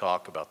always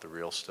talk about the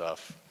real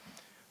stuff,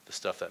 the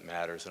stuff that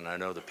matters. And I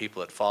know the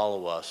people that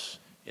follow us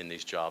in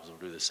these jobs will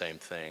do the same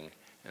thing.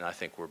 And I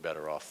think we're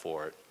better off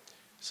for it.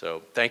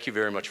 So thank you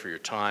very much for your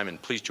time, and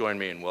please join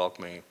me in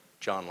welcoming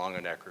John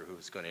Longenecker, who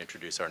is going to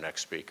introduce our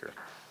next speaker.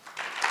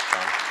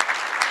 John?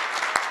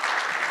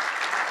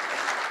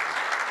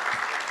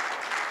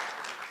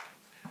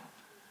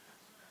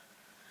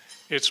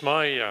 It's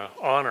my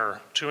honor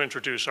to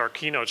introduce our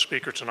keynote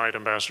speaker tonight,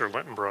 Ambassador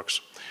Linton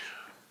Brooks.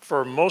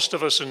 For most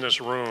of us in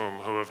this room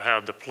who have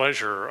had the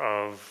pleasure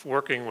of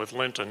working with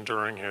Linton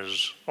during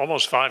his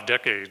almost 5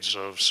 decades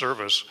of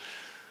service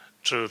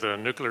to the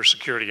nuclear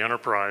security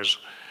enterprise,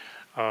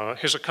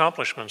 his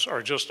accomplishments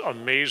are just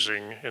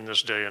amazing in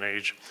this day and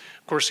age.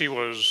 Of course, he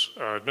was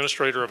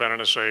administrator of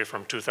NNSA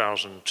from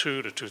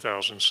 2002 to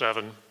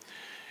 2007.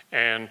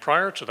 And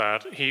prior to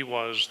that, he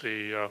was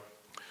the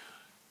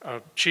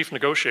chief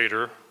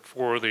negotiator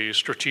for the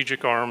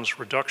Strategic Arms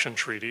Reduction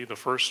Treaty, the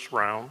first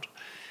round.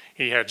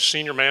 He had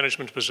senior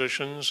management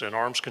positions in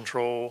Arms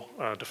Control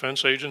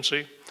Defense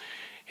Agency.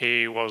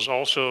 He was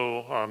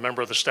also a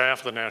member of the staff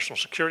of the National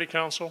Security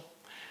Council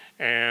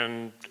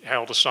and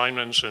held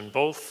assignments in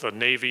both the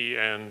Navy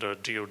and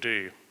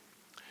DoD.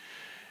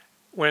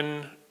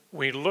 When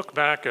we look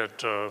back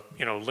at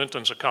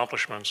Linton's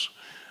accomplishments,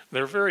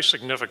 they're very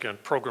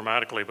significant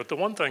programmatically, but the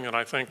one thing that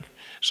I think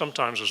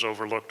sometimes is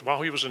overlooked,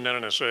 while he was in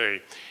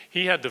NNSA,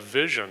 he had the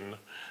vision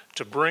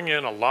to bring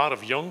in a lot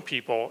of young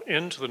people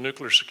into the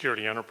nuclear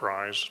security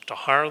enterprise, to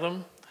hire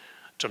them,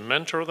 to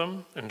mentor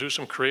them, and do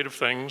some creative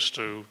things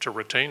to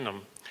retain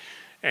them.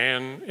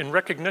 And in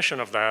recognition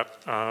of that,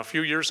 a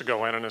few years ago,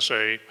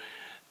 NNSA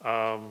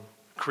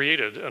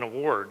created an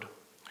award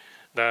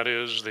that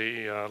is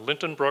the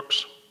Linton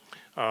Brooks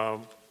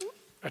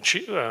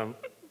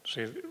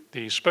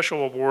the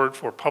Special Award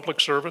for Public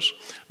Service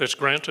that's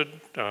granted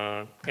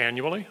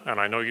annually, and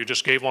I know you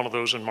just gave one of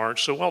those in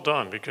March, so well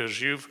done, because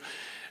you've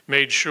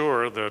made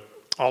sure that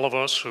all of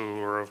us who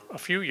are a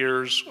few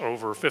years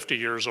over 50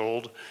 years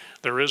old,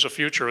 there is a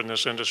future in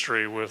this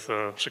industry with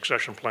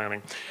succession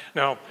planning.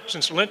 Now,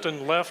 since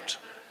Linton left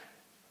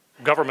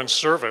government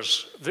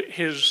service,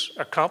 his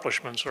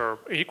accomplishments are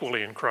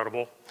equally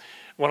incredible.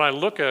 When I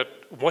look at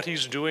what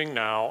he's doing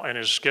now and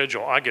his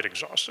schedule, I get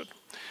exhausted.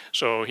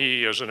 So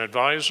he is an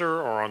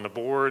advisor or on the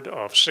board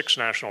of 6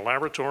 national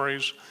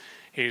laboratories.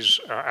 He's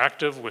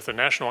active with the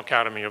National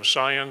Academy of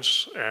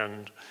Science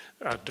and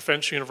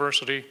Defense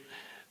University.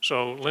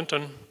 So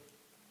Linton,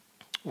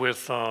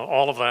 with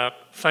all of that,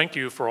 thank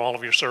you for all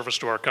of your service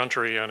to our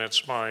country, and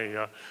it's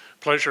my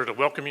pleasure to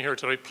welcome you here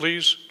today.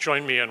 Please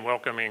join me in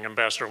welcoming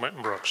Ambassador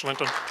Linton Brooks.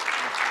 Linton.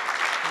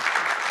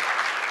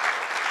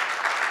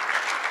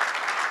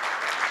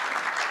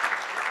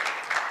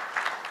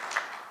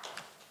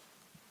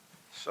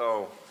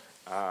 So,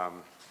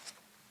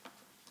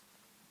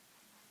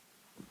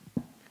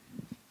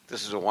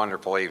 this is a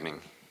wonderful evening,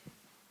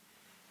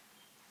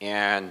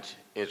 and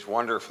it's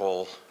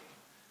wonderful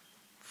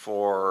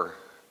for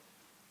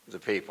the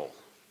people,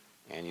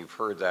 and you've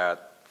heard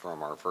that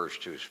from our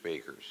first 2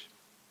 speakers.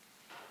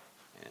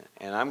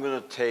 And I'm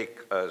going to take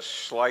a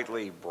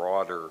slightly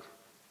broader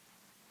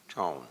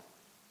tone.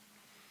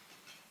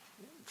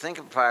 Think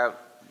about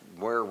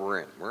where we're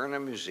in. We're in a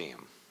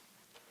museum.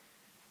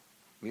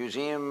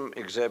 Museum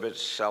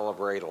exhibits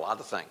celebrate a lot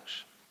of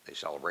things. They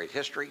celebrate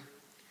history,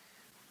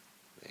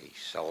 they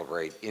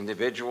celebrate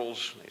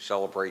individuals, they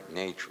celebrate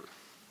nature.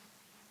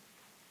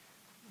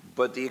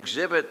 But the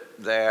exhibit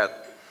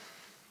that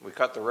we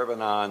cut the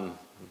ribbon on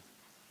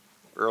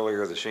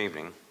earlier this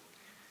evening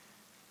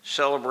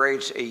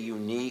celebrates a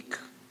unique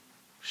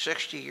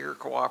 60-year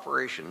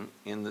cooperation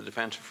in the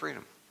defense of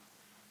freedom.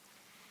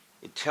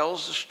 It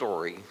tells the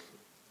story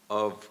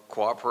of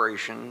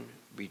cooperation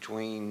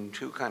between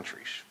 2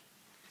 countries.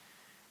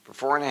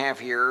 For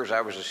 4.5 years,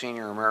 I was a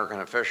senior American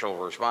official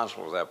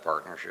responsible for that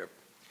partnership.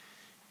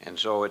 And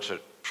so it's a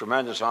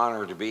tremendous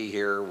honor to be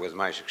here with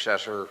my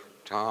successor,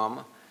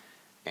 Tom,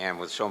 and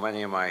with so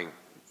many of my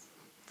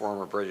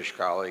former British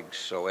colleagues,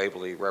 so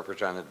ably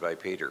represented by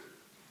Peter.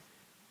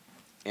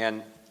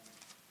 And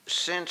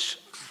since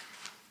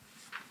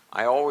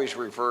I always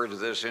refer to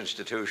this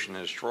institution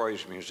as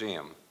Troy's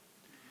Museum,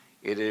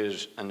 it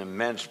is an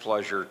immense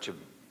pleasure to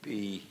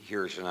be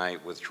here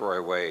tonight with Troy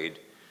Wade,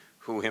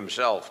 who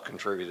himself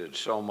contributed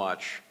so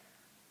much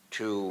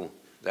to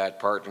that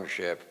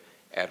partnership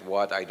at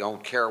what, I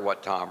don't care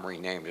what Tom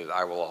renamed it,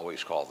 I will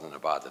always call the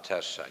Nevada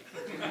Test Site.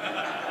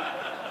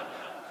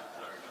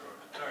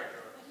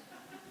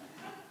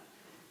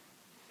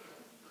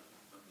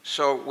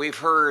 So we've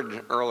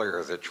heard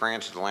earlier that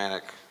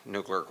transatlantic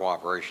nuclear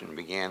cooperation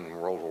began in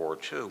World War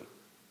II.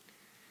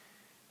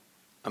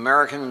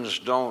 Americans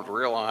don't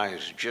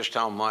realize just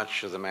how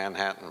much of the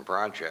Manhattan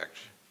Project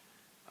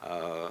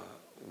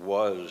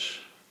was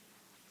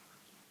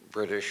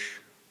British,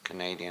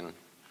 Canadian,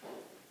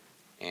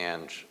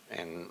 and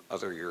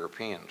other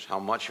Europeans, how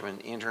much of an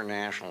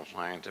international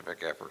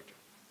scientific effort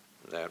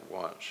that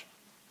was.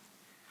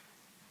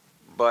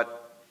 But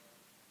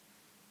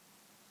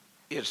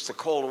it's the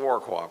Cold War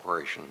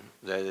cooperation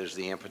that is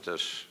the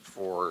impetus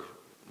for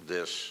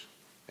this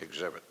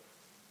exhibit.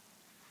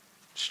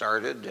 It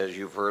started, as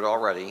you've heard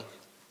already,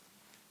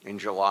 in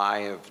July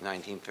of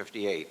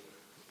 1958,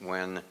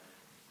 when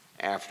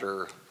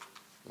after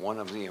one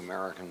of the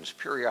Americans'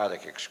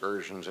 periodic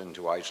excursions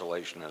into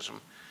isolationism,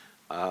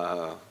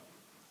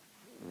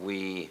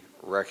 we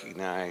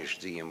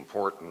recognized the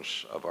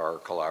importance of our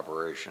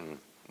collaboration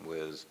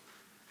with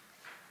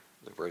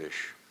the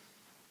British.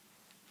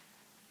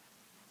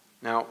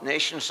 Now,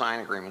 nations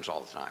sign agreements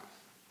all the time.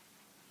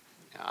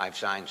 I've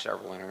signed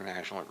several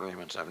international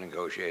agreements, I've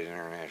negotiated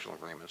international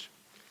agreements,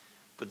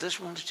 but this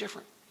one's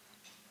different.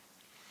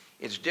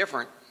 It's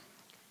different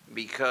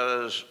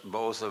because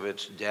both of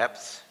its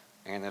depth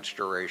and its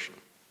duration,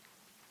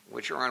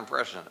 which are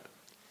unprecedented.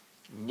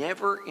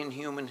 Never in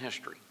human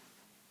history,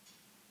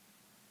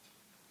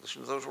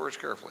 listen to those words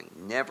carefully,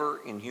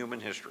 never in human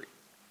history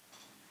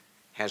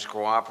has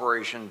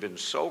cooperation been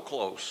so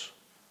close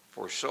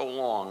for so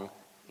long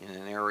in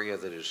an area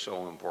that is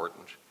so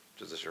important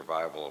to the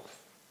survival of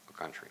a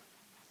country.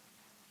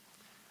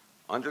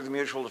 Under the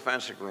Mutual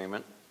Defense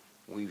Agreement,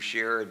 we've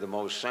shared the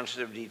most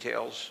sensitive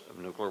details of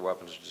nuclear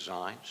weapons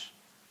designs,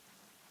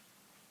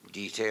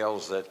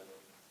 details that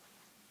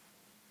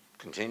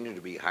continue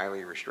to be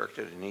highly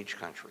restricted in each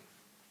country.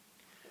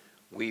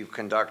 We've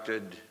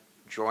conducted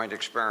joint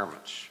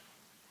experiments.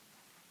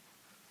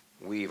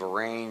 We've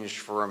arranged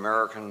for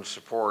American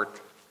support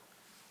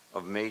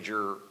of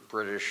major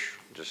British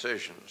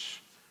decisions,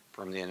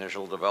 from the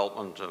initial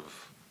development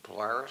of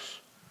Polaris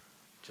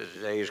to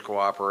today's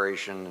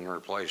cooperation and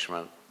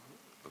replacement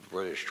of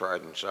British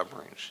Trident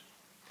submarines.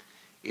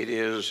 It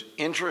is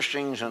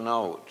interesting to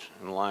note,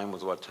 in line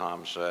with what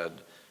Tom said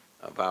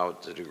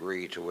about the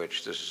degree to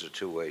which this is a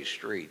two-way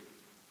street,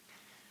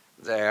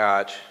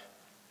 that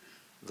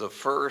the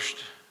first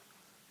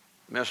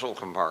missile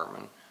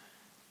compartment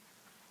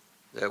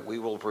that we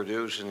will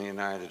produce in the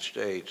United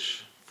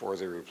States for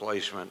the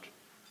replacement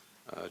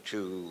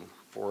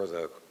for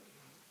the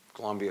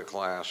Columbia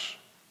class,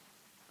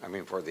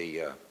 for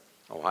the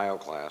Ohio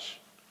class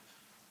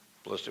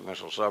ballistic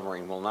missile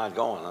submarine will not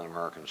go on an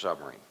American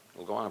submarine. It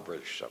will go on a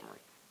British submarine.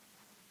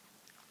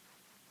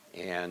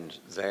 And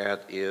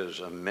that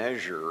is a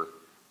measure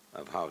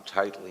of how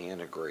tightly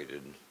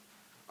integrated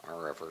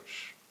our efforts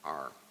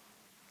are.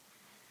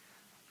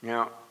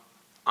 Now,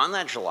 on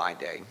that July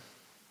day,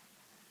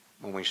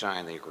 when we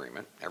signed the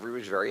agreement,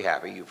 everybody's very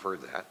happy, you've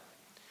heard that.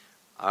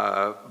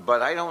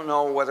 But I don't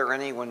know whether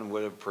anyone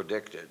would have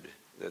predicted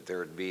that there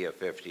would be a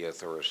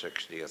 50th or a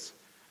 60th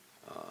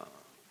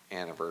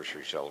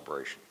anniversary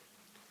celebration.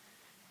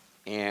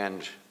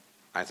 And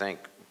I think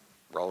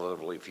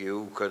relatively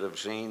few could have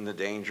seen the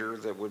danger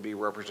that would be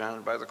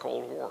represented by the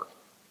Cold War.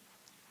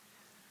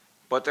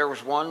 But there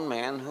was one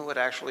man who had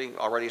actually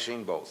already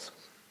seen both.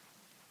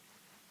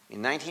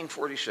 In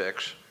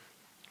 1946,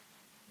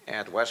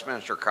 at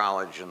Westminster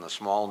College in the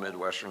small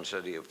Midwestern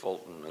city of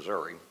Fulton,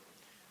 Missouri,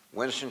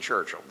 Winston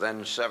Churchill,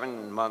 then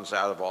 7 months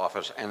out of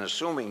office and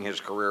assuming his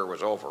career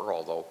was over,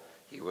 although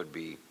he would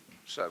be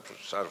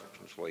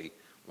subsequently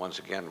once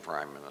again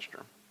Prime Minister,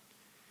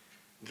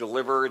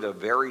 delivered a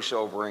very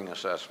sobering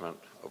assessment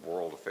of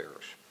world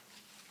affairs.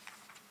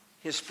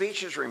 His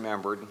speech is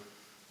remembered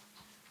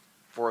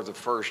for the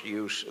first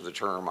use of the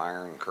term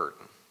Iron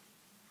Curtain,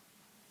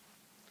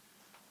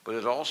 but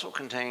it also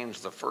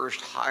contains the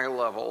first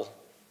high-level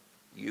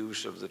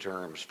use of the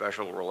term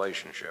special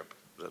relationship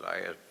that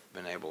I have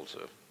been able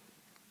to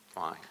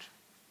find.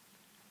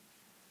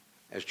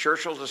 As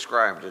Churchill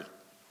described it,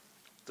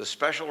 the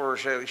special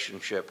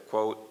relationship,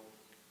 quote,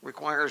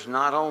 requires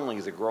not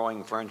only the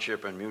growing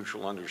friendship and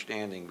mutual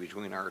understanding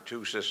between our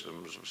two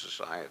systems of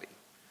society,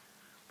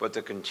 but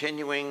the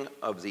continuing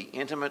of the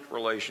intimate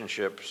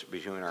relationships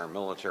between our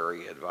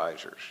military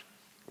advisors.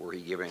 Were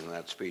he giving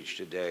that speech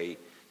today,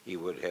 he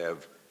would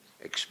have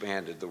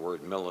expanded the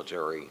word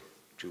military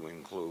to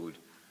include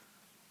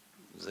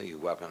the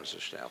weapons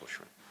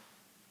establishment.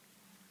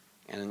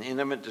 And an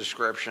intimate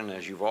description,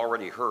 as you've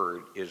already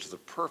heard, is the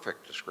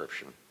perfect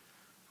description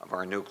of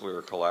our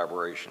nuclear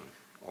collaboration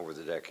over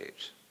the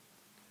decades.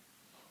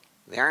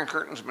 The Iron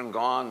Curtain's been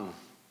gone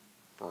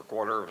for a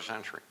quarter of a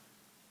century.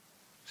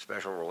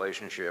 Special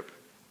relationship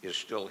is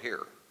still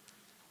here.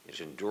 It's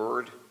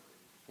endured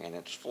and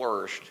it's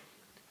flourished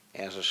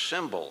as a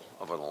symbol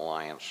of an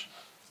alliance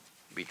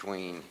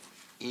between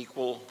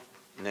equal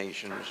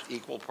nations,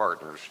 equal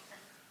partners,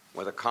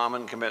 with a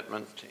common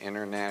commitment to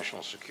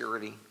international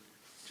security,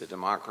 to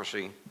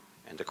democracy,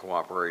 and to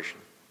cooperation.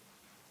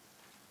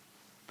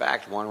 In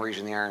fact, one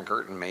reason the Iron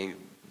Curtain may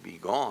be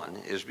gone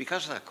is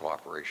because of that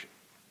cooperation.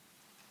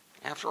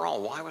 After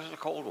all, why was it a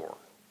Cold War?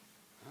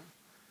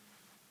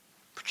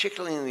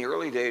 Particularly in the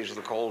early days of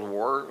the Cold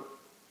War,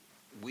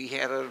 we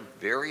had a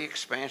very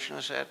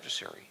expansionist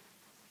adversary.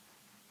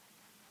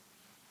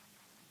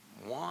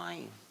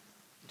 Why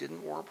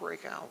didn't war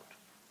break out?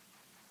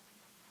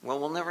 Well,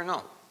 we'll never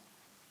know.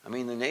 I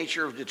mean, the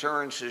nature of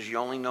deterrence is you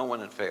only know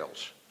when it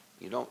fails.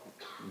 You don't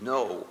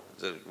know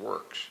that it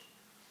works.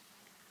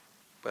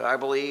 But I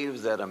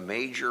believe that a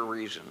major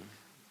reason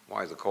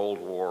why the Cold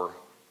War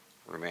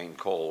remained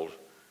cold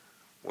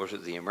was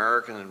that the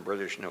American and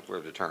British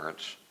nuclear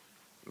deterrence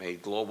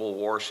made global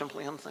war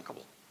simply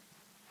unthinkable.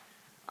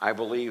 I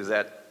believe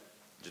that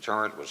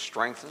deterrent was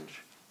strengthened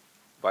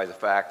by the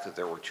fact that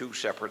there were two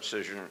separate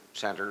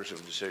centers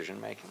of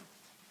decision-making,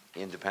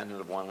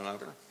 independent of one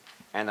another.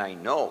 And I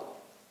know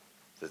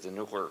that the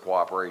nuclear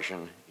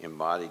cooperation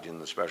embodied in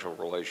the special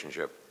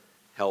relationship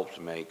helped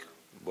make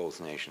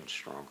both nations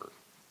stronger.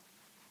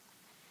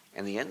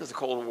 And the end of the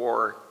Cold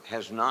War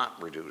has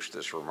not reduced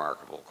this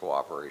remarkable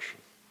cooperation.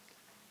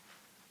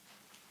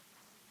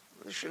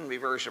 This shouldn't be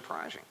very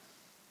surprising.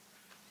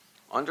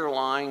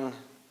 Underneath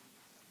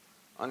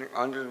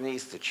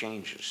the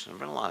changes, there have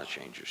been a lot of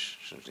changes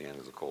since the end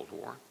of the Cold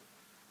War,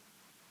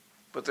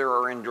 but there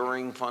are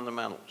enduring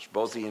fundamentals.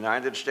 Both the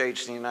United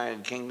States and the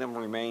United Kingdom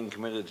remain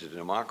committed to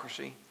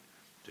democracy,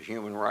 to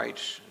human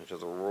rights, and to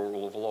the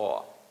rule of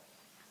law.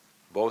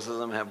 Both of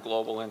them have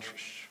global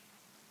interests.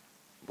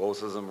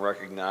 Both of them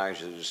recognize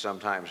that it is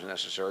sometimes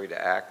necessary to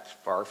act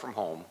far from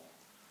home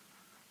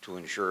to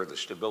ensure the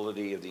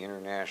stability of the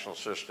international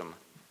system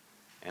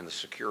and the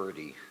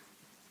security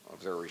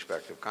of their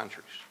respective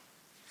countries.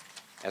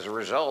 As a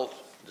result,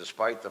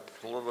 despite the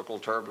political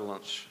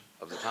turbulence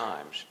of the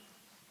times,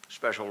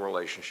 special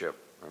relationship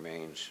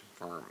remains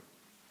firm.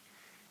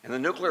 And the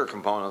nuclear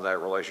component of that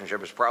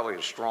relationship is probably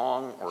as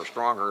strong or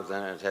stronger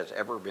than it has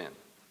ever been.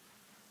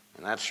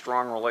 And that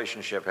strong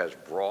relationship has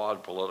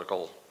broad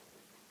political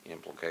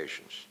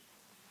implications.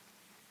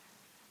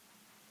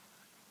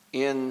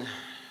 In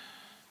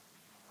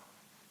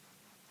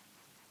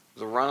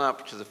the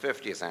run-up to the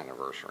 50th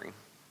anniversary,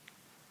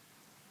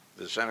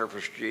 the Center for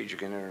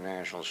Strategic and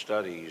International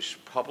Studies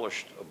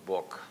published a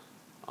book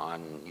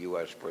on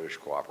U.S.-British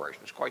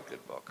cooperation. It's quite a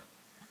good book.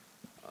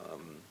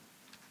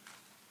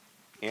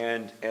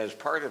 And as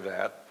part of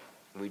that,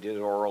 we did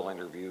oral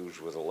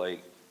interviews with the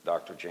late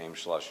Dr. James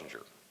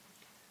Schlesinger,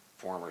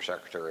 former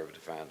Secretary of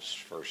Defense,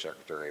 first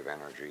Secretary of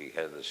Energy,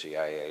 head of the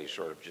CIA,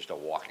 sort of just a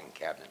walking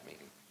cabinet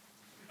meeting.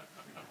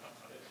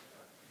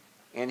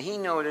 And he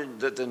noted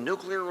that the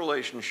nuclear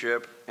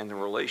relationship and the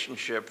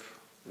relationship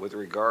with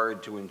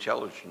regard to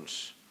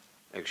intelligence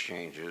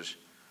exchanges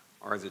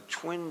are the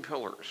twin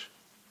pillars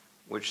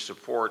which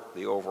support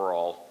the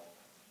overall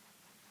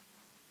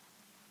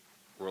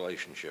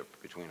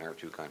relationship between our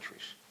two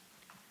countries.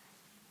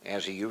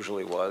 As he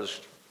usually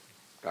was,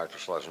 Dr.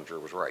 Schlesinger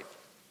was right.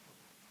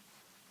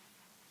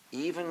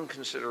 Even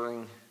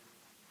considering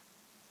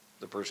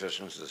the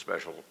persistence of the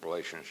special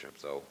relationship,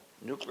 though,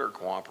 nuclear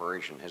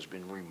cooperation has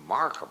been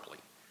remarkably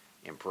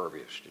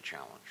impervious to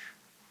challenge.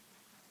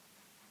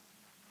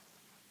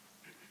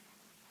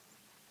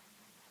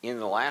 In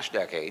the last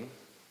decade,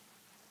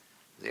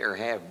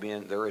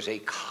 there is a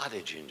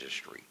cottage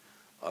industry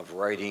of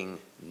writing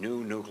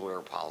new nuclear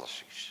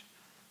policies.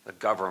 The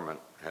government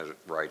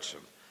writes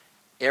them.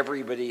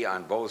 Everybody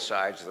on both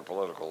sides of the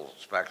political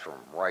spectrum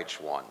writes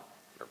one.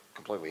 They're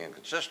completely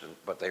inconsistent,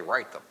 but they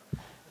write them.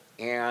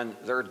 And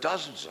there are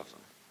dozens of them.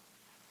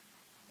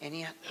 And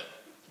yet,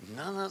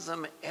 none of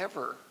them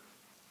ever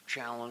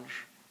challenge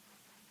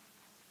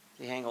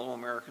the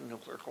Anglo-American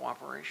nuclear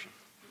cooperation.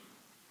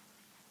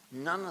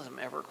 None of them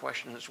ever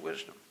question its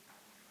wisdom.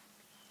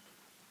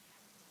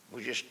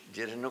 We just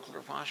did a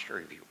nuclear posture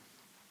review.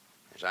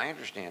 As I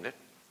understand it,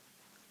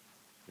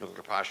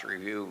 nuclear posture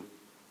review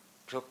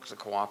took the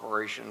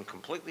cooperation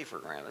completely for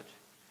granted,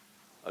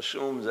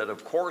 assumed that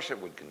of course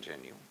it would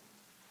continue,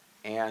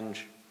 and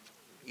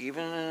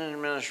even in an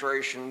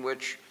administration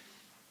which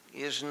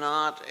is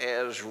not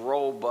as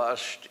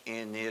robust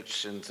in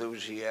its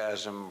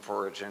enthusiasm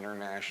for its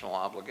international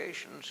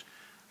obligations,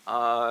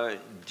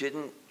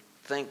 didn't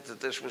think that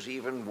this was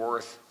even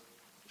worth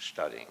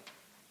studying.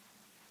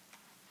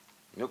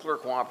 Nuclear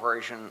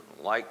cooperation,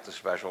 like the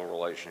special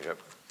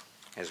relationship,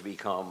 has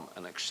become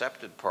an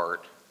accepted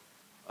part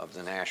of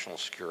the national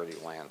security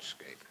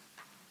landscape.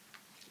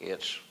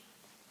 It's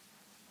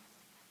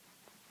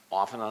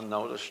often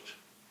unnoticed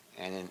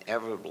and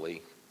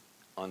inevitably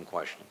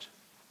unquestioned.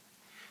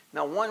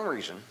 Now, one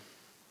reason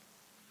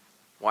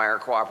why our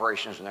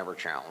cooperation is never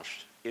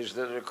challenged is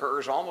that it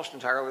occurs almost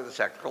entirely at the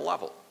technical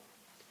level,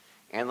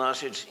 and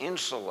thus it's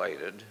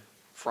insulated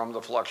from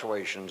the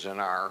fluctuations in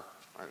our,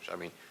 I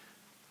mean,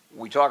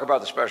 we talk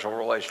about the special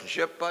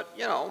relationship, but,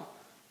 you know,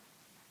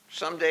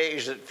 some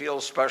days it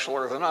feels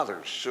specialer than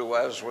others.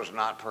 Suez was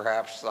not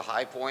perhaps the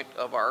high point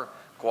of our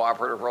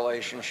cooperative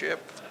relationship.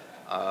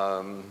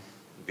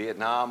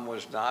 Vietnam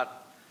was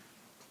not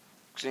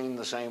seen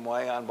the same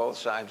way on both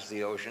sides of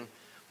the ocean.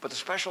 But the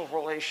special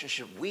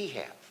relationship we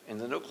have in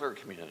the nuclear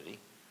community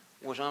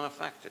was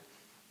unaffected.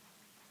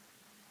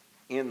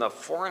 In the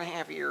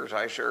 4.5 years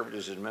I served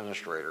as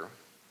administrator,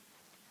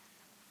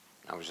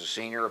 I was a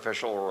senior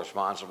official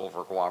responsible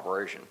for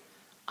cooperation.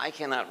 I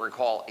cannot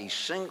recall a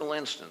single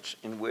instance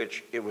in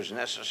which it was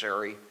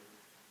necessary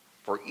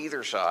for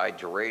either side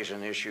to raise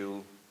an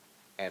issue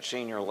at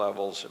senior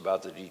levels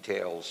about the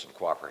details of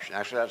cooperation.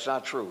 Actually, that's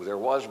not true. There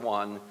was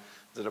one.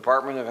 The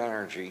Department of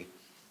Energy,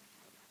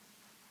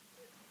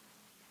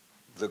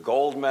 the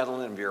gold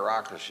medal in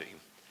bureaucracy,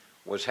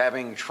 was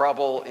having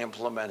trouble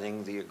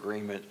implementing the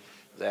agreement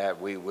that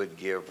we would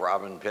give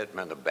Robin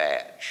Pittman a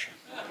badge.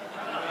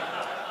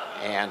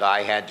 And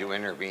I had to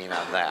intervene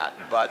on that.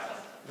 But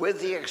with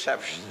the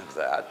exception of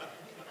that,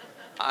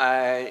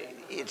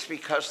 It's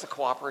because the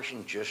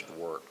cooperation just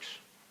works.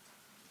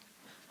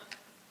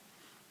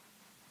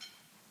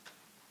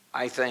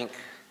 I think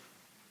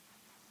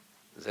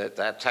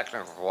that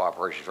technical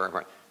cooperation is very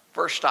much.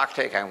 First stock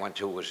take I went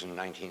to was in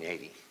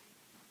 1980.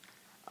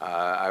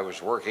 I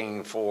was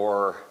working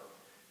for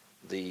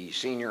the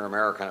senior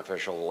American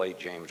official, the late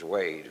James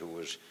Wade, who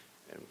was,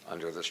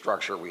 under the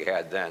structure we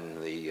had then,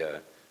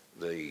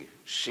 the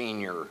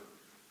senior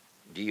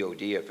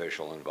DOD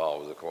official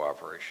involved with the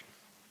cooperation.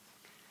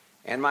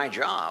 And my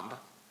job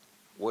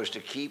was to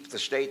keep the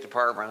State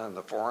Department and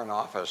the Foreign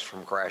Office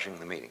from crashing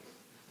the meeting.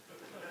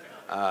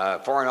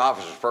 Foreign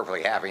Office was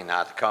perfectly happy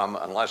not to come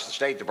unless the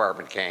State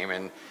Department came,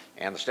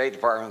 and the State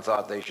Department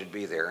thought they should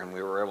be there, and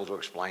we were able to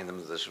explain to them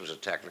that this was a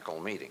technical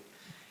meeting.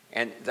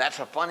 And that's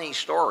a funny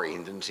story,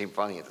 and didn't seem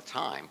funny at the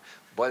time,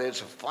 but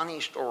it's a funny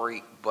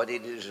story, but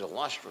it is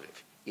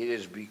illustrative. It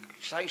is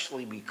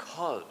precisely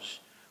because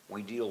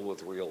we deal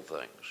with real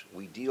things.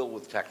 We deal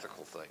with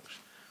technical things.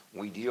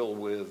 We deal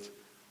with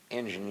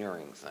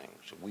engineering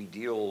things. We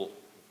deal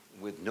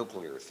with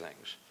nuclear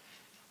things,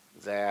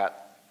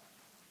 that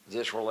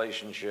this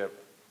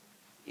relationship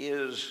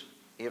is,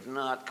 if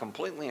not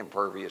completely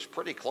impervious,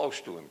 pretty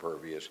close to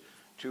impervious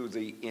to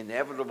the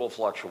inevitable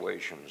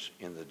fluctuations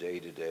in the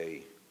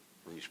day-to-day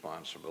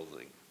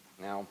responsibility.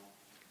 Now,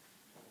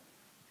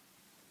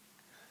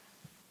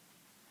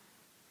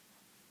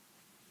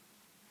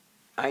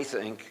 I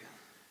think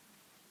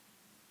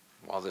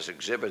while this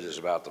exhibit is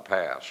about the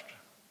past,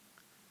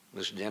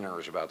 this dinner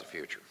is about the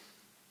future.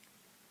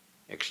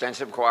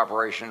 Extensive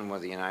cooperation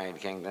with the United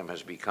Kingdom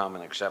has become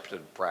an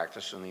accepted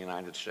practice in the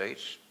United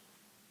States.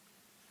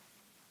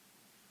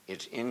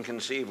 It's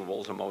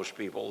inconceivable to most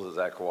people that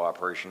that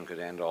cooperation could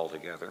end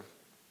altogether.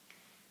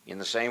 In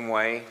the same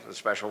way, the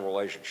special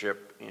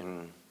relationship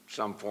in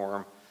some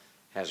form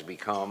has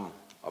become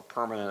a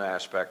permanent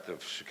aspect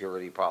of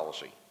security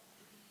policy.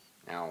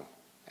 Now,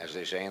 as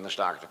they say in the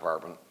stock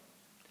department,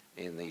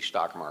 in the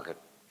stock market,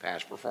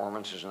 past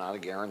performance is not a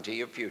guarantee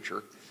of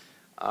future,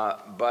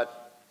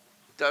 but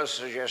does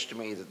suggest to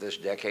me that this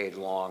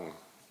decade-long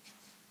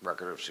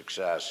record of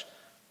success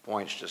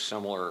points to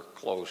similar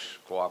close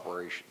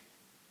cooperation.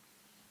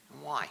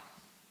 Why?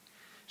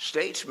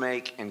 States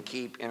make and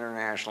keep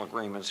international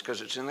agreements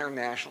because it's in their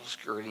national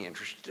security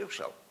interest to do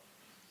so.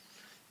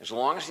 As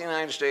long as the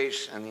United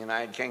States and the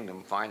United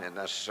Kingdom find it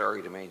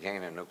necessary to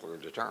maintain a nuclear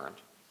deterrent,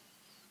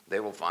 they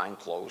will find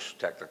close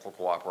technical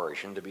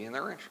cooperation to be in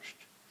their interest.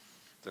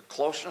 The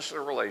closeness of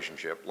the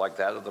relationship, like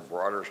that of the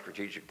broader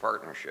strategic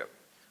partnership,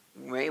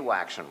 may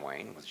wax and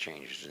wane with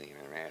changes in the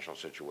international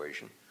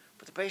situation,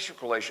 but the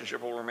basic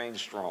relationship will remain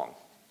strong.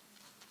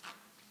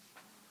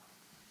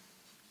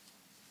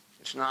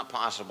 It's not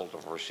possible to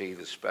foresee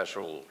the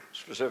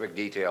specific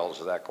details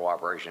of that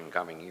cooperation in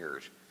coming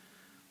years,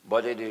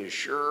 but it is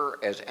sure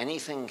as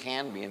anything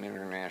can be in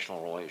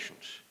international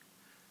relations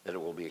that it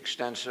will be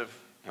extensive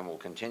and will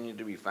continue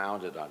to be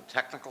founded on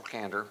technical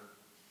candor,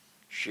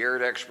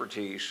 shared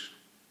expertise,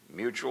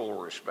 mutual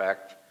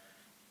respect,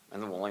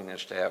 and the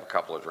willingness to have a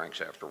couple of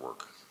drinks after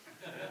work.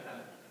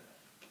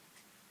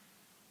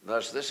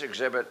 Thus, this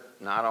exhibit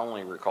not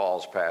only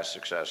recalls past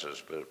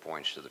successes, but it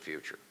points to the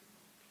future.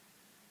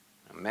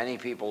 Now, many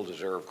people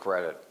deserve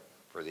credit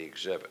for the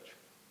exhibit,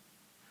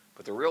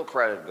 but the real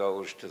credit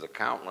goes to the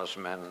countless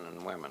men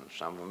and women,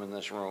 some of them in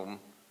this room,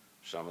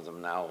 some of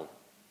them now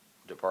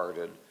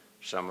departed,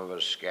 some of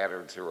us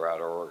scattered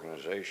throughout our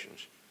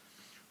organizations,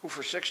 who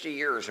for 60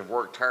 years have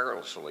worked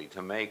tirelessly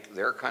to make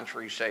their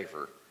country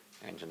safer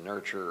and to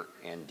nurture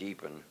and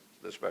deepen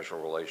the special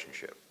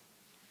relationship.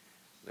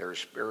 Their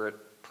spirit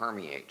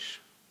permeates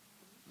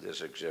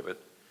this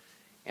exhibit,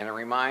 and it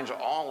reminds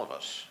all of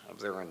us of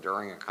their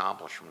enduring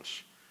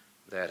accomplishments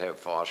that have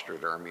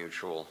fostered our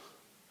mutual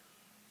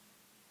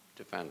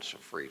defense of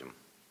freedom.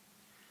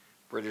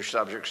 British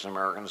subjects and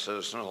American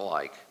citizens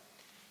alike,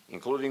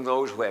 including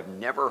those who have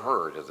never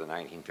heard of the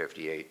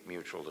 1958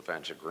 Mutual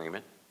Defense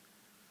Agreement,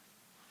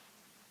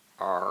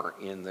 are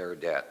in their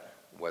debt,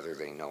 whether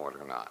they know it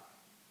or not.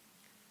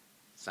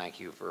 Thank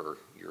you for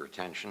your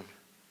attention,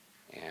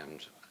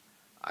 and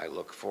I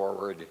look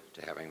forward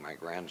to having my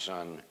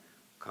grandson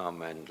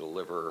come and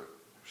deliver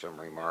some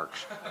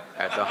remarks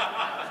at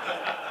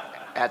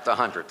the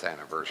 100th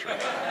anniversary.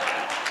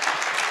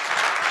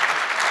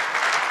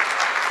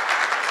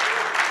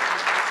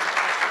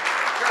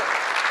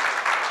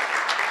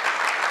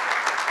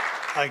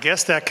 I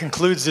guess that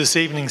concludes this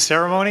evening's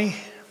ceremony.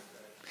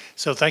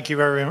 So thank you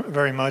very,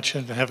 very much,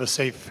 and have a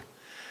safe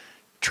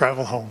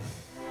travel home.